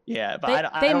 Yeah, but They,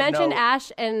 I they don't mentioned know.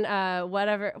 Ash and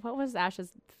whatever. What was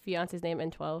Ash's fiance's name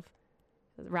in 12?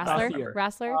 Rassler. Rathier.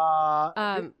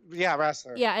 Rassler. Yeah,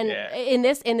 wrestler. Yeah, and Yeah.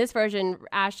 in this version,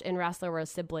 Ash and Rassler were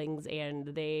siblings, and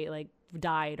they like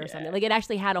died or something. Yeah. Like it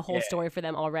actually had a whole Yeah. story for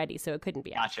them already, so it couldn't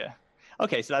be Ash. Gotcha.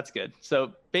 Okay, so that's good.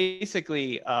 So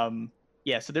basically,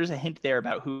 so there's a hint there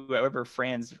about whoever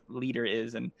Fran's leader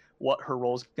is and what her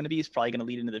role is going to be is probably going to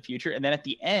lead into the future. And then at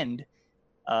the end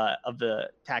of the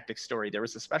Tactics story, there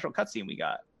was a special cutscene we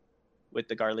got with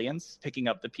the Garleans picking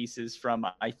up the pieces from,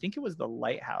 I think it was the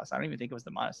lighthouse. I don't even think it was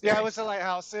the monastery. Yeah, it was the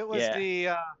lighthouse. It was Yeah. the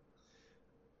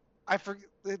I forget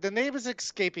the name is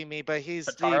escaping me, but he's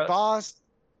the Tartaros? boss.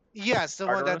 Yes, the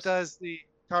one that Tartaros? does the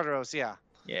Tartaros. Yeah,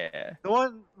 Yeah. the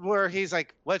one where he's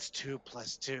like, "What's 2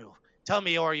 + 2? Tell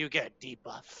me, or you get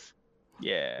debuff."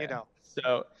 Yeah. You know.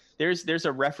 So there's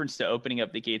a reference to opening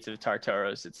up the gates of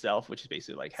Tartaros itself, which is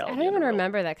basically like hell. I the don't even underworld.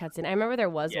 remember that cutscene. I remember there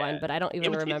was Yeah. one, but I don't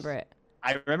even was- remember it.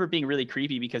 I remember being really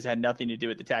creepy because it had nothing to do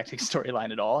with the tactics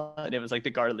storyline at all, and it was like the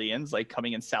Garleans like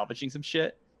coming and salvaging some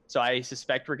shit. So I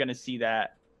suspect we're gonna see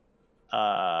that.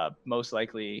 Most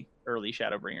likely early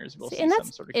Shadowbringers will see and some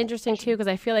that's sort of interesting too, connection. because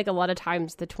I feel like a lot of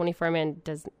times the 24-man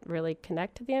doesn't really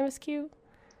connect to the MSQ.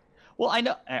 Well, I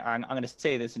know I'm going to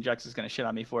say this, and Jux is going to shit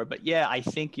on me for it, but yeah, I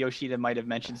think Yoshida might have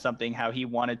mentioned something how he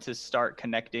wanted to start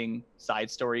connecting side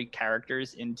story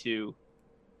characters into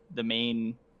the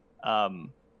main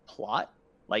plot.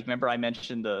 Like, remember I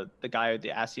mentioned the guy with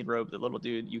the acid robe, the little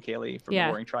dude, Ukele from Yeah.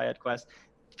 the Warring Triad quest.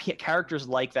 Characters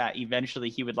like that, eventually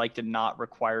he would like to not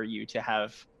require you to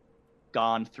have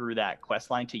gone through that quest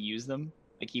line to use them.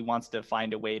 Like, he wants to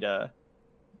find a way to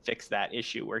fix that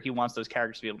issue where he wants those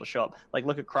characters to be able to show up. Like,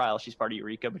 look at Kryl, she's part of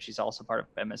Eureka, but she's also part of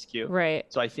MSQ. Right.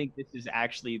 So I think this is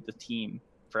actually the team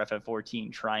for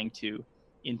FF14 trying to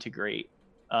integrate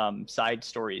side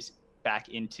stories back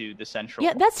into the central.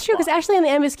 Yeah, that's true, because plot. actually in the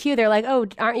MSQ, they're like, oh,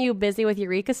 aren't you busy with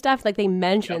Eureka stuff? Like, they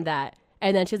mentioned that.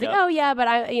 And then she's like, Yep. oh, yeah, but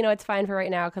it's fine for right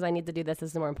now because I need to do this.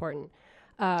 This is more important.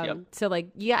 So, like,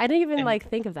 yeah, I didn't even, And-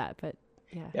 think of that, but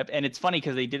yeah. Yep, and it's funny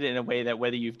because they did it in a way that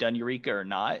whether you've done Eureka or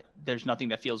not, there's nothing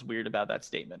that feels weird about that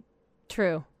statement.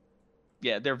 True.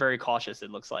 Yeah, they're very cautious,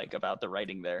 it looks like, about the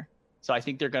writing there. So I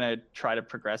think they're going to try to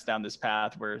progress down this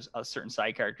path where certain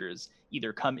side characters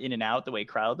either come in and out the way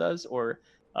Kryl does, or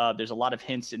there's a lot of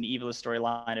hints in the Evilist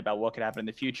storyline about what could happen in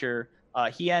the future.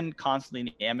 Hien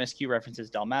constantly in the MSQ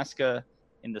references Dalmasca.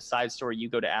 In the side story, you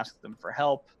go to ask them for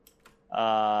help.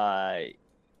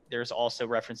 There's also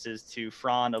references to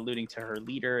Fran alluding to her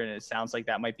leader, and it sounds like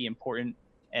that might be important.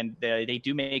 And they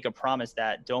do make a promise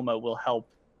that Doma will help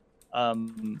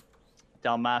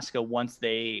Dalmasca once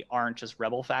they aren't just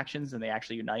rebel factions and they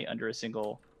actually unite under a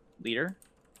single leader.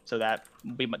 So that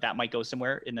might go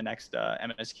somewhere in the next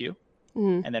MSQ.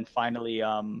 Mhm. And then finally,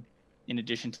 in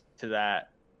addition to that,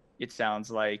 it sounds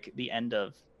like the end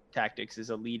of Tactics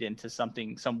is a lead into some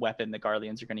weapon the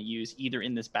Garleans are going to use either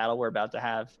in this battle we're about to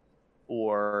have,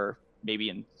 or maybe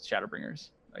in Shadowbringers.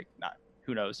 Like, not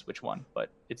who knows which one, but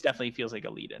it definitely feels like a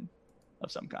lead-in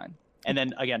of some kind. And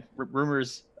then again,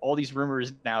 rumors, all these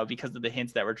rumors now because of the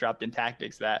hints that were dropped in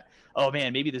Tactics that, oh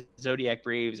man, maybe the Zodiac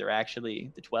Braves are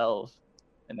actually the 12,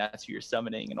 and that's who you're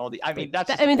summoning, and all the. I mean, that's.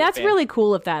 just a cool that's fan- really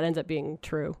cool if that ends up being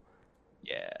true.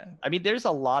 Yeah, I mean, there's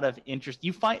a lot of interest.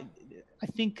 You find, I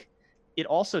think, it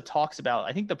also talks about.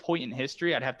 I think the point in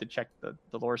history. I'd have to check the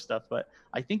lore stuff, but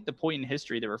I think the point in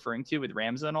history they're referring to with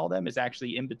Ramza and all them is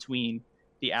actually in between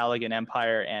the Allagan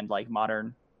Empire and like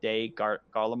modern day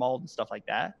Garlemald and stuff like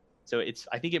that. So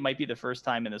I think it might be the first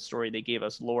time in the story they gave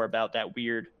us lore about that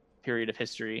weird period of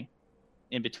history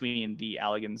in between the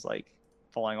Allagans like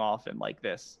falling off and like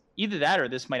this. Either that or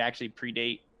this might actually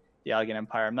predate the Allagan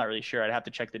Empire. I'm not really sure. I'd have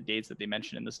to check the dates that they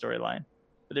mentioned in the storyline.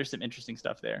 But there's some interesting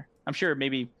stuff there. I'm sure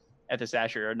maybe Ethis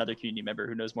Asher or another community member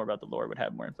who knows more about the lore would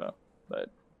have more info. But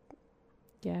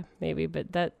Yeah, maybe,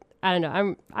 but that I don't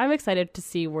know. I'm excited to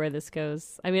see where this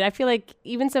goes. I mean, I feel like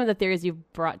even some of the theories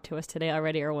you've brought to us today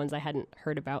already are ones I hadn't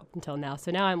heard about until now.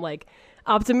 So now I'm like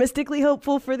optimistically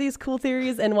hopeful for these cool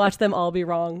theories and watch them all be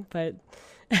wrong. But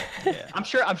yeah, I'm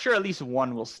sure at least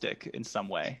one will stick in some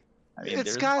way. I mean, It's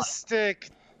there's a got to lot- stick.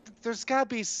 There's got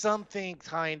to be something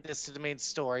tying this to the main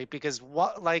story because,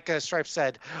 like Stripe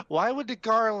said, why would the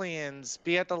Garleans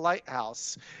be at the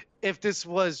lighthouse if this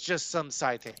was just some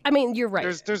side thing? I mean, you're right.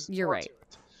 You're more right.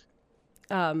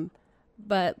 to it.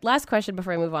 But last question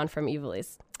before I move on from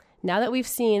Evilise. Now that we've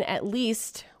seen at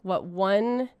least what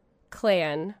one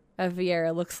clan of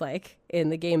Vieira looks like in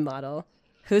the game model,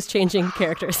 who's changing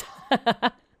characters?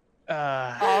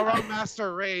 Aura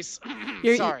Master Race.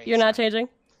 You're Sorry. you're not changing?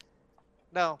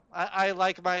 No, I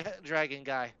like my dragon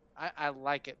guy. I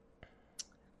like it.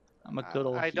 I'm a good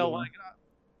old. I don't healer. want.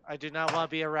 I do not want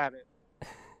to be a rabbit.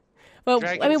 Well, I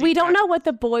Dragons mean, we eat don't rats. know what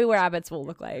the boy rabbits will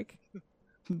look like.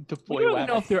 The We boy don't rabbit.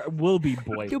 know if there will be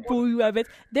boy. The boy rabbits.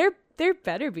 There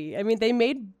better be. I mean, they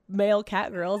made male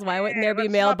cat girls. Why wouldn't there be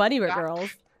let's male not bunny do that. girls?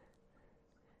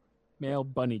 Male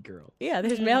bunny girl. Yeah,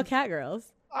 there's male cat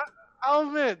girls. I'll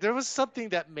admit, there was something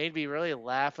that made me really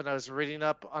laugh when I was reading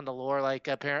up on the lore. Like,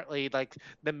 apparently, like,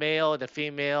 the male and the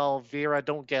female Vera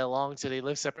don't get along, so they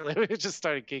live separately. We just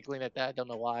started giggling at that. I don't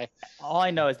know why. All I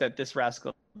know is that this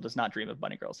rascal does not dream of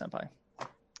Bunny Girl Senpai.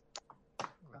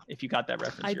 If you got that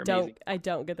reference, you're amazing. I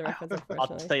don't get the reference, I'll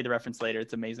unfortunately. tell you the reference later.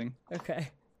 It's amazing. Okay.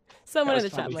 Someone in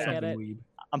was the chat probably might get it. Weeb.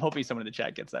 I'm hoping someone in the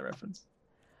chat gets that reference.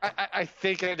 I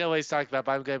think I know what he's talking about,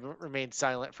 but I'm going to remain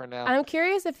silent for now. I'm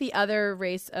curious if the other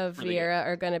race of Really good. Vieira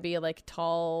are going to be like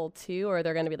tall too, or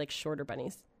they're going to be like shorter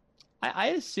bunnies. I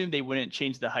assume they wouldn't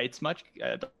change the heights much.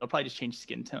 They'll probably just change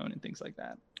skin tone and things like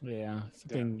that. Yeah,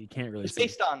 something you can't really It's see.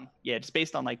 just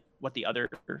based on like what the other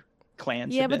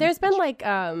clans. Yeah, have but been. there's been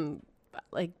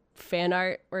like fan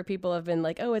art where people have been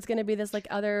like, oh, it's going to be this like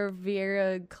other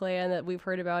Vieira clan that we've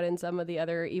heard about in some of the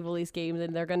other Evil East games,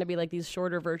 and they're going to be like these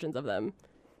shorter versions of them.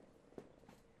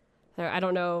 So I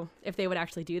don't know if they would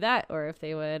actually do that or if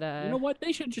they would. You know what?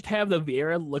 They should just have the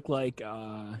Vieira look like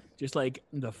just like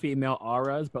the female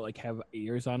auras, but like have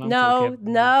ears on them.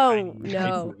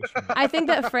 No. I think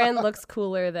that Fran looks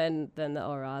cooler than the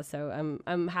Aura, so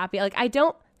I'm happy. Like I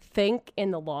don't think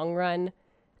in the long run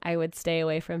I would stay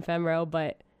away from Femro,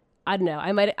 but I don't know.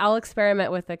 I'll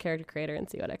experiment with the character creator and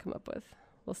see what I come up with.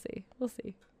 We'll see.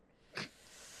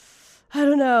 I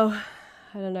don't know.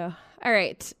 All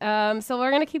right. So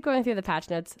we're going to keep going through the patch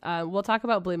notes. We'll talk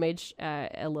about Blue Mage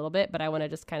a little bit, but I want to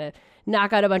just kind of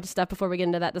knock out a bunch of stuff before we get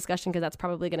into that discussion because that's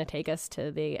probably going to take us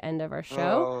to the end of our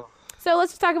show. So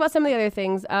let's just talk about some of the other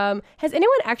things. Has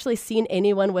anyone actually seen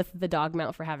anyone with the dog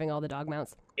mount for having all the dog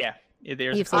mounts? Yeah,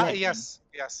 there's You've seen it? Yes.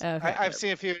 Okay. I've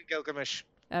seen a few in Gilgamesh.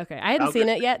 Okay, I hadn't seen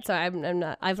it yet, so I'm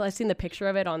not. I've seen the picture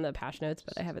of it on the patch notes,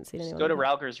 but I haven't seen anyone. Go to with it.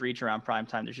 Ralger's Reach around prime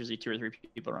time. There's usually 2 or 3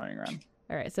 people running around.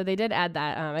 All right, so they did add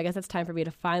that. I guess it's time for me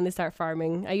to finally start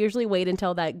farming. I usually wait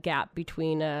until that gap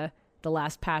between the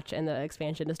last patch and the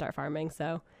expansion to start farming.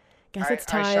 So, guess it's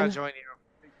time. I shall join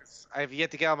you. Because I have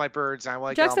yet to get all my birds. I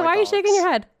want to get all Jackson, my why are you dogs. shaking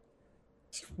your head?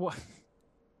 What?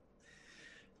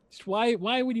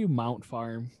 Why would you mount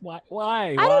farm? Why?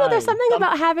 I don't know. There's something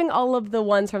about having all of the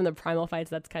ones from the primal fights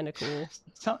that's kind of cool.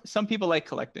 Some people like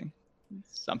collecting.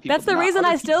 Some people. That's the not. reason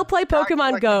Other I still play not Pokemon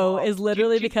collecting Go all. is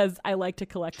literally Do you- because I like to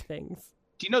collect things.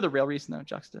 Do you know the real reason though,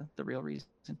 Juxta? The real reason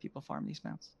people farm these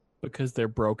mounts? Because they're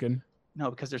broken. No,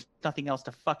 because there's nothing else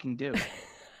to fucking do.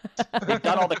 They've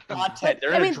done all the content.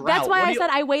 They're I in mean, a drought. that's why What I do said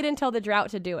I wait until the drought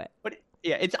to do it. But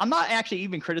yeah, I'm not actually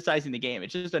even criticizing the game.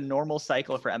 It's just a normal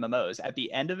cycle for MMOs. At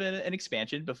the end of an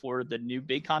expansion, before the new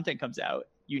big content comes out,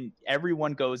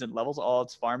 everyone goes and levels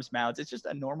alts, farms mounts. It's just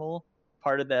a normal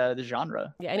part of the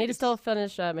genre. Yeah, I need to still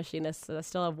finish Machinist, so I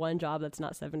still have one job that's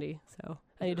not 70, so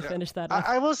I need to finish that up.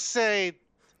 I will say,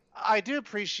 I do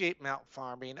appreciate mount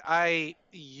farming. I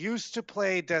used to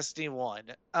play Destiny 1,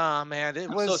 and it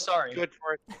I'm was so sorry. good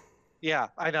for it. Yeah,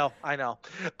 I know.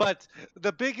 But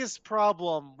the biggest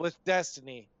problem with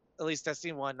Destiny, at least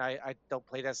Destiny 1, I don't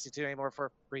play Destiny 2 anymore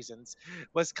for reasons,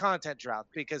 was content drought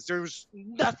because there's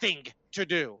nothing to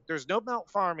do. There's no mount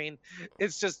farming.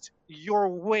 It's just you're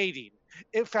waiting.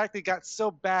 In fact, it got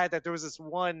so bad that there was this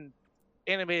one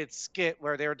animated skit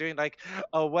where they were doing like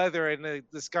a weather, and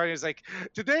this guardian is like,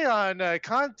 today on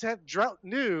content drought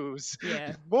news,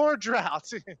 Yeah. more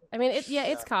drought. I mean,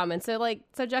 it's common. So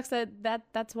Jack said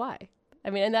that's why. I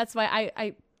mean, and that's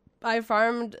why I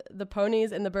farmed the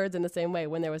ponies and the birds in the same way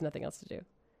when there was nothing else to do.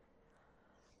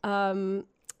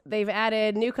 They've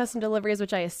added new custom deliveries,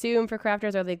 which I assume for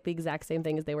crafters are like the exact same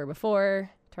thing as they were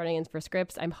before. Turning in for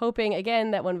scripts. I'm hoping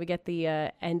again that when we get the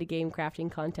end game crafting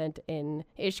content in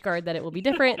Ishgard, that it will be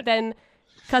different than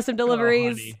custom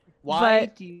deliveries. honey. Why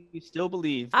But do you still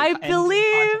believe? I that believe-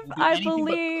 content will be I anything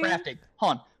but believe- crafting.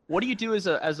 Hold on. What do you do as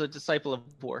a disciple of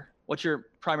war? What's your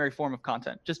primary form of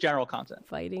content? Just general content.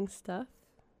 Fighting stuff.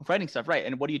 Fighting stuff, right?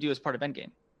 And what do you do as part of endgame?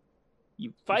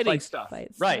 You Fighting fight stuff.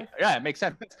 Fight Right. stuff. Yeah, it makes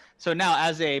sense. So now,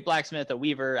 as a blacksmith, a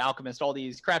weaver, alchemist, all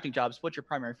these crafting jobs, what's your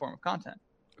primary form of content?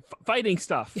 Fighting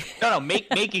stuff. No,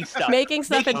 making stuff. Making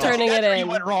stuff and stuff. turning That's it where in.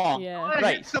 You went wrong. Yeah. I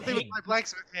Right. hit something with my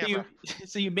blacksmith So hammer.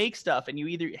 so you make stuff and you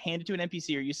either hand it to an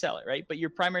NPC or you sell it, right? But your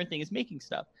primary thing is making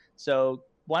stuff. So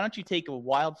why don't you take a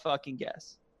wild fucking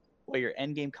guess what your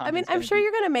end game content? I mean, I'm sure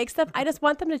you're gonna make stuff. I just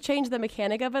want them to change the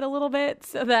mechanic of it a little bit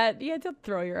so that you have to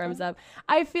throw your arms up.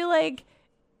 I feel like,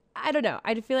 I don't know.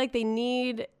 I feel like they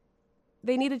need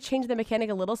to change the mechanic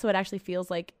a little so it actually feels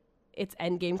like it's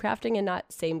end game crafting and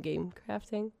not same game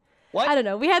crafting. What? I don't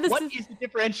know. We had this. What is the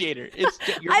differentiator? It's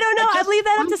I don't know. I leave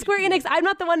that up to Square Enix. I'm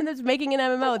not the one that's making an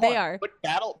MMO. They are. But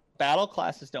battle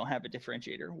classes don't have a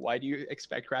differentiator. Why do you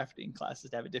expect crafting classes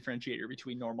to have a differentiator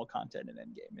between normal content and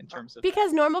endgame in terms of?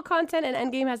 Because normal content and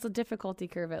endgame has a difficulty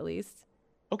curve at least.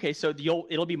 Okay, so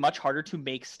it'll be much harder to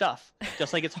make stuff,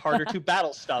 just like it's harder to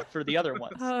battle stuff for the other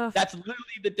ones. Ugh. That's literally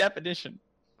the definition.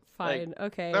 Fine.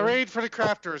 Okay. The raid for the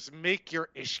crafters, make your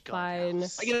Ishgard Fine.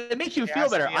 house. Like, it makes you Yes, feel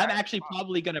better. yeah, I'm it's actually fun.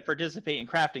 probably going to participate in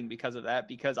crafting because of that,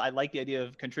 because I like the idea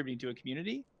of contributing to a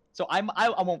community. So I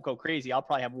won't go crazy. I'll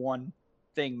probably have one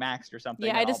thing maxed or something.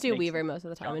 Yeah, I and just I'll do make Weaver some- most of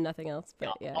the time and nothing else. But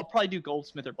yeah. I'll probably do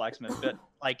goldsmith or blacksmith. But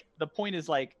like the point is,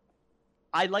 like,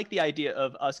 I like the idea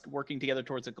of us working together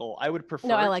towards a goal. I would prefer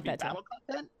No, I it like to be that too. battle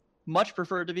content, much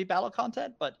prefer it to be battle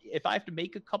content, but if I have to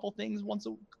make a couple things once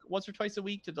or twice a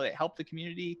week to like help the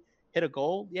community hit a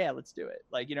goal, yeah, let's do it.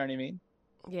 Like, you know what I mean?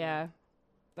 Yeah.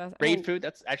 Raid food,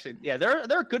 that's actually, yeah, there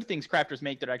are good things crafters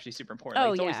make that are actually super important. Oh,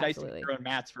 Like, it's always yeah, nice absolutely. to get your own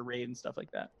mats for raid and stuff like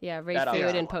that. Yeah, raid That food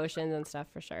always- and potions and stuff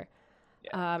for sure.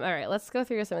 Yeah. All right, let's go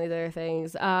through some of these other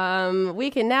things. We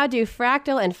can now do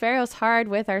Fractal and Pharaoh's Hard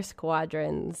with our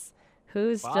squadrons.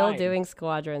 Who's still Fine. doing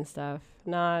squadron stuff?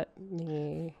 Not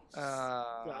me.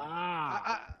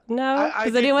 Ah. No?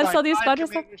 Does did anyone my still do 5 squadron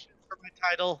stuff? command missions for my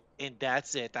title, and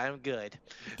that's it. I'm good.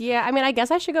 Yeah, I mean, I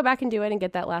guess I should go back and do it and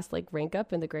get that last like rank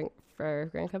up in the Grand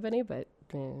Company, but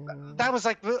That was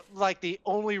like the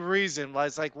only reason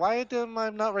was like, why am I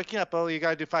not ranking up? Oh, you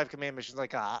gotta do 5 command missions.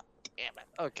 Like, damn it.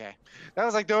 Okay, that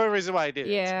was like the only reason why I did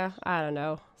it. yeah, I don't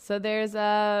know. So there's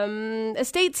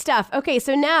estate stuff. Okay,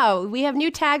 so now we have new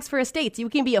tags for estates. You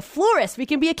can be a florist, we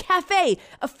can be a cafe,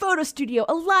 a photo studio,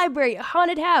 a library, a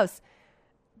haunted house,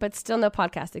 but still no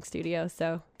podcasting studio.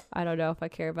 So I don't know if I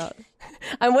care about.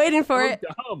 I'm waiting for So it.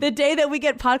 dumb. The day that we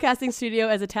get podcasting studio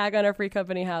as a tag on our free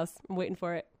company house. I'm waiting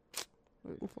for it.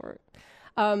 They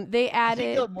I think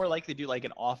added. they're more likely to do like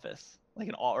an office, like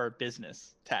or a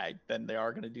business tag than they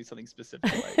are going to do something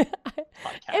specific like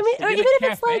podcast. I mean, They or did even a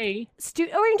if it's like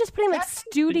cafe. or even just putting like They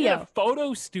did studio. a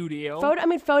photo studio.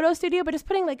 Photo studio, but just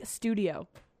putting like studio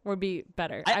would be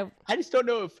better. I just don't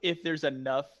know if there's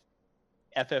enough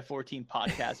FF14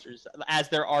 podcasters, as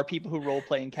there are people who role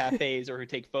play in cafes or who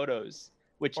take photos.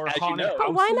 Which, Or as you haunted know,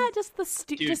 but why houses? not just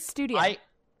Dude, just studio?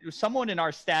 someone in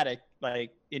our static, like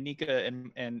Inika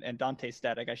and Dante's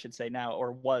static, I should say now,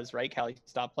 or was, right? Callie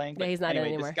stopped playing. Yeah, he's not in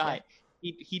anyway, anymore, This guy,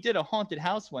 he did a haunted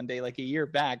house one day, like a year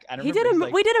back. I don't He remember, did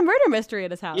he's we did a murder mystery at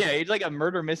his house. Yeah, he did like a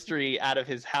murder mystery out of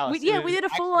his house. We It was did a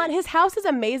full on. actually- His house is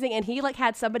amazing, and he like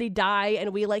had somebody die,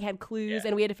 and we like had clues, Yeah.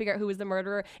 and we had to figure out who was the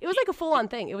murderer. It was like a full on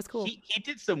thing. It was cool. He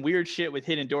did some weird shit with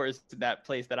hidden doors in that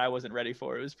place that I wasn't ready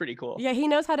for. It was pretty cool. Yeah, he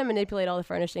knows how to manipulate all the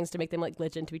furnishings to make them like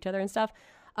glitch into each other and stuff.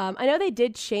 I know they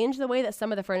did change the way that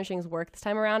some of the furnishings work this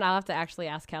time around. I'll have to actually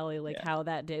ask Callie like Yeah. how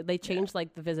that did. They changed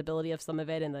like the visibility of some of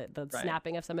it and the Right.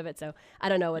 snapping of some of it. So I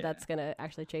don't know what Yeah. that's gonna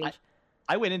actually change.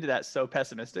 I went into that so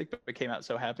pessimistic, but came out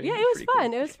so happy. Yeah, it was pretty cool.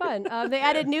 fun. It was fun. They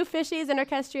added new fishies and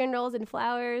orchestrion rolls and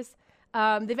flowers.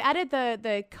 They've added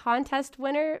the contest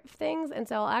winner things, and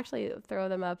so I'll actually throw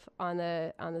them up on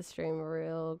the stream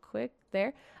real quick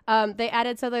there. They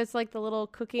added, so there's like the little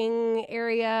cooking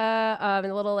area, and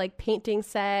a little like painting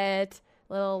set,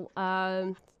 little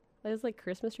there's like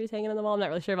Christmas trees hanging on the wall. I'm not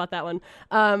really sure about that one.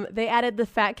 They added the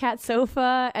fat cat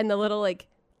sofa and the little like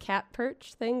cat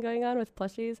perch thing going on with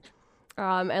plushies.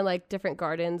 And like different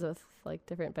gardens with like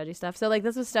different veggie stuff. So like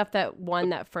this was stuff that won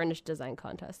that furnished design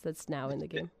contest that's now in the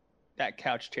game. That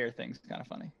couch chair thing's kind of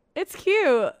funny. It's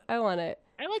cute. I want it.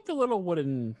 I like the little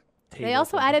wooden table. They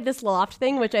also thing. added this loft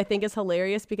thing, which I think is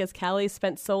hilarious because Callie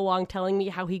spent so long telling me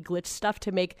how he glitched stuff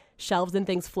to make shelves and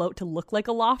things float to look like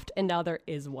a loft, and now there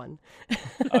is one.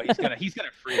 Oh, he's gonna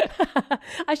freak.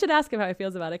 I should ask him how he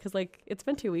feels about it because like it's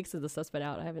been 2 weeks since the stuff's been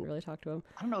out. I haven't really talked to him.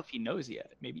 I don't know if he knows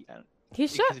yet. Maybe He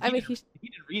should. because if I mean, if he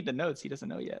didn't read the notes, he doesn't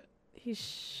know yet. he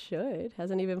should.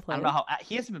 Hasn't even I played. don't know how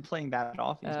he hasn't been playing that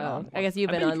often. He's been Oh, on I guess you've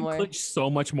I been bet you on can more. glitch so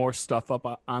much more stuff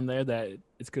up on there that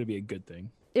it's going to be a good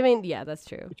thing. I mean, yeah, that's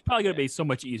true. It's probably going to be so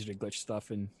much easier to glitch stuff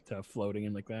into floating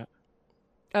and like that.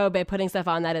 Oh, by putting stuff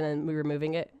on that and then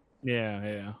removing it.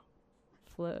 Yeah.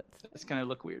 Floats. It's gonna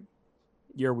look weird.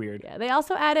 You're weird. Yeah, they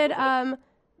also added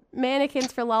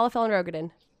mannequins for Lalafell and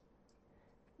Rogadin.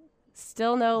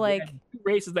 Still no like. Yeah,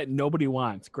 races that nobody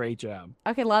wants. Great job.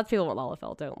 Okay, lots of people want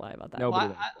Lalafell. Don't lie about that. Nobody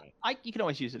Well, wants that. you can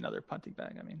always use another punting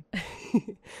bag. I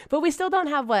mean, But we still don't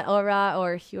have what Aura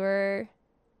or Hure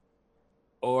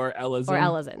Or Elizin. or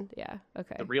Elizin. Yeah.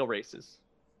 Okay. the real races.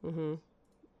 Mm-hmm.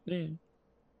 Yeah.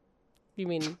 You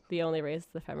mean the only race,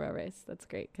 the Femro race? That's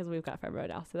great because we've got Femro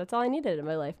now, so that's all I needed in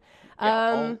my life.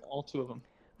 Yeah, all two of them.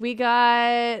 We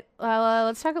got.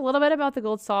 Let's talk a little bit about the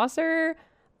Gold Saucer.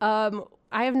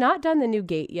 I have not done the new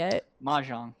gate yet.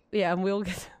 Mahjong. Yeah, and we'll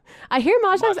get. I hear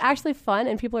Mahjong's actually fun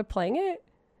and people are playing it.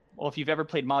 Well, if you've ever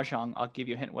played Mahjong, I'll give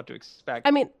you a hint what to expect.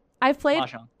 I mean, I've played.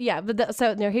 Mahjong. Yeah, but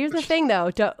so now here's the thing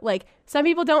though. Like some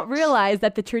people don't realize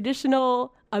that the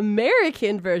traditional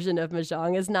American version of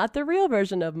Mahjong is not the real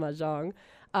version of Mahjong.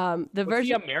 The What's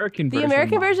version, the American the version.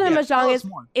 American version of Yeah, tell Mahjong us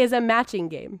more. is a matching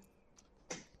game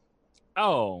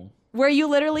Oh. where you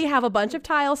literally have a bunch of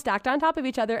tiles stacked on top of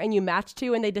each other and you match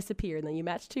two and they disappear, and then you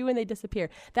match two and they disappear.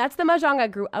 That's the Mahjong I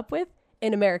grew up with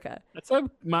in America. That's like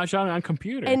Mahjong on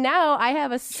computer. And now I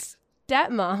have a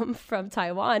stepmom from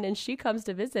Taiwan, and she comes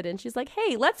to visit, and she's like,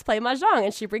 "Hey, let's play Mahjong."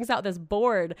 And she brings out this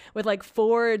board with like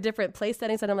 4 different place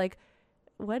settings, and I'm like,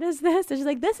 what is this? And she's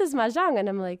like, this is Mahjong. And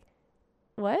I'm like,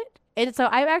 what? And so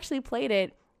I've actually played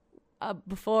it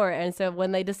before. And so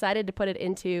when they decided to put it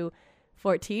into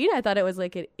 14, I thought it was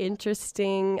like an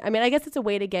interesting, I mean, I guess it's a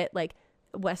way to get like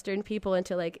Western people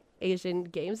into like Asian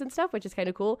games and stuff, which is kind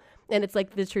of cool. And it's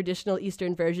like the traditional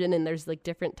Eastern version, and there's like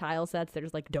different tile sets.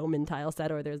 There's like Doman tile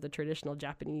set, or there's the traditional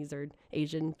Japanese or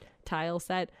Asian tile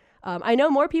set. I know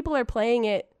more people are playing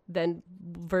it than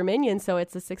Verminion, so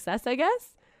it's a success, I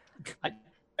guess.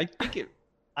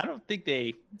 I don't think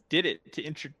they did it to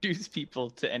introduce people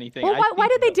to anything. Well, why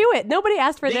did they do it? Nobody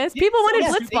asked for this. People wanted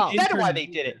Blitzball. They said why they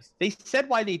did it. They said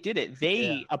why they did it.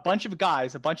 A bunch of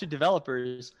guys, a bunch of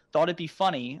developers thought it'd be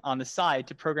funny on the side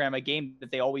to program a game that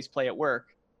they always play at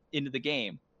work into the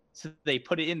game. So they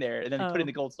put it in there, and then they put it in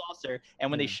the gold saucer.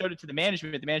 And when they showed it to the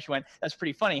management went, "That's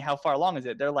pretty funny. How far along is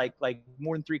it?" They're like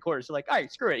more than 3/4. They're like, "All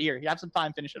right, screw it. Here, you have some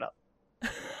time. Finish it up."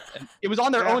 And it was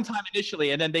on their own time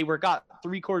initially, and then they got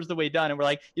 3/4 of the way done, and we're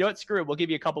like, "You know what? Screw it. We'll give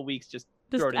you a couple weeks. Just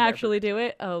throw it in actually do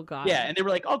it." Oh god. Yeah, and they were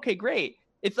like, "Okay, great."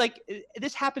 It's like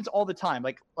this happens all the time.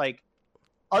 Like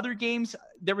other games,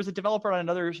 there was a developer on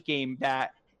another game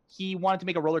that he wanted to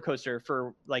make a roller coaster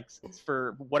for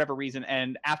whatever reason,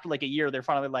 and after like a year, they're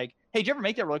finally like, "Hey, did you ever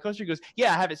make that roller coaster?" He goes,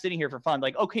 "Yeah, I have it sitting here for fun."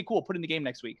 Like, "Okay, cool. Put it in the game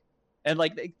next week." And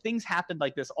like things happen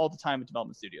like this all the time with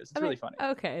development studios. It's really funny.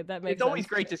 Okay, that makes. It's always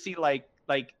great to see like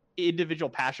individual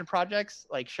passion projects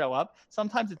like show up.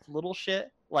 Sometimes it's little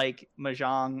shit like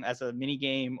Mahjong as a mini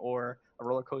game or a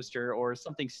roller coaster or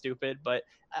something stupid, but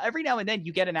every now and then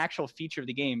you get an actual feature of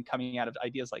the game coming out of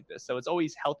ideas like this. So it's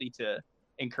always healthy to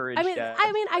encourage.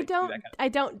 I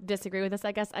don't disagree with this.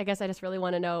 I guess I just really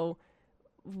want to know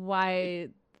why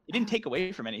it didn't take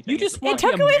away from anything. You just it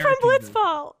took away from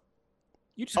Blitzball.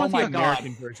 You just want the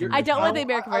American version. I don't want the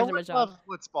American version of Mahjong. I love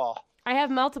Blitzball. I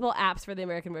have multiple apps for the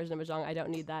American version of Mahjong. I don't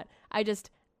need that.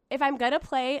 If I'm going to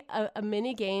play a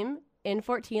mini game in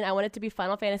 14, I want it to be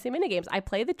Final Fantasy mini games. I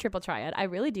play the Triple Triad. I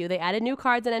really do. They added new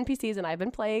cards and NPCs, and I've been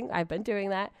doing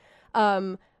that.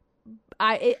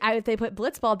 If they put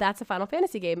Blitzball, that's a Final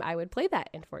Fantasy game. I would play that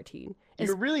in 14.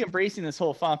 You're really embracing this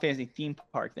whole Final Fantasy theme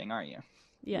park thing, aren't you?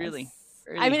 Yes. Really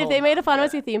I mean, if they made a Final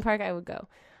Fantasy theme park, I would go.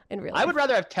 In real life. I would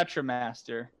rather have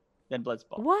Tetramaster than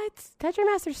Blitzball. What?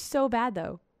 Tetramaster's so bad,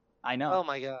 though. I know. Oh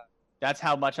my god. That's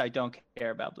how much I don't care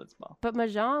about Blitzball. But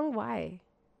Mahjong, why?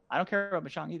 I don't care about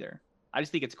Mahjong either. I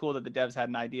just think it's cool that the devs had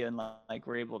an idea and like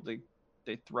were able to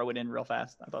throw it in real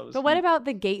fast. I thought it was. But what about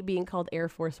the gate being called Air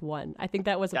Force One? I think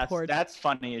that was That's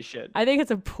funny as shit. I think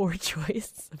it's a poor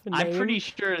choice. I'm pretty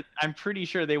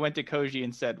sure they went to Koji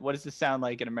and said, "What does this sound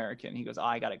like in American?" He goes, "Oh,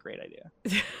 I got a great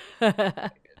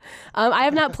idea." I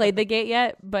have not played the gate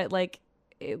yet, but like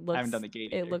it looks. I haven't done the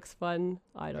gate. It looks fun.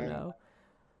 I don't know.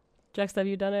 Jex, have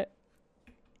you done it?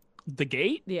 The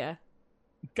gate? Yeah.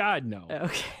 God no.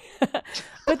 Okay.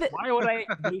 Why would I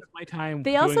waste my time?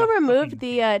 They also removed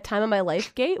the Time of My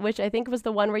Life gate, which I think was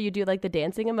the one where you do like the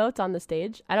dancing emotes on the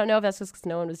stage. I don't know if that's just because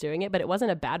no one was doing it, but it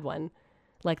wasn't a bad one,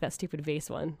 like that stupid vase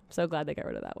one. I'm so glad they got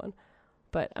rid of that one.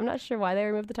 But I'm not sure why they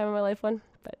removed the Time of My Life one,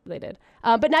 but they did.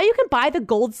 But now you can buy the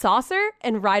gold saucer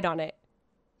and ride on it.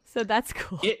 So that's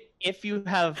cool. If you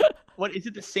have, what is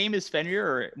it the same as Fenrir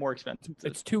or more expensive?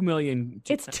 It's 2 million.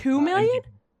 It's 2 million?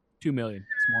 2 million.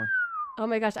 It's more. Oh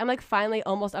my gosh, I'm like finally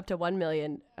almost up to 1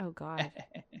 million. Oh god.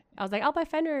 I was like, I'll buy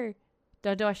Fenrir.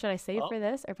 Should I save for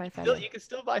this or buy Fenrir? You can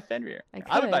still buy Fenrir.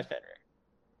 I would buy Fenrir.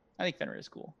 I think Fenrir is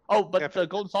cool. Oh, but the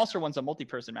Golden Saucer one's a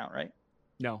multi-person mount, right?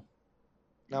 No.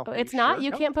 No. Oh, it's not?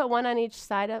 You can't put one on each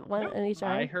side of one on each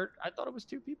arm? I thought it was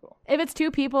 2 people. If it's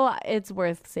 2 people, it's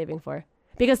worth saving for.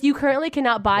 Because you currently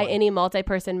cannot buy any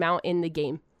multi-person mount in the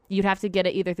game. You'd have to get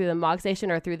it either through the Mog Station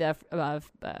or through the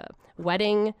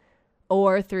wedding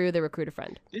or through the recruiter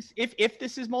friend. If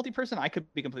this is multi-person, I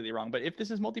could be completely wrong, but if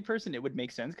this is multi-person, it would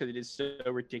make sense because it is so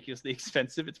ridiculously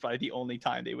expensive. It's probably the only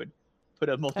time they would put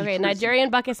a multi-person. Okay, Nigerian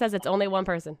Bucket says it's only 1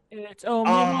 person. It's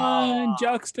only one.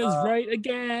 Juxta's right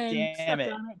again. Damn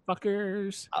it,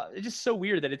 fuckers! It's just so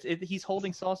weird that he's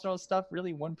holding sauce and all this stuff.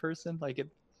 Really, 1 person? Like it.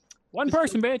 One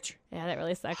person, bitch. Yeah, that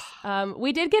really sucks.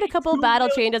 We did get a couple battle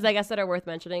changes, I guess, that are worth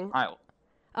mentioning.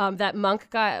 That Monk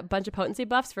got a bunch of potency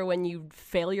buffs for when you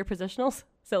fail your positionals.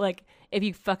 So, like, if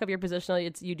you fuck up your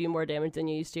positional, you do more damage than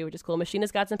you used to, which is cool.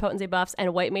 Machinist got some potency buffs,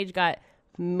 and White Mage got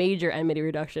major enmity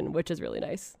reduction, which is really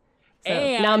nice. So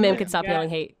and now Mim can stop stealing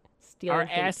hate. Our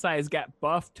ass size got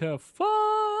buffed to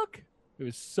fuck. It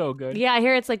was so good. Yeah, I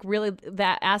hear it's like really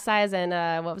that ass size and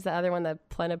what was the other one, the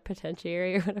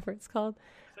plenipotentiary or whatever it's called.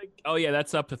 Oh yeah,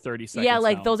 that's up to 30 seconds. Yeah,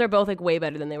 like now. those are both like way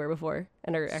better than they were before,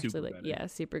 and are actually Super like better.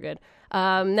 super good.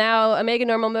 Now Omega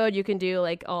normal mode, you can do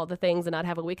like all the things and not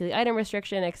have a weekly item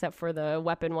restriction, except for the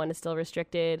weapon one is still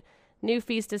restricted. New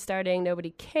feast is starting.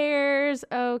 Nobody cares.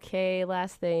 Okay,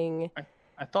 last thing.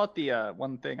 I thought the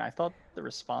one thing I thought the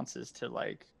responses to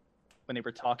like when they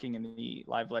were talking in the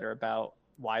live letter about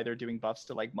why they're doing buffs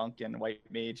to like monk and white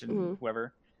mage and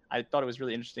whoever, I thought it was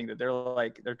really interesting that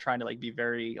they're trying to like be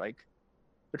very like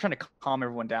they're trying to calm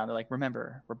everyone down. They're like,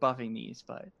 remember, we're buffing these,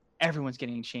 but everyone's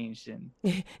getting changed in.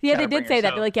 Yeah, they did say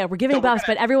that. They're like, yeah, we're giving buffs,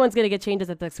 but everyone's gonna get changes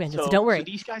at the expansion, so don't worry. So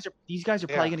these guys are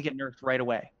probably gonna get nerfed right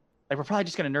away. Like we're probably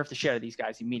just gonna nerf the shit out of these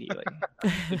guys immediately.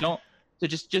 So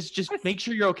just make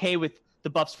sure you're okay with the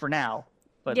buffs for now.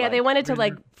 But yeah, they wanted to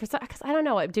like because I don't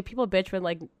know, do people bitch when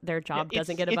like their job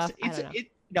doesn't get a buff? I don't know.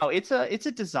 No, it's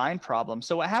a design problem.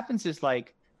 So what happens is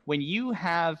like when you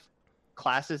have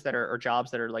classes that are or jobs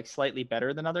that are like slightly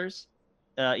better than others,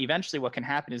 eventually what can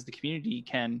happen is the community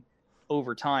can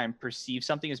over time perceive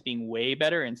something as being way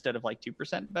better instead of like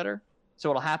 2% better. So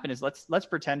what'll happen is let's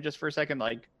pretend just for a second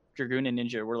like Dragoon and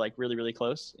Ninja were like really, really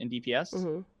close in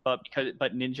DPS, but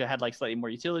Ninja had like slightly more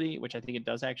utility, which I think it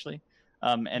does actually.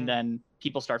 And then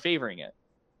people start favoring it,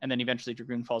 and then eventually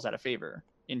Dragoon falls out of favor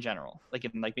in general, like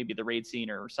in like maybe the raid scene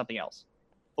or something else.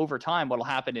 Over time, what'll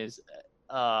happen is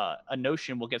a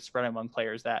notion will get spread among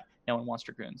players that no one wants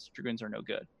Dragoons. Dragoons are no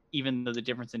good, even though the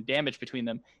difference in damage between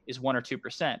them is 1 or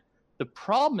 2%. The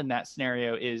problem in that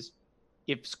scenario is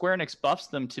if Square Enix buffs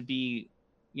them to be,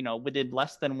 within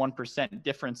less than 1%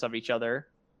 difference of each other,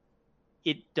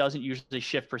 it doesn't usually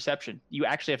shift perception. You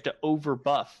actually have to over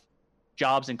buff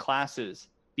jobs and classes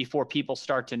before people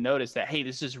start to notice that, hey,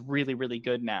 this is really, really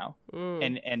good now.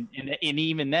 And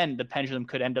even then the pendulum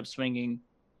could end up swinging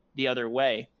the other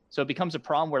way. So it becomes a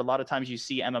problem where a lot of times you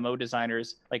see MMO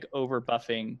designers like over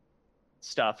buffing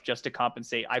stuff just to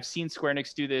compensate. I've seen Square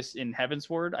Enix do this in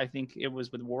Heavensward. I think it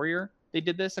was with Warrior. They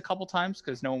did this a couple times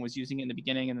because no one was using it in the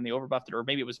beginning and then they overbuffed it, or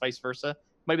maybe it was vice versa.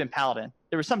 Might have been Paladin.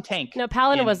 There was some tank. No,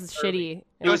 Paladin was shitty.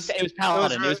 It was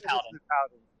Paladin. It was Paladin.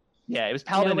 Yeah, it was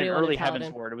Paladin in early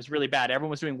Heavensward. It was really bad.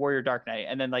 Everyone was doing Warrior Dark Knight,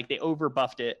 and then like they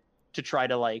overbuffed it to try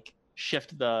to like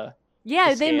shift the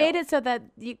they made it so that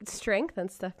strength and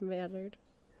stuff mattered.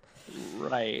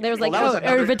 Right. There was like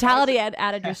or vitality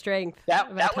added your strength.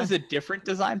 That was a different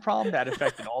design problem that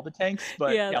affected all the tanks,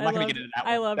 but I'm not going to get into that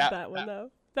one. I loved that one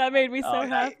though. That made me so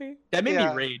happy. That made me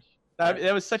rage.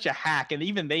 That was such a hack, and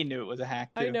even they knew it was a hack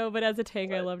too. I know, but as a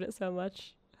tank, I loved it so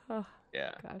much. Oh,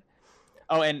 yeah. God.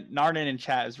 Oh, and Narnan in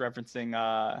chat is referencing.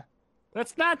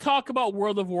 Let's not talk about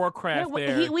World of Warcraft.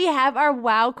 We have our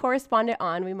WoW correspondent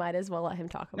on. We might as well let him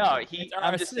talk about it. He's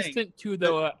our assistant to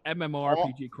the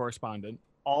MMORPG correspondent.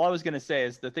 All I was going to say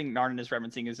is the thing Narnan is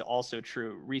referencing is also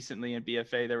true. Recently in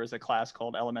BFA, there was a class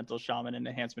called Elemental Shaman and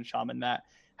Enhancement Shaman that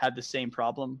had the same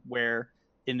problem where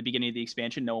in the beginning of the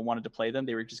expansion, no one wanted to play them.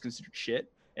 They were just considered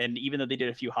shit. And even though they did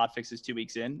a few hotfixes 2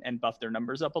 weeks in and buffed their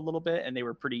numbers up a little bit and they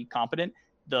were pretty competent,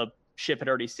 the ship had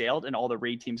already sailed and all the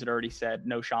raid teams had already said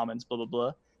no shamans, blah, blah,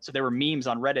 blah. So there were memes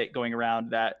on Reddit going around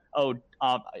that,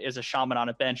 is a shaman on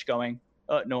a bench going,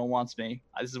 no one wants me.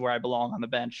 This is where I belong on the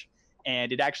bench.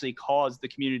 And it actually caused the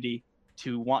community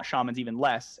to want shamans even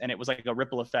less. And it was like a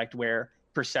ripple effect where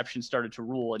perception started to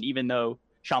rule. And even though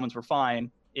shamans were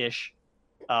fine-ish,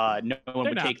 no one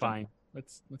would take fine. them.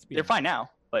 Let's be They're fine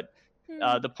now. But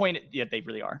the point, they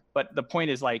really are. But the point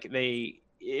is like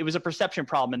it was a perception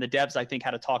problem. And the devs, I think,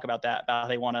 had to talk about that, about how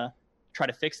they want to try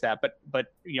to fix that.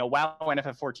 But WoW and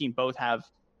FF14 both have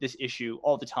this issue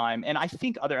all the time. And I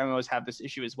think other MMOs have this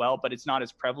issue as well, but it's not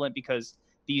as prevalent because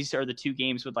these are the two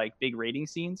games with like big rating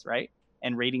scenes, right?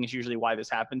 And rating is usually why this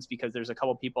happens because there's a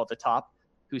couple people at the top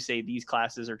who say these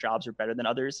classes or jobs are better than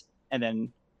others. And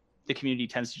then the community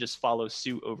tends to just follow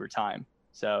suit over time.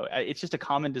 So it's just a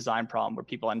common design problem where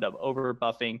people end up over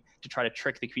buffing to try to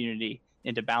trick the community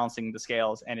into balancing the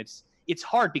scales. And it's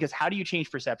hard because how do you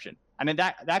change perception? I mean,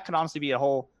 that could honestly be a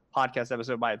whole podcast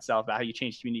episode by itself about how you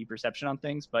change community perception on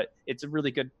things, but it's a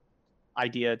really good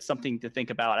idea. It's something to think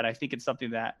about. And I think it's something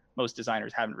that most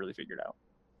designers haven't really figured out.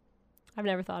 I've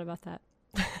never thought about that.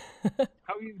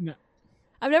 How you know?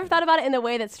 I've never thought about it in the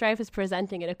way that Strife is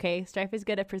presenting it, okay? Strife is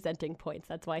good at presenting points.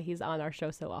 That's why he's on our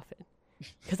show so often.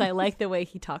 Because I like the way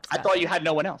he talks about I thought you had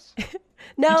no one else.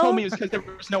 No. You told me it was because there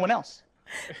was no one else.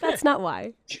 That's not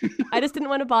why. I just didn't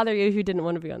want to bother you who didn't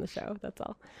want to be on the show. That's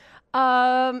all.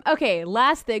 Okay,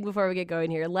 last thing before we get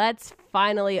going here. Let's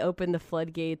finally open the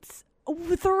floodgates.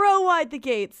 Throw wide the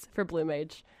gates for Blue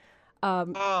Mage.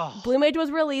 Blue Mage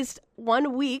was released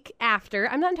 1 week after.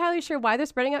 I'm not entirely sure why they're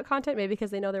spreading out content. Maybe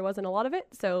because they know there wasn't a lot of it.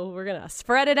 So we're going to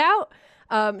spread it out.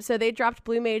 So they dropped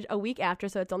Blue Mage a week after.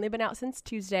 So it's only been out since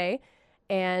Tuesday.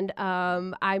 and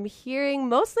I'm hearing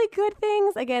mostly good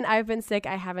things. Again, I've been sick.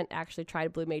 I haven't actually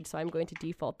tried Blue Mage, so I'm going to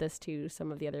default this to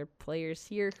some of the other players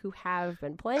here who have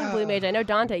been playing Blue Mage. I know,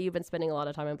 Dante, you've been spending a lot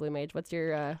of time on Blue Mage. What's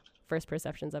your first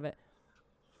perceptions of it?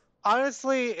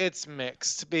 Honestly, it's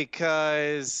mixed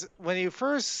because when you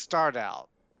first start out,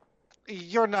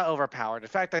 you're not overpowered. In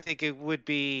fact, I think it would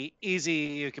be easy.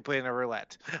 You could put in a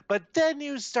roulette. But then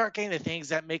you start getting the things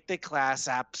that make the class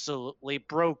absolutely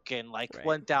broken, like Right.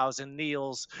 1,000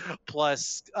 Neils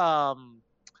plus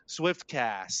Swift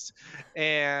Cast.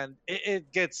 And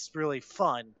it gets really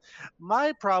fun.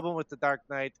 My problem with the Dark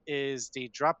Knight is the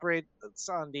drop rates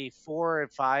on the 4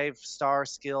 and 5 star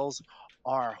skills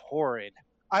are horrid.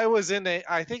 I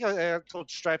think I told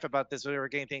Strife about this when we were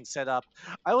getting things set up.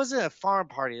 I was in a farm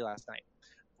party last night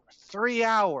for 3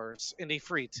 hours in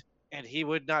Ifrit, and he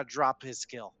would not drop his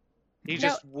skill. He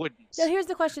just wouldn't. Now, here's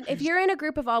the question. If you're in a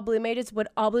group of all Blue Mages, would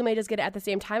all Blue Mages get it at the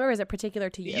same time, or is it particular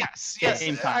to you? Yes, Yeah, yes.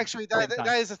 same time. Actually, Same time.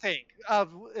 that is the thing.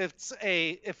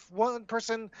 If one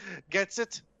person gets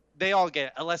it, they all get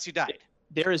it, unless you died.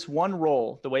 There is one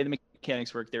role, the way the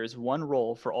mechanics work, there is one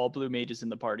role for all Blue Mages in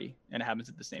the party, and it happens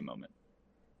at the same moment.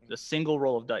 The single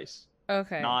roll of dice,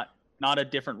 Okay. not a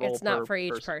different roll. It's not per for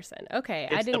each person. Okay,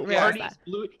 I It's the didn't realize party's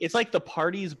that. It's like the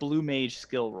party's Blue Mage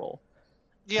skill roll.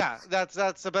 Yeah, that's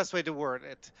the best way to word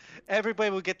it. Everybody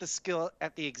will get the skill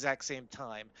at the exact same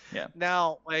time. Yeah.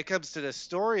 Now, when it comes to the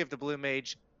story of the Blue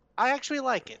Mage, I actually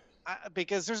like it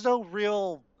because there's no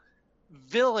real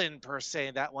villain per se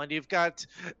in that one. You've got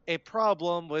a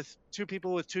problem with two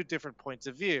people with two different points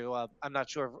of view. I'm not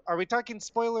sure. Are we talking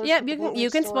spoilers? Yep, for the you Blue can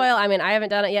Mage story? spoil. I mean, I haven't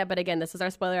done it yet, but again, this is our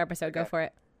spoiler episode. Go Okay. for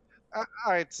it. All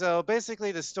right, so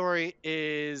basically the story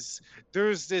is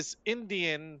there's this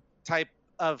Indian type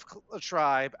of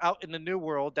tribe out in the New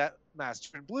World that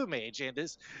mastered Blue Mage, and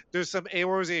there's some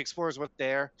Eorzi explorers with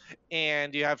there,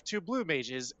 and you have two Blue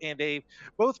Mages, and they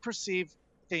both perceive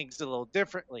things a little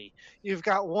differently. You've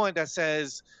got one that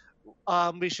says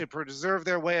we should preserve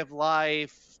their way of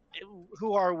life.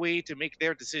 Who are we to make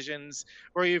their decisions?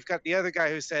 Or you've got the other guy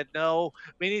who said, no,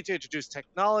 we need to introduce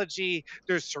technology.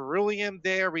 There's ceruleum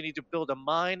there. We need to build a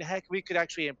mine. Heck, we could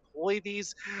actually employ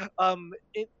these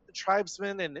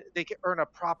tribesmen, and they could earn a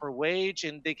proper wage,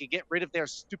 and they could get rid of their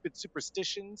stupid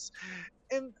superstitions.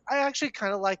 And I actually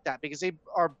kind of like that because they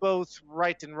are both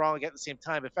right and wrong at the same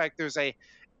time. In fact, there's a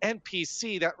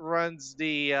NPC that runs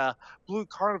the Blue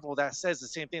Carnival that says the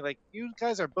same thing. Like, you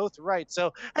guys are both right.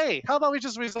 So, hey, how about we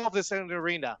just resolve this in an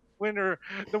arena? The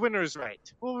winner is right.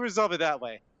 We'll resolve it that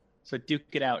way. So duke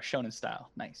it out, shonen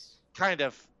style. Nice. Kind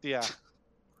of, yeah.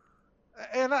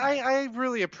 And I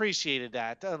really appreciated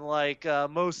that. Unlike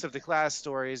most of the class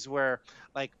stories where,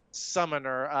 like,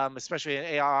 Summoner, especially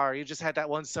in AR, you just had that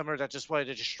one summoner that just wanted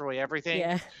to destroy everything.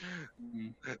 Yeah.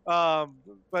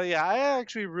 But yeah, I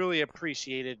actually really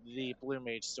appreciated the Blue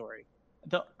Mage story.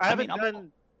 I haven't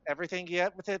done everything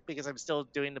yet with it because I'm still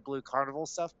doing the Blue Carnival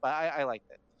stuff, but I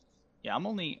liked it. Yeah, I'm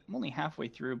only halfway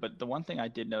through, but the one thing I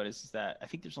did notice is that I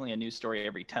think there's only a new story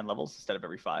every 10 levels instead of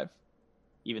every 5,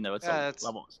 even though it's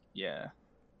levels. Yeah.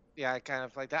 Yeah, I kind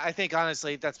of like that. I think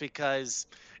honestly that's because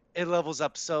it levels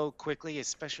up so quickly,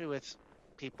 especially with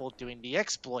people doing the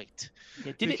exploit.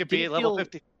 Yeah, You could be at level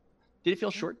 50. Did it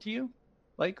feel short to you,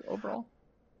 like overall?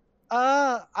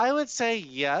 I would say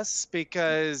yes,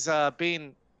 because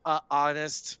being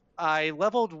honest, I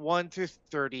leveled 1 through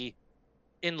 30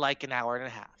 in like an hour and a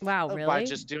half. Wow, By really?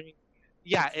 just doing,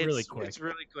 yeah, It's really it's quick.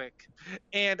 really quick.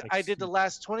 And Like I did the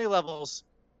last 20 levels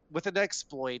with an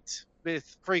exploit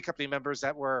with free company members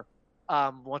that were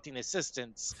wanting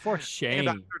assistance. For In shame.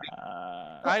 about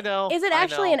 30 I know. Is it I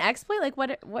actually know. an exploit? Like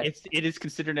what? It is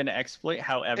considered an exploit.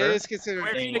 However, It is considered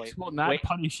Square an Enix exploit. will not Wait.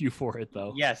 punish you for it,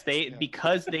 though. yes, Yeah.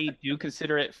 because they do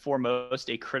consider it foremost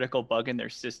a critical bug in their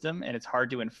system, and it's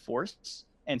hard to enforce.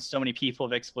 And so many people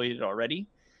have exploited it already.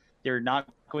 They're not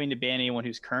going to ban anyone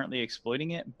who's currently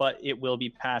exploiting it, but it will be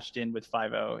patched in with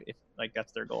 5.0 if like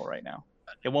that's their goal right now.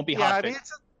 It won't be Yeah, hot I mean,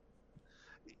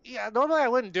 fixed. normally I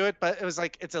wouldn't do it, but it was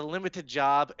like it's a limited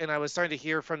job, and I was starting to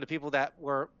hear from the people that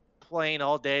were playing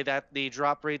all day that the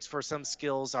drop rates for some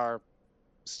skills are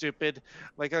stupid.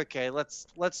 Like, okay, let's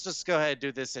just go ahead and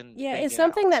do this and Yeah, bang is it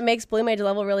something out. that makes Blue Mage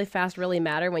level really fast really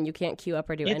matter when you can't queue up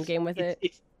or do endgame with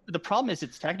it? The problem is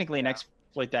it's technically an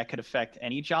exploit that could affect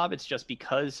any job. It's just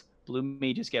because Blue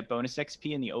Mages get bonus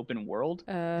XP in the open world,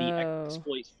 the Oh.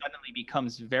 exploit suddenly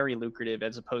becomes very lucrative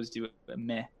as opposed to a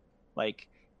meh. Like,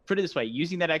 put it this way,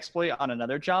 using that exploit on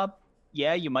another job,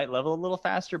 yeah, you might level a little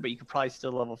faster, but you could probably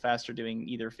still level faster doing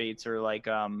either fates or like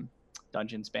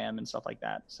dungeon spam and stuff like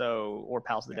that. So, or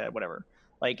Pals of the Dead, whatever.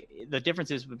 Like, the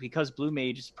difference is because Blue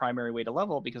Mage's primary way to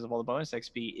level because of all the bonus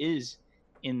XP is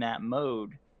in that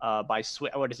mode by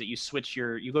what is it?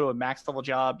 You go to a max level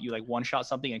job, you like one shot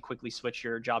something and quickly switch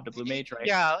your job to blue mage, right?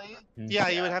 Yeah, Mm. yeah,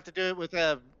 you would have to do it with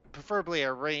preferably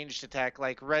a ranged attack,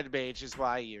 like red mage is what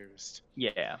I used.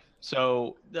 Yeah.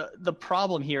 So the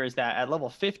problem here is that at level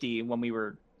 50, when we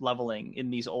were leveling in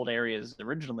these old areas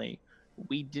originally,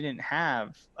 we didn't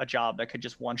have a job that could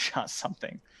just one shot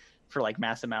something for like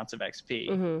mass amounts of XP.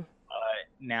 Mm-hmm.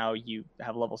 Now you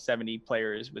have level 70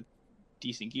 players with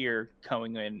decent gear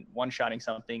going in one shotting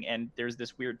something, and there's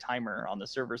this weird timer on the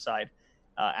server side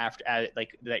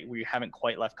like that we haven't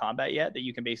quite left combat yet that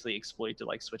you can basically exploit to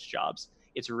like switch jobs.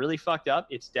 It's really fucked up.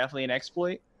 It's definitely an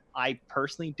exploit. I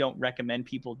personally don't recommend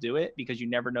people do it because you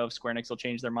never know if Square Enix will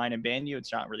change their mind and ban you.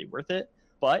 It's not really worth it.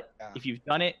 But if you've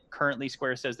done it, currently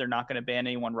Square says they're not going to ban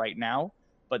anyone right now,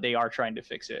 but they are trying to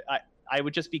fix it. I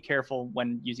would just be careful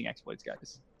when using exploits,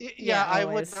 guys. Yeah, I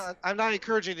would always. not. I'm not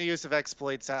encouraging the use of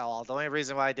exploits at all. The only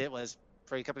reason why I did was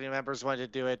three company members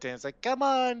wanted to do it, and it's like, come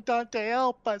on, Dante,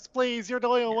 help us, please. You're the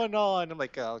only one on. I'm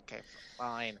like, oh, okay,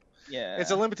 fine. Yeah.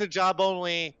 It's a limited job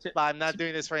only, but I'm not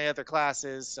doing this for any other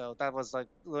classes, so that was like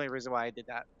the only reason why I did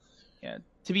that. Yeah.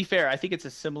 To be fair, I think it's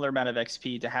a similar amount of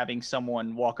XP to having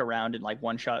someone walk around and like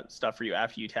one shot stuff for you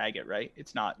after you tag it, right?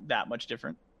 It's not that much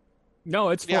different. No,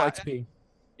 it's full Yeah. XP.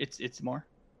 It's more.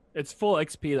 It's full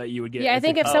XP that you would get. Yeah, I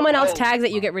think if it- someone else oh. tags it,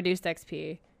 you get reduced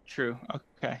XP. True.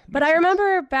 Okay. But I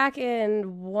remember back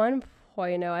in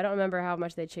 1.0, I don't remember how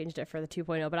much they changed it for the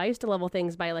 2.0, but I used to level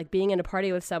things by like being in a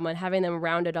party with someone, having them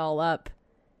round it all up,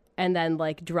 and then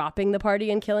like dropping the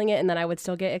party and killing it, and then I would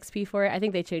still get XP for it. I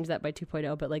think they changed that by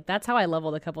 2.0, but like that's how I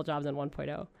leveled a couple jobs in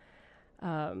 1.0.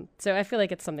 So I feel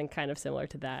like it's something kind of similar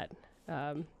to that.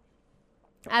 I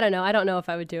don't know. I don't know if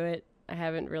I would do it. I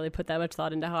haven't really put that much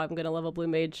thought into how I'm going to level Blue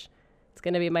Mage. It's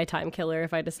going to be my time killer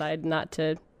if I decide not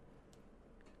to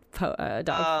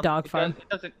dog farm.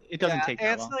 It doesn't take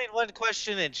that long. Answering one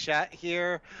question in chat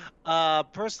here.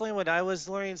 Personally, when I was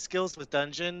learning skills with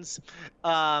dungeons,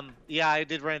 yeah, I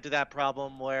did run into that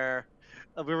problem where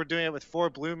we were doing it with 4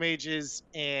 blue mages,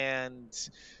 and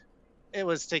it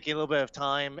was taking a little bit of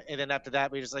time. And then after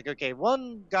that, we were just like, okay,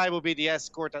 one guy will be the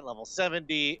escort at level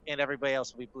 70, and everybody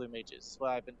else will be blue mages. That's what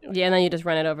I've been doing. Yeah, and then you just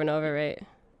run it over and over, right?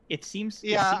 It seems.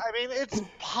 Yeah, I mean, it's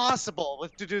possible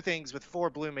to do things with 4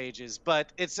 blue mages,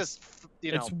 but it's just,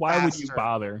 It's why would you faster.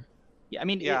 bother? Yeah, I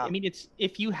mean, Yeah. it's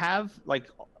if you have like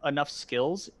enough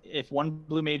skills. If one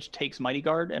blue mage takes Mighty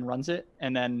Guard and runs it,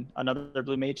 and then another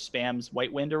blue mage spams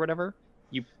White Wind or whatever,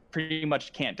 you pretty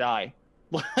much can't die.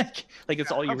 like it's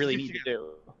all you really need to do.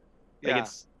 Like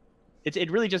Yeah.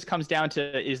 it really just comes down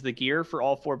to, is the gear for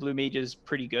all 4 blue mages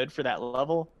pretty good for that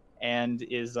level, and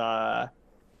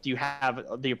do you have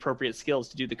the appropriate skills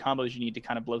to do the combos you need to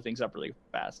kind of blow things up really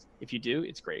fast? If you do,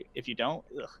 it's great. If you don't,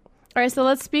 ugh. All right, so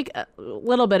let's speak a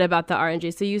little bit about the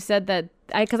RNG. So you said that,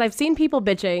 because I've seen people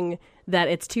bitching that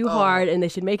it's too hard and they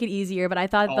should make it easier, but I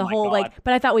thought Oh the my whole God.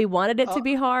 but I thought we wanted it to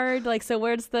be hard. Like, so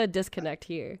where's the disconnect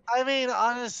here? I mean,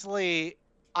 honestly,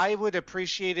 I would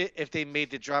appreciate it if they made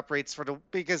the drop rates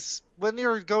because when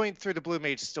you're going through the Blue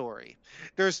Mage story,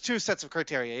 there's 2 sets of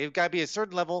criteria. You've got to be a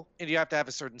certain level, and you have to have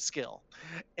a certain skill.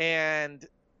 And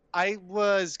I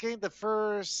was getting the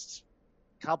first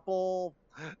couple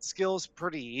skills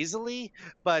pretty easily,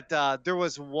 but there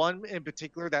was one in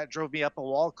particular that drove me up a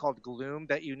wall called Gloom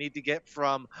that you need to get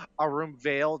from Arum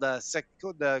Vale,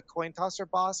 the coin tosser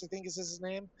boss, I think is his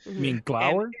name. You mean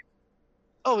Glower?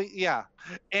 Oh yeah,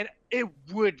 and it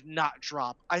would not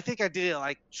drop. I think I did it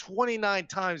like 29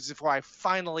 times before I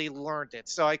finally learned it,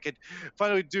 so I could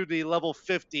finally do the level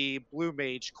 50 Blue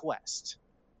Mage quest.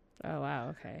 Oh, wow,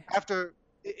 okay.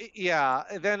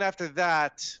 Then after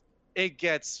that, it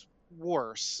gets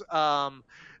worse.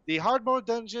 The hard mode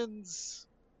dungeons,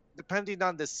 depending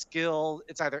on the skill,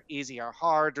 it's either easy or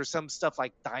hard. There's some stuff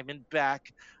like Diamondback.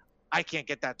 I can't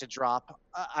get that to drop.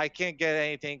 I can't get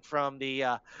anything from the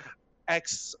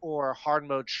X or hard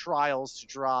mode trials to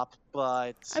drop,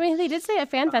 but I mean, they did say at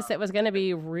FanFest it was going to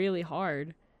be really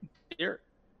hard.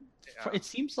 It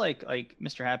seems like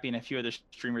Mr. Happy and a few other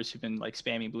streamers who've been like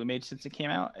spamming Blue Mage since it came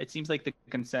out. It seems like the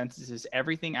consensus is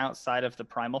everything outside of the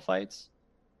primal fights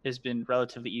has been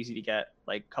relatively easy to get,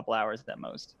 like a couple hours at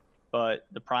most. But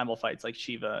the primal fights like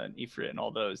Shiva and Ifrit and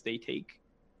all those, they take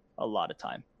a lot of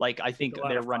time. Like I think A lot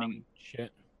they're of running.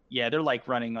 shit. Yeah, they're like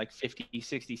running like 50,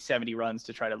 60, 70 runs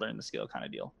to try to learn the skill kind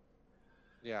of deal.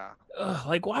 yeah. Ugh,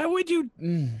 like, why would you?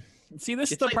 See, this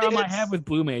is It's the like- problem I it's- have with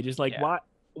Blue Mage. Is like, Yeah.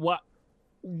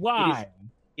 why?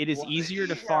 It is Well, easier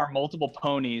to yeah. farm multiple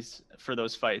ponies for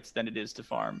those fights than it is to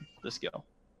farm the skill.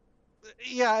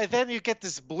 Yeah, and then you get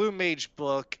this Blue Mage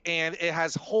book, and it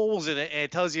has holes in it, and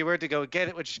it tells you where to go get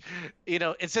it, which,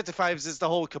 incentivizes the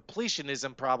whole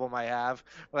completionism problem I have.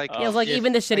 Like, Yeah, it's like if-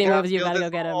 even the I shitty gotta moves, you feel gotta go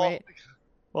this get them, all- right?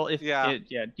 Well, if Yeah.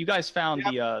 you guys found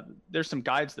there's some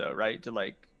guides though, right, to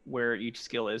like where each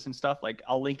skill is and stuff. Like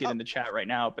I'll link it in the chat right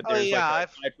now. But Oh, there's yeah, like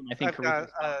a guide from I think I've got,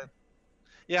 Karuka's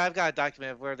yeah, I've got a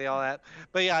document of where they all at.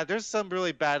 But yeah, there's some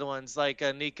really bad ones. Like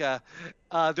Nika,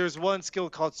 there's one skill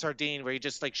called Sardine where you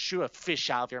just like shoot a fish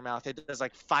out of your mouth. It does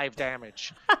like 5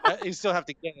 damage. You still have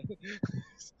to get it.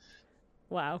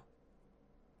 Wow.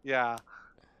 Yeah.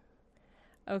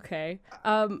 Okay.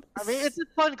 I mean, it's a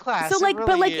fun class. So, it like, but,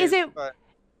 really like, is it- but-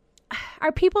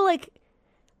 Are people like,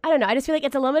 I don't know. I just feel like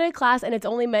it's a limited class and it's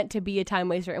only meant to be a time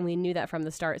waster, and we knew that from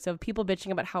the start. So, if people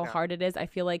bitching about how Yeah. hard it is, I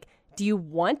feel like, do you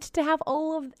want to have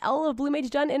all of Blue Mage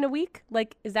done in a week?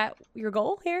 Like, is that your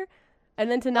goal here? And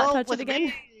then to not Well, touch it with again?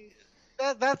 me,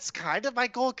 that's kind of my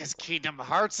goal because Kingdom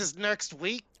Hearts is next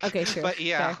week. Okay, sure. But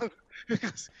yeah.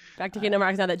 Back to Kingdom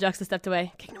Hearts now that Juxta stepped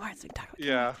away. Kingdom Hearts, we can talk about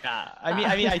Kingdom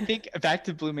Yeah. Yeah, I think back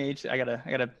to Blue Mage. I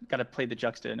gotta play the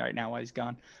Juxta in right now while he's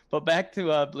gone. But back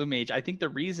to Blue Mage. I think the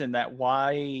reason that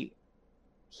why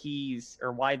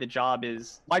the job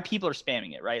is why people are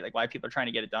spamming it, right? Like why people are trying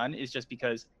to get it done is just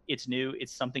because it's new,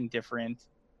 it's something different.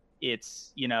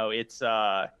 It's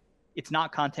it's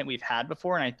not content we've had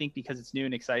before, and I think because it's new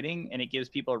and exciting, and it gives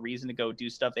people a reason to go do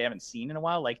stuff they haven't seen in a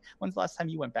while. Like, when's the last time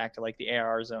you went back to like the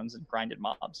ARR zones and grinded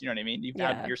mobs? You know what I mean? You've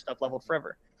Yeah. had your stuff leveled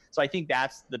forever. So I think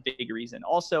that's the big reason.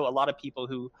 Also, a lot of people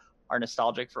who are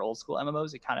nostalgic for old school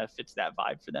MMOs, it kind of fits that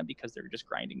vibe for them because they're just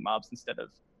grinding mobs instead of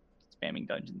spamming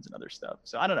dungeons and other stuff.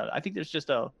 So I don't know. I think there's just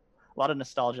a lot of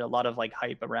nostalgia, a lot of like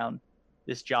hype around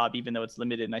this job, even though it's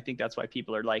limited. And I think that's why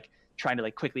people are like trying to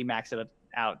like quickly max it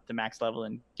out to max level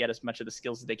and get as much of the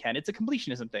skills as they can. It's a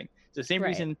completionism thing. It's the same Right.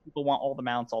 reason people want all the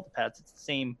mounts, all the pets. It's the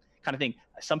same kind of thing.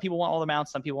 Some people want all the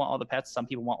mounts, some people want all the pets, some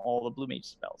people want all the Blue Mage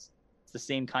spells. It's the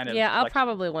same kind of Yeah, I'll collection.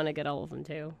 probably want to get all of them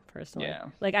too, personally. Yeah.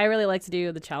 Like, I really like to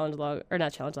do the challenge log, or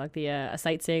not challenge log, the a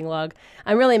sightseeing log.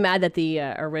 I'm really mad that the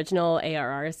original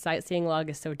ARR sightseeing log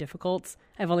is so difficult.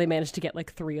 I've only managed to get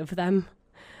like 3 of them.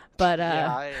 But,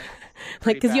 like,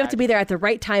 because you have to be there at the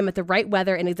right time, at the right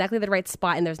weather, in exactly the right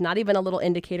spot, and there's not even a little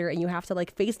indicator, and you have to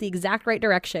like face the exact right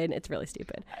direction. It's really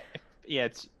stupid. Yeah,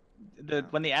 it's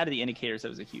when they added the indicators, that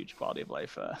was a huge quality of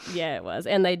life. Yeah, it was.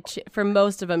 And they for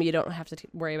most of them, you don't have to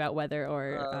worry about weather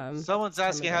or. Someone's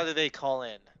asking of how do they call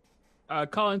in?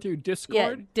 Calling through Yeah,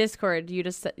 Discord. Discord. You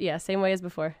just same way as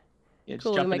before. Yeah, just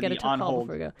Cool, we jump might into get a the on call hold-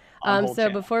 before we go. on hold So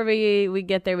channel. before we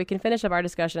get there, we can finish up our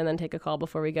discussion and then take a call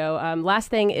before we go. Last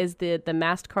thing is the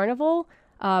masked carnival.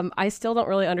 I still don't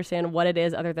really understand what it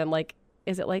is, other than like,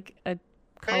 is it like a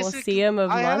coliseum of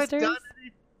I haven't monsters? done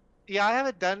Yeah, I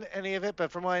haven't done any of it,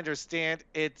 but from what I understand,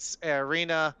 it's an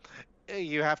arena.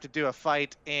 You have to do a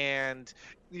fight, and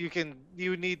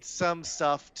you need some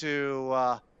stuff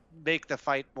to make the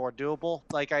fight more doable.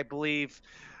 Like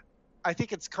I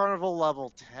think it's Carnival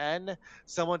level 10.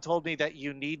 Someone told me that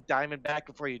you need Diamondback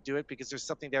before you do it because there's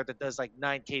something there that does like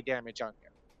 9k damage on you.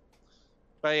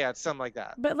 But yeah, it's something like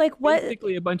that. But like, what?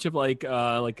 Basically, a bunch of like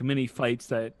mini fights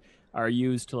that are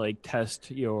used to like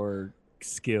test your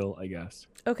skill, I guess.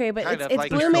 Okay, but Kind it's of it's like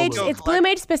Blue Mage. Go It's Blue collect-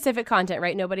 Mage specific content,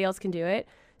 right? Nobody else can do it.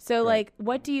 So Right. like,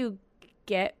 what do you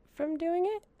get from doing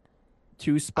it?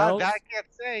 2 spells, That I can't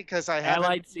say because I haven't.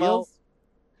 allied Well, seals.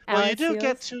 well, you Allied do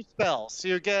get seals? 2 spells. So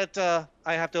you get. I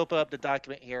have to open up the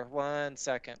document here. 1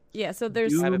 second. Yeah. So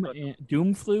there's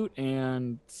Doom Flute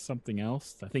and something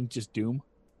else. I think just Doom.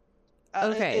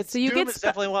 Okay, It's so you Doom get is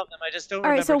definitely one of them. I just don't all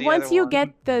right. remember So the once other you one.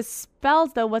 get the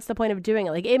spells, though, what's the point of doing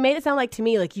it? Like, it made it sound like to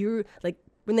me like you like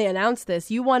when they announced this,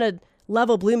 you want to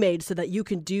level Blue Mage so that you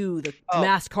can do the Oh.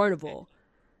 masked carnival.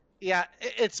 Yeah,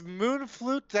 it's Moon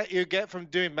Flute that you get from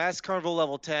doing Mass Carnival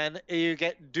level 10. You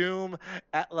get Doom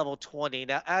at level 20.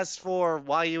 Now, as for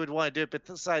why you would want to do it,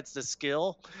 besides the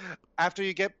skill, after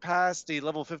you get past the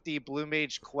level 50 Blue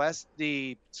Mage quest,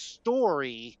 the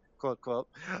story, quote, quote,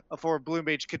 for Blue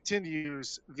Mage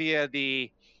continues via the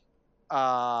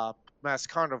Mass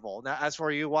Carnival. Now, as for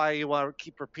you, why you want to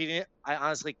keep repeating it, I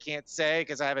honestly can't say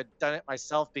because I haven't done it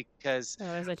myself because Oh,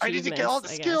 there's I need to get all the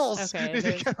achievements, I guess. skills. Okay, Need to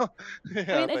there's- get all- I Yeah, mean,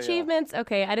 but yeah. achievements.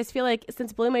 Okay, I just feel like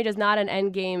since Blue Mage is not an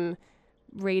end game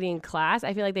rating class,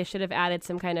 I feel like they should have added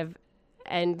some kind of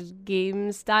end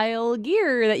game style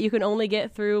gear that you can only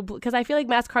get through. Because I feel like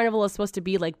Mass Carnival is supposed to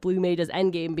be like Blue Mage's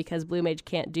end game because Blue Mage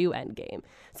can't do end game.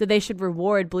 So they should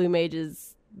reward Blue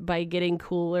Mages by getting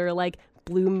cooler, like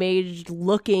Blue Mage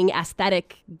looking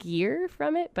aesthetic gear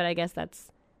from it. But I guess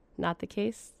that's not the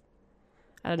case.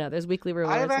 I don't know. There's weekly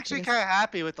rewards. I'm actually kind of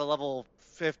happy with the level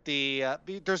 50.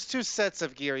 There's 2 sets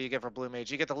of gear you get for Blue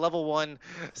Mage. You get the level 1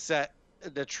 set,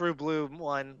 the True Blue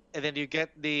one, and then you get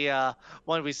the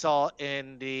one we saw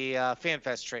in the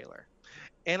FanFest trailer.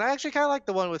 And I actually kind of like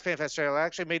the one with FanFest trailer. I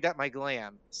actually made that my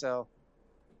glam. So.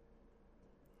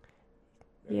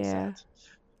 Very Yeah.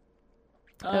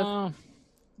 sad.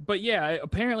 But yeah,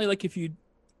 apparently, like if you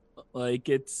like,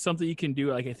 it's something you can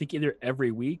do. Like I think either every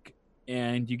week,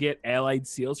 and you get allied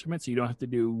seals from it, so you don't have to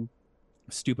do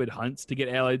stupid hunts to get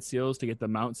allied seals to get the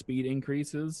mount speed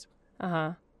increases.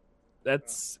 Uh-huh.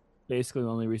 That's basically the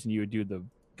only reason you would do the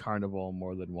carnival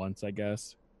more than once, I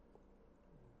guess.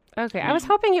 Okay, I was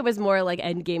hoping it was more like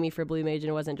endgamey for Blue Mage and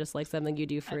it wasn't just like something you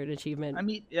do for an achievement. I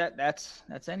mean, yeah, that's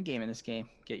endgame in this game.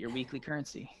 Get your weekly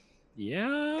currency.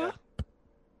 Yeah.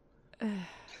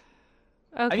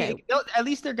 Okay. I mean, at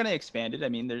least they're gonna expand it. I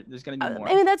mean, there's gonna be more.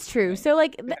 I mean, that's true. So,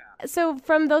 like, so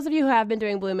from those of you who have been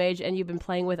doing Blue Mage and you've been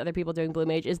playing with other people doing Blue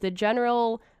Mage, is the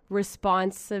general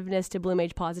responsiveness to Blue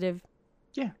Mage positive?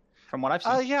 Yeah, from what I've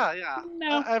seen. Yeah.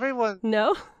 No. Everyone.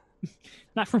 No?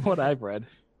 Not from what I've read.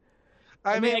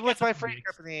 I mean, I mean, with guess my it's free mixed.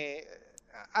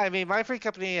 company, my free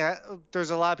company, there's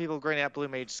a lot of people grinding out Blue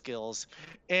Mage skills,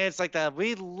 and it's like that.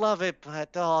 We love it,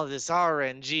 but all this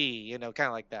RNG, kind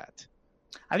of like that.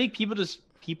 I think people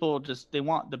just they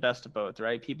want the best of both,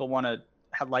 right? People want to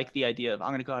like the idea of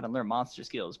I'm gonna go out and learn monster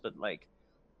skills, but like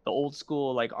the old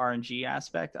school like RNG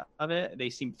aspect of it, they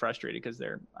seem frustrated because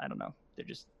I don't know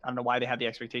why they have the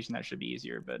expectation that it should be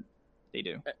easier, but they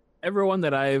do. Everyone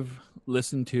that I've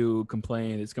listened to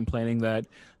complain is complaining that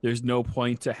there's no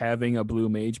point to having a Blue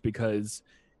Mage because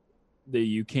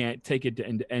you can't take it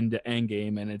to end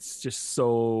game, and it's just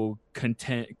so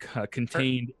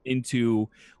contained into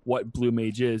what Blue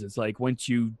Mage is. It's like once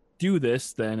you do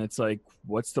this, then it's like,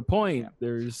 what's the point?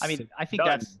 Yeah. I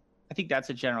think that's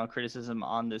a general criticism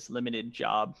on this limited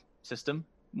job system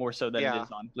more so than it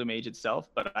is on Blue Mage itself.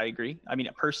 But I agree. I mean,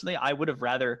 personally, I would have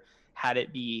rather had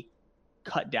it be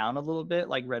cut down a little bit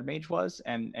like Red Mage was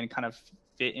and kind of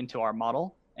fit into our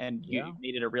model. And you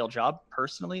made it a real job.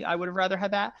 Personally, I would have rather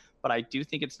had that. But I do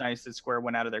think it's nice that Square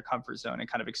went out of their comfort zone and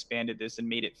kind of expanded this and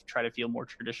made it try to feel more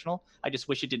traditional. I just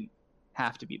wish it didn't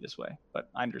have to be this way, but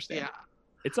I understand. Yeah.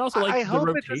 It's also like I the hope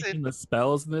it rotation, doesn't- the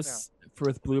spells in this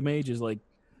with Blue Mage is like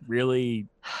really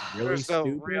There's no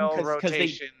stupid. real 'Cause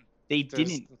rotation. They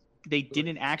There's-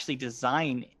 didn't actually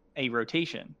design a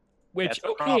rotation. Which That's the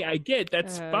okay, problem. I get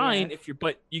that's fine yeah. if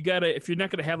you're not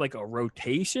gonna have like a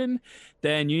rotation,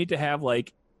 then you need to have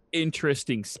like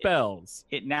interesting spells.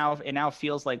 It now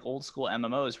feels like old school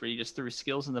MMOs where you just threw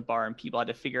skills in the bar and people had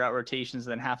to figure out rotations,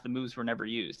 and then half the moves were never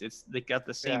used. They got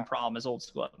the same problem as old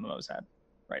school MMOs had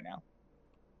right now.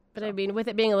 But I mean, with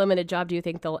it being a limited job, do you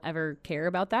think they'll ever care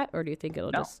about that? Or do you think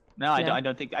it'll just... No, I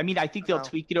don't think. I mean, I think they'll No.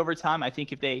 tweak it over time. I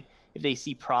think if they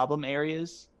see problem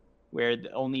areas where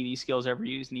only these skills are ever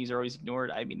used and these are always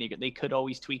ignored, I mean, they could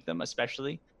always tweak them,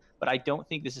 especially. But I don't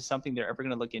think this is something they're ever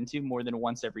going to look into more than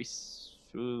once every,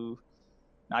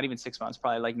 not even 6 months,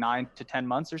 probably like 9 to 10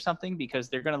 months or something, because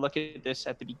they're going to look at this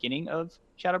at the beginning of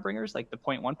Shadowbringers, like the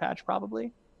 0.1 patch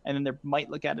probably. And then they might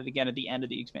look at it again at the end of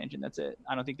the expansion. That's it.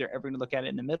 I don't think they're ever going to look at it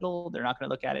in the middle. They're not going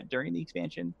to look at it during the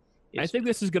expansion. I think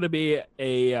this is going to be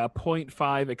a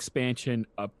 0.5 expansion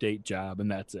update job,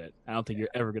 and that's it. I don't think you're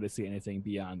ever going to see anything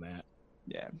beyond that.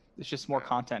 Yeah, it's just more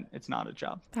content. It's not a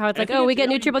job. How it's I like, think oh, we it's get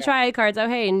new really triple triad cards. Oh,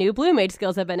 hey, new Blue Mage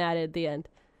skills have been added at the end.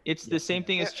 It's the same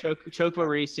thing as Chocobo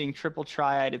Racing, Triple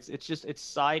Triad. It's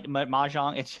side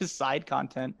Mahjong. It's just side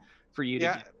content for you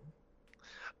to do.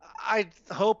 I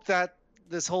hope that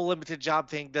this whole limited job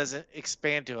thing doesn't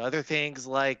expand to other things.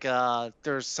 Like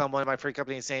there's someone in my free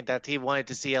company saying that he wanted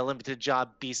to see a limited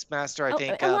job Beastmaster. I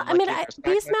think.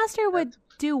 Beastmaster would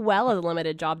do well as a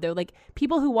limited job though. Like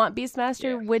people who want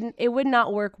Beastmaster would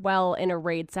not work well in a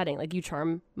raid setting. Like you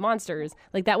charm monsters,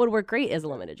 like that would work great as a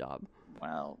limited job.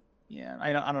 Well, yeah,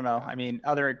 I don't know. I mean,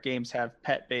 other games have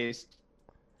pet-based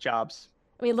jobs.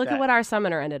 I mean, look at what our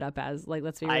summoner ended up as. Like,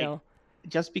 let's be real.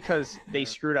 Just because they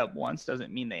screwed up once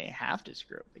doesn't mean they have to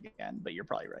screw up again. But you're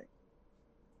probably right.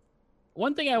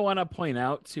 One thing I want to point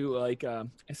out too, like I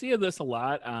see this a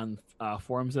lot on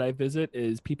forums that I visit,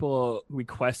 is people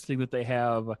requesting that they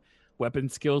have weapon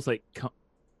skills like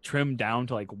trimmed down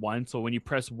to like 1. So when you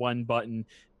press 1 button,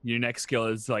 your next skill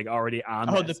is like already on.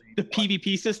 Oh, the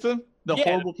PvP system, the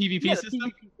horrible PvP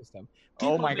system. system.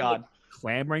 Oh my god,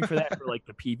 clamoring for that for like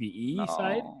the PvE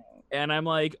side. And I'm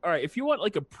like, all right, if you want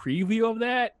like a preview of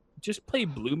that, just play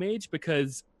Blue Mage,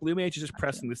 because Blue Mage is just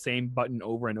pressing the same button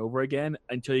over and over again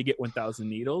until you get 1,000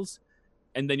 needles,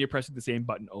 and then you're pressing the same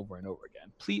button over and over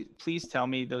again. Please tell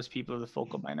me those people are the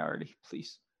focal minority,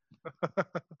 please.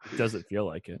 It doesn't feel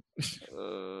like it.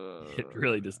 It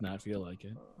really does not feel like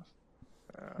it.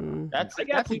 That's I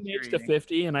got Blue Mage to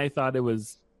 50, and I thought it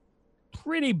was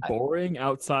pretty boring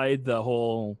outside the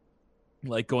whole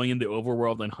like going into the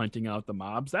overworld and hunting out the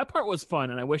mobs. That part was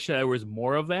fun, and I wish there was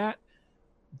more of that.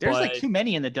 There's but, like too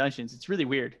many in the dungeons. It's really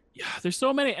weird. Yeah, there's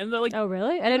so many, and they're like Oh,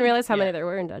 really? I didn't realize how Yeah. many there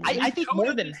were in dungeons. I think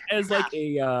more than as half.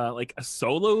 like a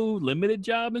solo limited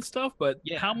job and stuff, but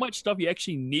Yeah. how much stuff you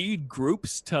actually need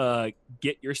groups to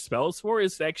get your spells for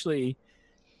is actually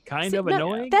kind See, of no,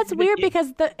 annoying. That's But weird yeah,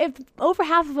 because if over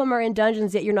half of them are in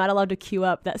dungeons, yet you're not allowed to queue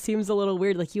up, that seems a little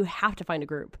weird. Like you have to find a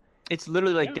group. It's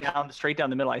literally like straight down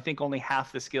the middle. I think only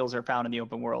half the skills are found in the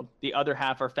open world. The other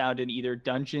half are found in either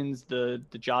dungeons, the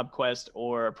job quest,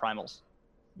 or primals.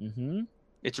 Mhm.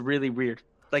 It's really weird.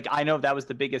 Like I know that was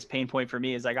the biggest pain point for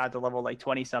me is I got to level like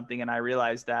 20 something, and I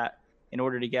realized that in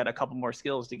order to get a couple more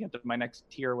skills to get to my next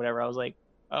tier or whatever, I was like,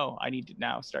 oh, I need to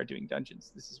now start doing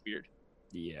dungeons. This is weird.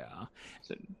 Yeah.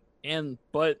 So,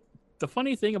 But the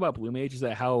funny thing about Blue Mage is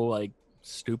that how like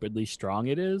stupidly strong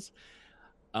it is.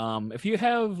 If you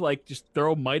have like just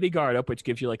throw Mighty Guard up, which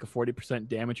gives you like a 40%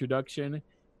 damage reduction,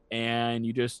 and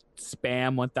you just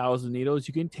spam 1,000 needles,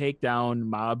 you can take down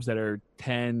mobs that are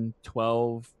 10,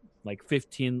 12, like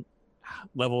 15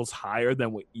 levels higher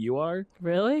than what you are.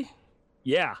 Really?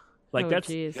 Yeah. Like Oh, that's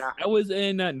jeez. Yeah. I was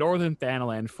in Northern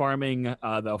Thanaland farming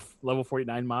level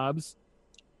 49 mobs,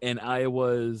 and I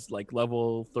was like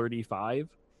level 35,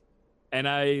 and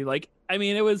I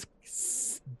mean it was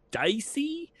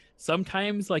dicey.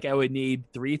 Sometimes like I would need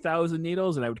 3,000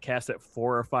 needles, and I would cast it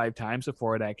 4 or 5 times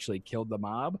before it actually killed the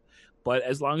mob. But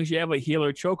as long as you have a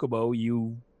healer chocobo,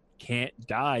 you can't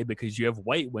die because you have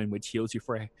White Wind, which heals you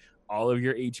for all of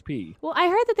your HP. Well, I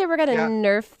heard that they were going to Yeah.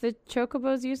 nerf the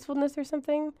chocobo's usefulness or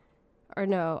something. Or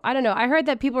no, I don't know. I heard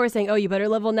that people were saying, "Oh, you better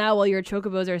level now while your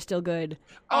chocobos are still good."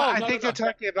 I no, think no, they're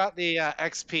talking about the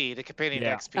XP, the companion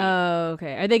Yeah. XP. Oh,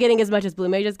 okay. Are they getting as much as Blue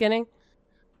Mage is getting?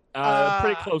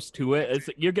 Pretty close to it.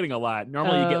 You're getting a lot.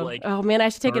 Normally you get like oh man, I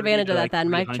should take 30 advantage to, of that like, then.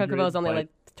 My 300, chocobo is only but like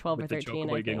 12 or with the 13. chocobo,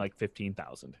 I you're getting think. like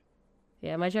 15,000.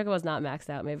 Yeah, my chocobo's not maxed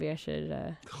out. Maybe I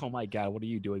should. Oh my god, what are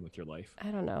you doing with your life? I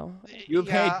don't know. You've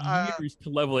Yeah, had years to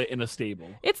level it in a stable.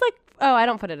 It's like, oh, I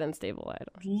don't put it in stable. I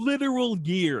don't. Literal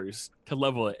years to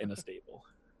level it in a stable.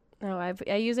 No,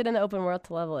 I use it in the open world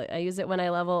to level it. I use it when I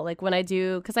level, like when I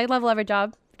do, because I level every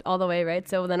job all the way, right?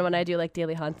 So then when I do like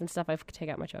daily hunts and stuff, I take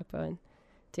out my chocobo and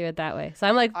do it that way. So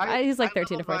I'm like, I use like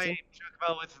 13 to leveled 14. my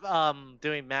chocobo with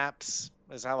doing maps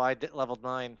is how I leveled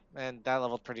mine, and that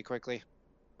leveled pretty quickly.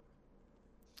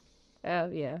 Oh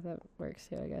yeah, that works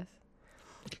too, I guess.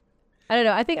 I don't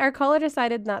know. I think our caller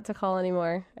decided not to call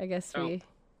anymore. I guess Oh.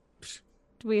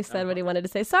 we said what he wanted to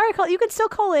say. Sorry, call. You can still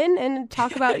call in and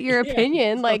talk about your Yeah,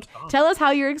 opinion. it's Like, no problem. tell us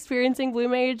how you're experiencing Blue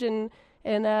Mage and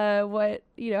what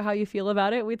how you feel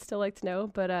about it. We'd still like to know.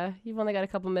 But you've only got a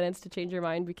couple minutes to change your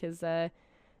mind because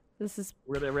this is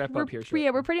We're gonna wrap up here.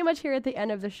 yeah, we're pretty much here at the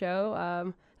end of the show. I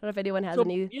don't know if anyone has So,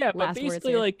 any yeah, but last words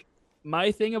basically, here. like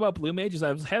my thing about Blue Mage is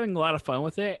I was having a lot of fun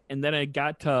with it, and then I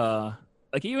got to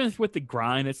like even with the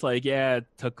grind, it's like it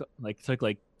took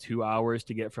like 2 hours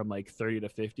to get from like 30 to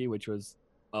 50, which was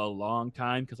a long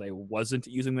time because I wasn't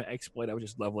using the exploit. I was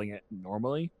just leveling it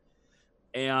normally,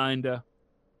 and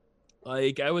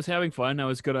like I was having fun. I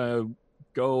was gonna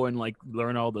go and like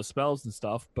learn all the spells and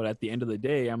stuff, but at the end of the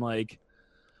day, I'm like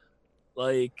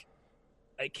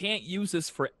I can't use this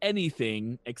for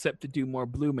anything except to do more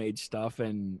Blue Mage stuff,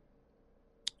 and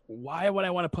why would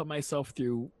I want to put myself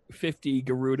through 50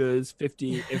 Garudas,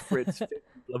 50 Ifrits, 50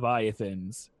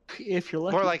 Leviathans? if you're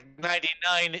lucky. More like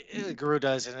 99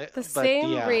 Garudas in it. The but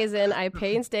same yeah. reason I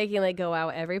painstakingly go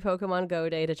out every Pokemon Go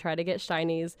day to try to get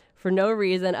shinies for no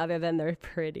reason other than they're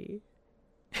pretty.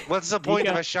 What's the point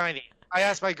of got- a shiny? I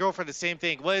asked my girlfriend the same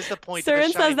thing. What is the point of a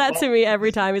Saren shiny? says that to me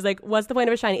every time. He's like, "What's the point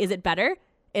of a shiny? Is it better?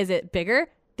 Is it bigger?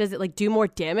 Does it like do more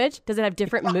damage? Does it have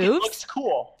different Fucking moves?" looks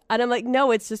cool. And I'm like,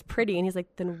 "No, it's just pretty." And he's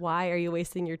like, "Then why are you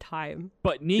wasting your time?"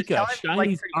 But Nika, how I like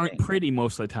shinies pretty aren't things. pretty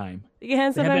most of the time. Yeah,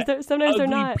 and They have sometimes they're Ugly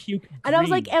not. puke And I was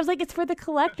green. like, it's for the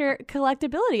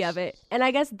collectability of it. And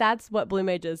I guess that's what Blue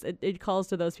Mage is. It calls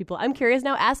to those people. I'm curious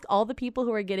now. Ask all the people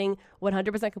who are getting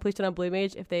 100% completion on Blue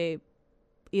Mage if they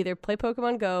either play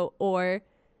Pokemon Go or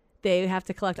they have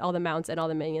to collect all the mounts and all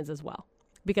the minions as well.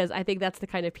 Because I think that's the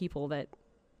kind of people that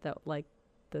like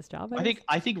this job.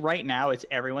 I think right now it's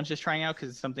everyone's just trying out because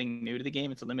it's something new to the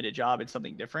game. It's a limited job. It's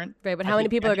something different. Right, but I how many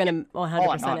think- people I are going think to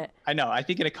 100% it? I know. I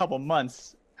think in a couple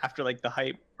months after like the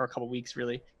hype, or a couple weeks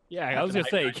really. Yeah, I after was the gonna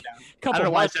hype say, dies down. couple I don't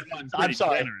know why I months said is months. pretty I'm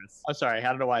sorry. generous. I'm sorry. I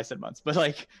don't know why I said months, but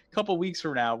like a couple weeks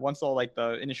from now, once all like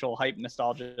the initial hype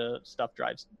nostalgia stuff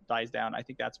dies down, I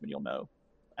think that's when you'll know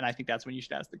And I think that's when you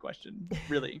should ask the question.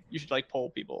 Really, you should like poll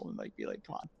people and like be like,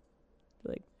 come on.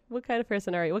 Like, what kind of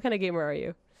person are you? What kind of gamer are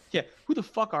you? Yeah, who the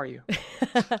fuck are you?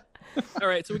 All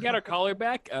right, so we got our caller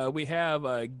back. We have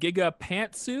Giga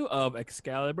Pantsu of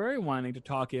Excalibur wanting to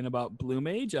talk in about Blue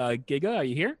Mage. Giga, are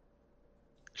you here?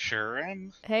 Sure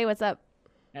am. Hey, what's up?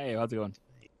 Hey, how's it going?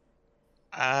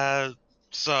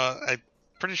 So I'm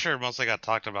pretty sure mostly got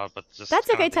talked about, but just That's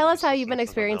kinda okay. the Tell us how you've been uselessness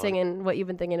of the experiencing ability. and what you've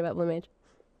been thinking about Blue Mage.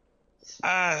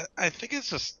 I think it's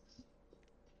just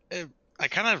I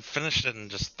kind of finished it in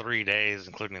just 3 days,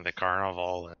 including the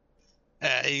carnival.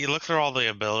 You look through all the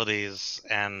abilities,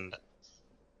 and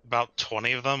about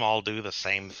 20 of them all do the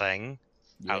same thing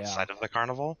outside of the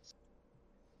carnival.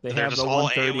 They They're have just the all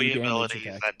 130 AoE damage abilities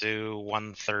attack. that do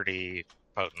 130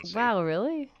 potency. Wow,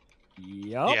 really?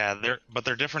 Yep. Yeah,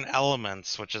 they're different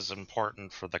elements, which is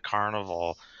important for the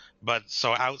carnival. But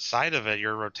so outside of it,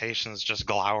 your rotations just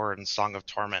Glower and Song of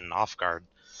Torment and Off Guard,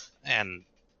 and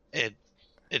it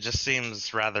just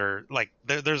seems rather like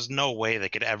there's no way they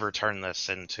could ever turn this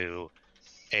into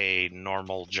a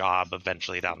normal job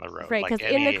eventually down the road. Right, Like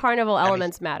because in the any- carnival any-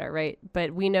 elements matter, right?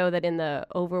 But we know that in the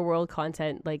overworld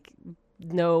content, like,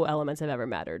 no elements have ever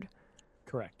mattered.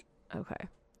 Correct. Okay.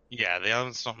 Yeah, the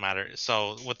elements don't matter.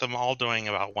 So with them all doing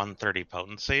about 130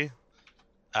 potency,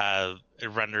 it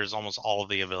renders almost all of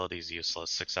the abilities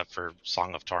useless except for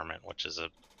Song of Torment, which is a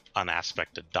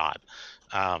unaspected dot.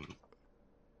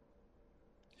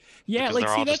 Yeah, because like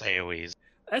they're see all that just AoEs.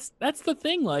 that's the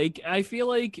thing. Like I feel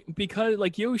like because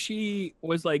like Yoshi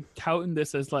was like touting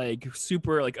this as like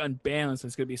super like unbalanced,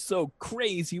 it's gonna be so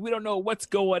crazy. We don't know what's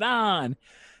going on,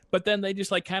 but then they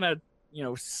just like kind of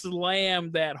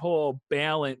slammed that whole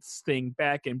balance thing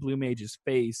back in Blue Mage's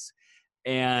face,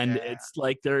 and Yeah. it's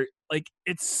like they're like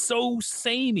it's so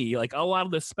samey. Like a lot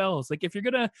of the spells, like if you're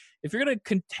gonna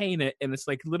contain it in this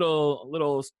like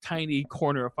little tiny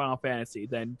corner of Final Fantasy,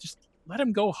 then just let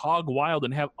him go hog wild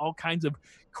and have all kinds of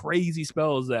crazy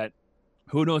spells that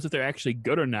who knows if they're actually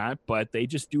good or not, but they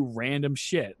just do random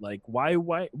shit. Like why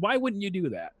wouldn't you do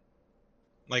that?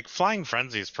 Like Flying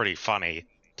Frenzy is pretty funny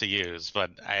to use, but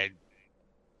I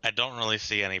don't really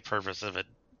see any purpose of it,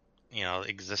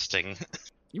 existing.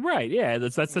 Right, yeah,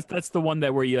 that's the one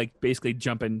that where you like basically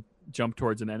jump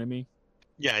towards an enemy.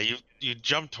 Yeah, you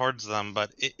jump towards them,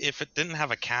 but if it didn't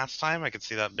have a cast time, I could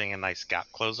see that being a nice gap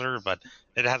closer. But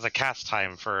it has a cast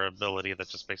time for ability that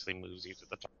just basically moves you to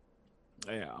the top.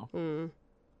 Yeah. Hmm.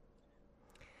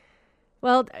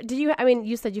 Well,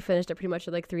 you said you finished it pretty much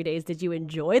in like 3 days. Did you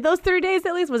enjoy those 3 days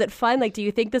at least? Was it fun? Like, do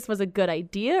you think this was a good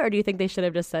idea, or do you think they should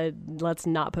have just said, let's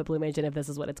not put Blue Mage in if this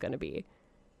is what it's going to be?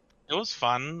 It was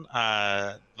fun.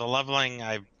 The leveling,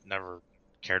 I've never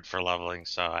cared for leveling,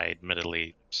 so I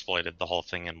admittedly exploited the whole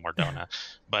thing in Mordona.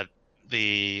 But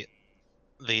the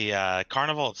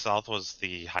carnival itself was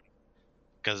the high,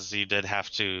 because you did have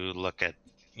to look at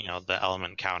the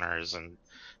element counters and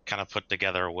kind of put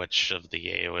together which of the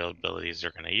AoE abilities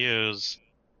you're going to use.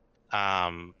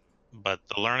 But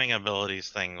the learning abilities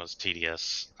thing was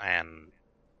tedious and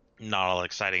not all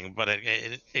exciting, but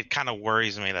it kind of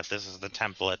worries me that this is the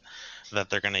template that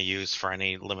they're going to use for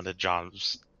any limited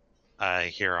jobs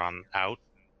here on out.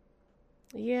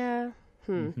 Yeah.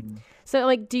 Mhm. So,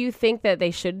 like, do you think that they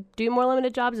should do more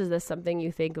limited jobs? Is this something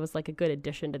you think was like a good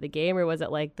addition to the game, or was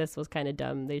it like this was kind of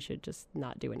dumb? They should just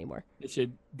not do anymore. It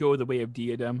should go the way of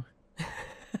Diadem.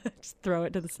 Just throw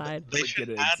it to the side. They Forget should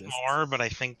it add exists. more, but I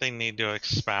think they need to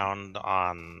expound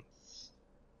on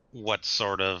what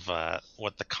sort of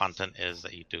what the content is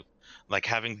that you do. Like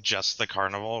having just the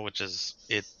carnival, which is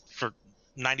it for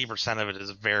 90% of it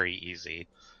is very easy.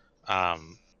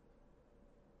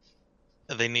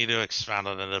 They need to expound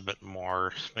on it a bit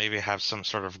more. Maybe have some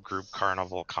sort of group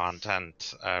carnival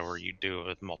content where you do it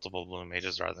with multiple Blue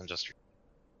Mages rather than just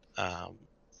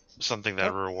something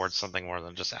that rewards something more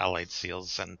than just allied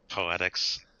seals and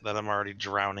poetics that I'm already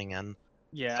drowning in.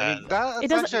 Yeah, Uh, I mean, That's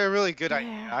doesn't- actually a really good Yeah.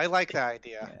 idea. I like that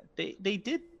idea. yeah,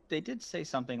 they did say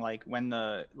something like when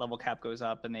the level cap goes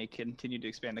up and they continue to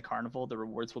expand the carnival, the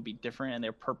rewards will be different, and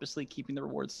they're purposely keeping the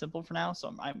rewards simple for now.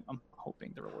 So I'm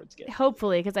hoping the rewards get.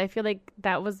 Hopefully, because I feel like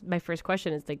that was my first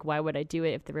question is like, why would I do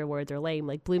it if the rewards are lame?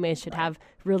 Like, Blue Mage should Right. have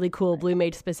really cool Blue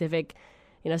Mage specific,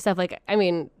 stuff. Like, I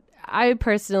mean, I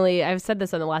personally, I've said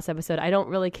this on the last episode, I don't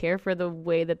really care for the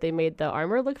way that they made the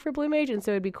armor look for Blue Mage, and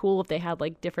so it'd be cool if they had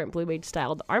like different Blue Mage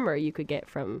styled armor you could get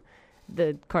from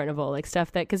the carnival, like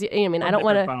stuff that, because I mean, I don't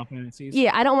want to. Final Fantasies.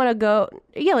 Yeah, I don't want to go.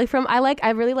 Yeah, like I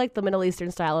really like the Middle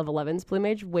Eastern style of 11's Blue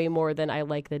Mage way more than I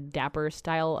like the dapper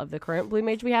style of the current Blue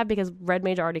Mage we have, because Red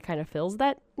Mage already kind of fills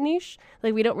that niche.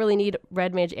 Like, we don't really need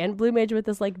Red Mage and Blue Mage with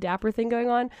this like dapper thing going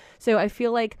on. So I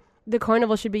feel like the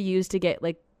carnival should be used to get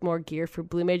like more gear for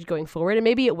Blue Mage going forward, and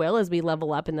maybe it will as we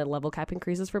level up and the level cap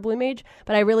increases for Blue Mage.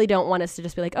 But I really don't want us to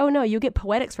just be like, oh no, you get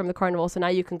Poetics from the carnival, so now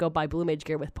you can go buy Blue Mage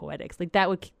gear with Poetics. Like that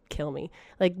would kill me.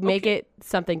 Like make it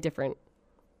something different.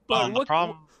 But the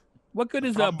problem. what good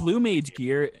is problem- Blue Mage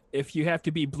gear if you have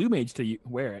to be Blue Mage to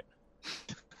wear it?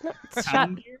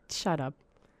 No, shut up.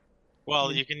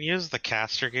 Well, you can use the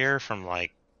caster gear from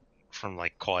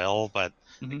Coil, but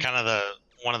Mhm. kind of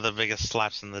one of the biggest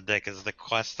slaps in the dick is the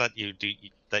quest that you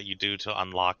do to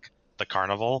unlock the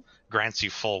carnival grants you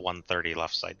full 130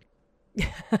 left side.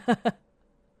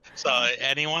 So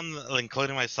anyone,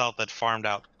 including myself, that farmed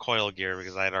out Coil gear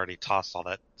because I had already tossed all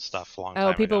that stuff a long time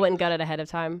Oh, people ago. went and got it ahead of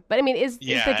time. But I mean, is the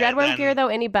Yeah, Dreadworm and gear then- though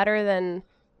any better than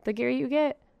the gear you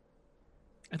get?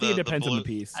 I think it The depends on the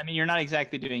blue- piece. I mean, you're not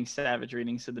exactly doing savage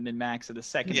readings, so the min max of the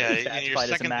second Yeah, stats your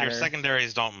probably doesn't matter. your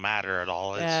secondaries don't matter at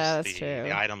all. It's Yeah, just that's the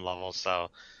true. item level. So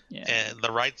Yeah.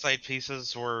 the right side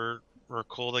pieces were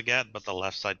cool to get, but the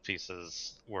left side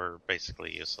pieces were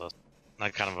basically useless.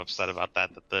 I'm kind of upset about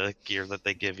that the gear that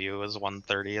they give you is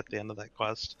 130 at the end of that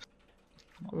quest.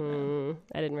 I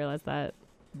didn't realize that.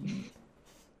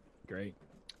 Great.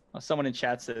 Well, someone in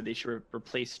chat said they should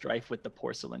replace Strife with the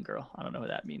porcelain girl. I don't know what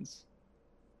that means.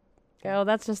 Oh,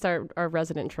 that's just our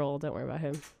resident troll. Don't worry about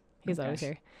him. He's Okay. always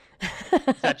here.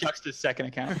 Is that Juxta's second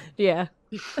account? Yeah.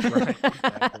 Right,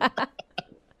 exactly.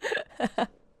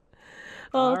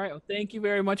 Well, All right. Well, thank you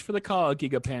very much for the call,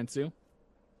 Giga Pantsu.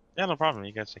 Yeah, no problem.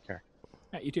 You guys take care.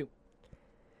 Yeah, you too.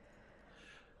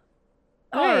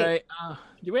 All All right. right.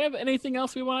 Do we have anything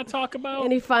else we want to talk about?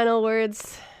 any final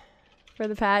words for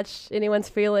the patch? Anyone's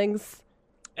feelings?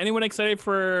 Anyone excited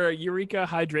for Eureka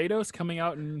Hydratos coming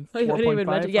out in Oh, you didn't even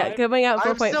mention. Yeah, 4.55? coming out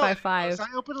I'm still 4.55. I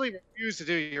openly refuse to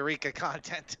do Eureka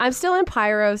content. I'm still in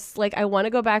Pyros. Like, I want to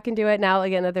go back and do it now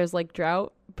again that there's like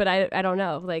drought, but I don't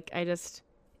know. Like,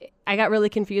 I got really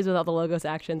confused with all the Logos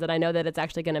actions, and I know that it's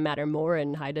actually going to matter more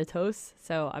in Hydatos.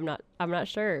 So I'm not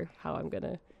sure what I'm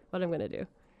gonna do.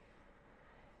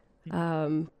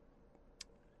 I'm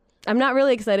not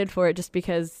really excited for it just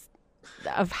because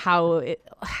of how it.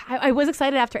 I was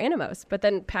excited after Animos, but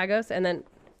then Pagos and then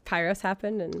Pyros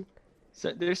happened, and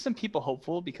So there's some people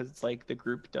hopeful because it's like the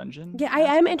group dungeon. yeah, I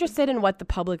am interested in what the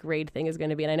public raid thing is going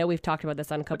to be, and I know we've talked about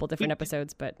this on a couple different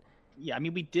episodes, but Yeah, I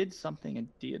mean, we did something in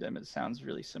Diadem. It sounds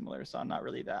really similar, so I'm not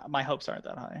really that. My hopes aren't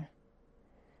that high.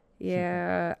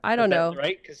 yeah, I don't Is that know.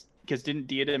 right? Because didn't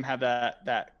Diadem have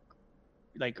that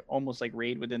like almost like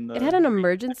raid within the? It had an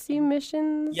emergency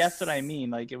missions. Yes, that's what I mean.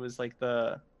 Like it was like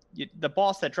the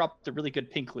boss that dropped the really good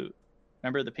pink loot.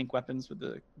 Remember the pink weapons with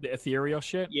the The ethereal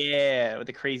shit. with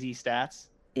the crazy stats.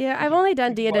 Yeah, I've only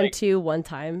done Diadem Like- 2 one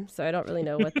time, so I don't really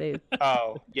know what they.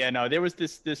 Oh yeah, no, there was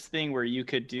this thing where you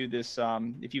could do this.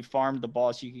 If you farmed the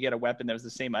boss, you could get a weapon that was the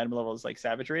same item level as like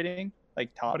Savage rating,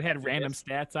 like top. But it had random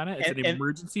stats on it. It's an And-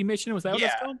 emergency mission. Was that what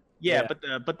it's Yeah. called? Yeah,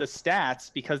 Yeah. but the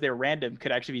stats, because they're random,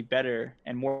 could actually be better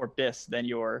and more bis than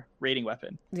your rating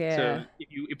weapon. Yeah. So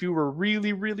if you were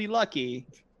really really lucky,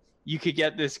 you could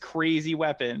get this crazy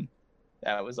weapon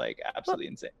that was like absolutely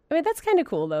insane. I mean, that's kind of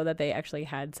cool though that they actually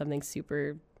had something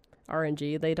super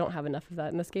RNG. They don't have enough of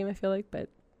that in this game, I feel like, but.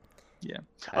 Yeah.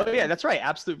 Oh yeah, that's right.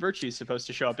 Absolute Virtue is supposed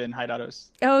to show up in Hydatos.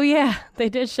 Oh yeah, they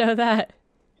did show that.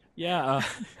 Yeah.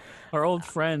 Our old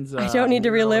friends. I don't need to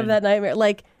Lilo relive and- that nightmare.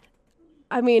 Like,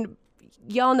 I mean,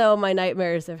 y'all know my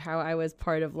nightmares of how I was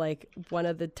part of like one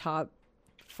of the top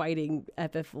fighting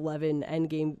FF11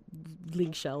 endgame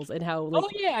link shells and how like Oh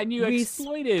yeah, and you we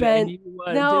exploited. spent- and you,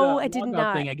 No, did a I did log-out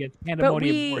not. Thing against but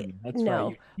Pandemonium we Warden. That's no,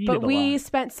 right. You but cheated a we lot.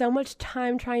 spent so much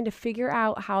time trying to figure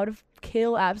out how to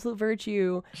kill Absolute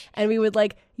Virtue, and we would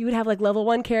like you would have like level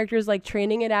 1 characters like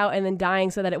training it out and then dying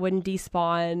so that it wouldn't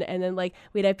despawn, and then like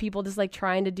we'd have people just like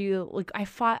trying to do like I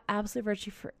fought Absolute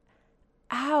Virtue for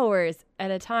hours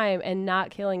at a time and not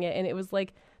killing it, and it was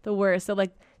like the worst. So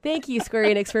like thank you Square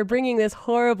Enix for bringing this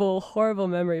horrible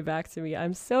memory back to me.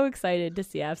 I'm so excited to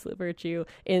see Absolute Virtue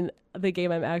in the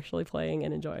game I'm actually playing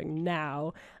and enjoying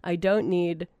now. I don't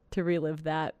need to relive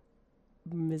that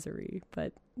misery,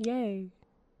 but yay.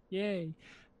 Yay.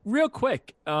 Real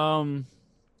quick,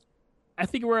 I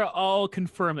think we're all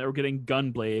confirmed that we're getting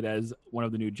Gunblade as one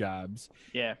of the new jobs.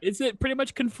 Yeah. Is it pretty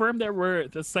much confirmed that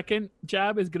the second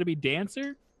job is going to be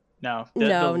Dancer? No.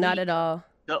 No, not at all.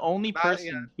 The only Not- person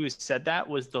yeah. who said that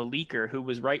was the leaker, who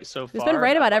was right so far. Who's been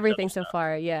right about other everything so stuff.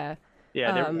 far, yeah.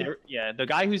 Yeah, Um, yeah. The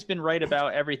guy who's been right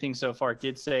about everything so far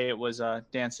did say it was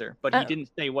Dancer, but he didn't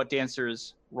say what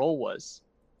Dancer's role was.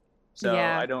 So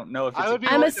Yeah. I don't know if I it's. would be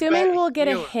I'm willing to assuming bet we'll get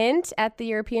a you- hint at the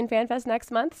European Fan Fest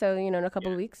next month, so in a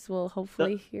couple Yeah. weeks we'll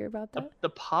hopefully hear about that. The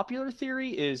popular theory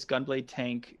is Gunblade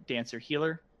tank, Dancer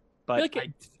healer, I But feel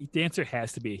like the answer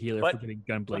has to be a healer But- for getting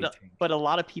Gunblade tank. but a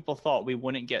lot of people thought we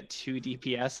wouldn't get 2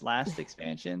 DPS last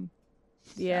expansion.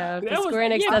 Yeah, That the was- Square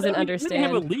Enix yeah, doesn't we didn't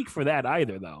have a understand. leak for that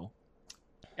either, though.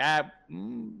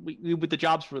 The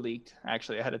jobs were leaked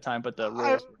actually ahead of time, but the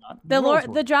roles were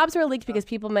not. The jobs were leaked because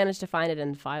people managed to find it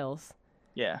in files.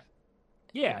 Yeah.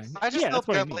 Yeah, I just yeah, hope that's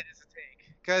what I Gunblade mean. is a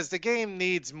tank because the game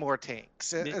needs more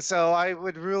tanks. Yeah. So I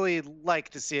would really like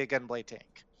to see a Gunblade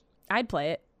tank. I'd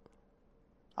play it.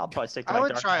 I'll probably stick to I my would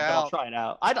Dark try Knight, but I'll out- try it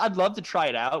out. I'd love to try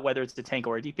it out, whether it's a tank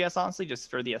or a DPS, honestly,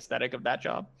 just for the aesthetic of that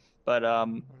job. But I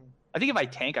think if I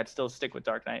tank, I'd still stick with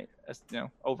Dark Knight,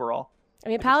 overall. I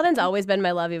mean, Paladin's always been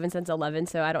my love even since 11,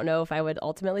 so I don't know if I would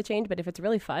ultimately change, but if it's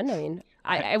really fun, I mean,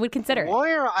 I would consider it.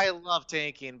 Warrior, I love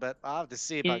tanking, but I'll have to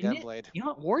see about Isn't it- Gunblade. You know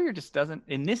what? Warrior just doesn't,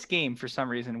 in this game, for some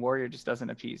reason, Warrior just doesn't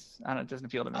appease. It doesn't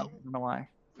appeal to me. I don't know why.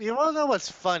 You want to know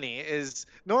what's funny is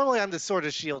normally I'm the Sword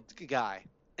of Shield guy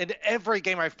in every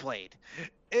game I've played.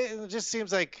 It just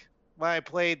seems like when I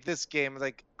played this game,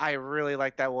 like I really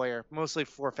like that warrior, mostly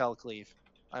for Felcleave.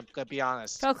 I'm gonna be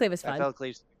honest. Felcleave is That fun.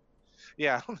 Felcleave's,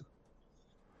 yeah.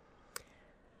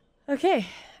 Okay,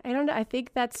 I don't know. I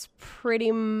think that's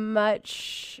pretty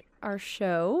much our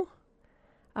show.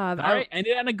 All right, end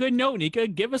it on a good note, Nika.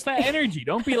 Give us that energy.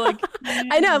 Don't be like.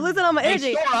 I know I'm losing all my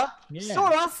energy. Sora! Yeah.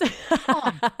 Sora!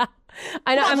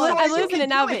 I know Come on, I'm Laura, you losing can it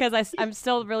now do it. because I'm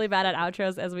still really bad at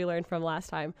outros, as we learned from last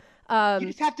time. You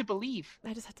just have to believe.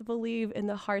 I just have to believe in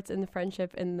the hearts and the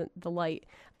friendship and the light.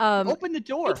 Open the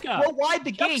door. Nika, Throw wide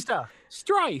the gate. Juxta,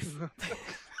 Strife.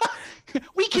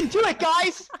 We can do it,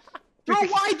 guys! Throw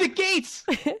wide the gates!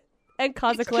 And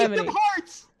cause a It's calamity. Kingdom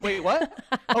Hearts! Wait, what?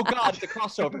 Oh god, it's a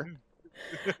crossover.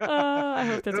 I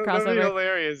hope that's a That'd be crossover.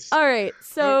 hilarious. All right,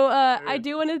 so I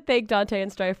do want to thank Dante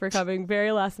and Strife for coming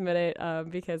very last minute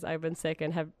because I've been sick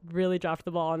and have really dropped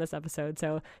the ball on this episode.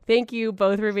 So thank you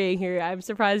both for being here. I'm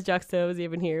surprised Juxta was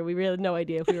even here. We really had no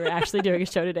idea if we were actually doing a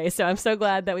show today, so I'm so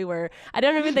glad that we were. I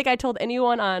don't even think I told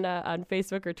anyone on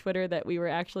Facebook or Twitter that we were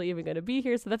actually even going to be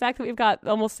here. So the fact that we've got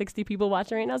almost 60 people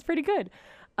watching right now is pretty good.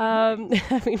 I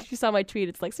mean, if you saw my tweet,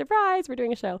 it's like, surprise, we're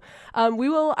doing a show.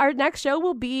 Our next show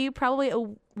will be probably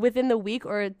within the week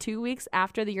or 2 weeks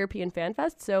after the European Fan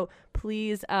Fest. So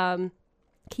please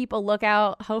keep a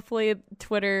lookout. Hopefully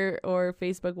Twitter or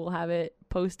Facebook will have it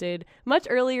posted much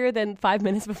earlier than 5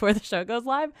 minutes before the show goes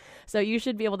live. So you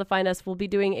should be able to find us. We'll be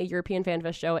doing a European Fan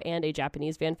Fest show and a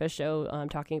Japanese Fan Fest show,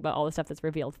 talking about all the stuff that's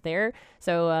revealed there.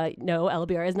 So no,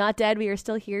 LBR is not dead. We are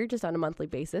still here just on a monthly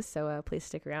basis. So please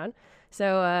stick around.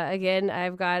 So again,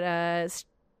 I've got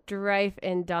Strife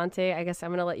and Dante. I guess I'm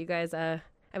going to let you guys... I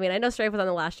mean, I know Strife was on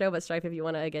the last show, but Strife, if you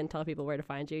want to, again, tell people where to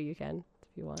find you, you can,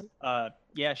 if you want.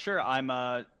 Yeah, sure. I'm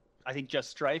I think just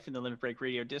Strife in the Limit Break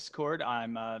Radio Discord.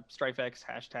 I'm StrifeX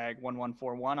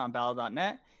 #1141 on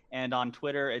Ballad.net, and on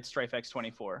Twitter it's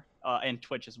StrifeX24, and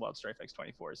Twitch as well,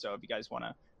 StrifeX24. So if you guys want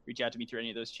to reach out to me through any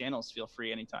of those channels, feel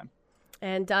free anytime.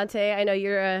 And Dante, I know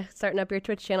you're starting up your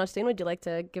Twitch channel soon. Would you like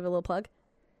to give a little plug?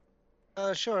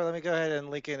 Sure. Let me go ahead and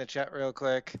link in the chat real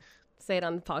quick. Say it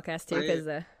on the podcast too, because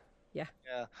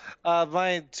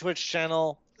My Twitch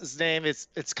channel's name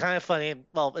it's kind of funny.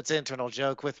 Well, it's an internal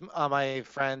joke with my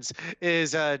friends.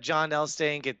 Is John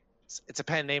Elstang. It's a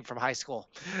pen name from high school,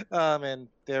 and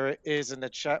there it is in the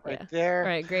chat right there. all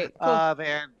right, great, cool.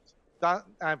 And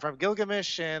I'm from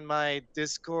Gilgamesh, and my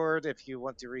Discord, if you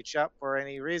want to reach out for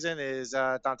any reason, is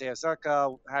Dante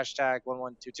Osaka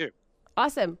 #1122.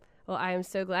 Awesome. Well, I am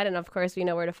so glad. And of course, we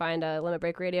know where to find Limit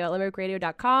Break Radio at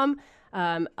limitbreakradio.com.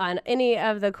 On any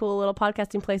of the cool little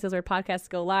podcasting places where podcasts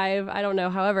go live. I don't know,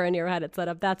 however Anir had it set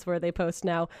up, that's where they post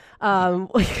now.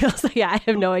 So yeah, I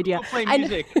have no idea. Google Play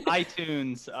Music,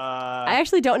 iTunes. I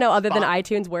actually don't know, other than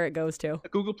iTunes, where it goes to.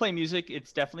 Google Play Music,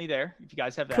 it's definitely there. If you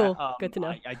guys have that, Cool. Good to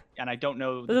know. I don't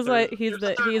know. This is why he's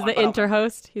the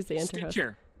interhost. He's the interhost.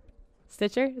 Stitcher.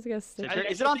 Stitcher? Is it go Stitcher?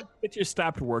 Is it on? Stitcher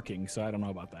stopped working, so I don't know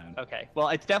about that. Okay. Well,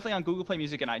 it's definitely on Google Play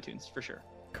Music and iTunes for sure.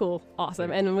 Cool.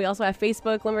 Awesome. And we also have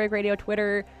Facebook, Limerick Radio,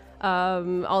 Twitter,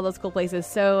 all those cool places.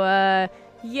 So,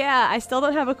 yeah, I still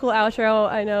don't have a cool outro.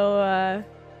 I know,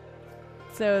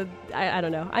 so I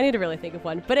don't know. I need to really think of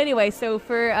one. But anyway, so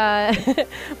for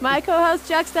my co-host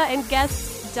Juxta and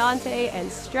guests Dante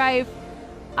and Strife,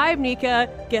 I'm Nika.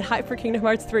 Get hyped for Kingdom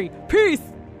Hearts 3. Peace!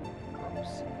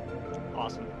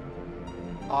 Awesome.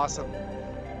 Awesome.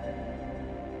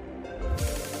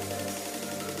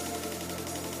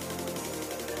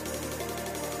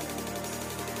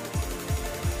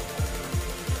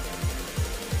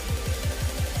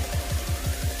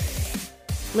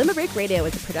 Limit Break Radio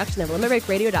is a production of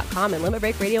LimitBreakRadio.com and Limit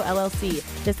Break Radio LLC.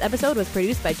 This episode was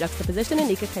produced by Juxtaposition and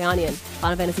Nika Kayanian.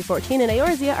 Final Fantasy XIV and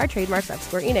Eorzea are trademarks of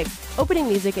Square Enix. Opening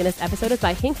music in this episode is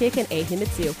by Hinkgeek and A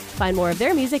Himitsu. Find more of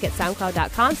their music at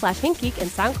soundcloud.com/Hinkgeek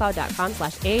and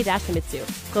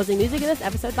soundcloud.com/A-Himitsu. Closing music in this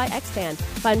episode by Xtan.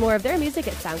 Find more of their music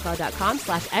at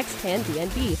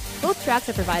soundcloud.com/XtanDNB. Both tracks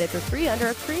are provided for free under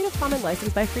a Creative Commons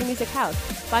license by Free Music House.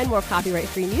 Find more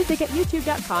copyright-free music at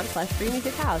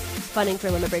youtube.com/freemusichouse. Funding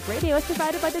for Limit Break Radio is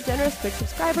provided by the generous Twitch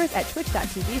subscribers at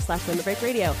twitch.tv/Limit Break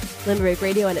Radio. Limit Break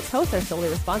Radio and its hosts are solely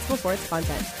responsible for its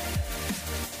content.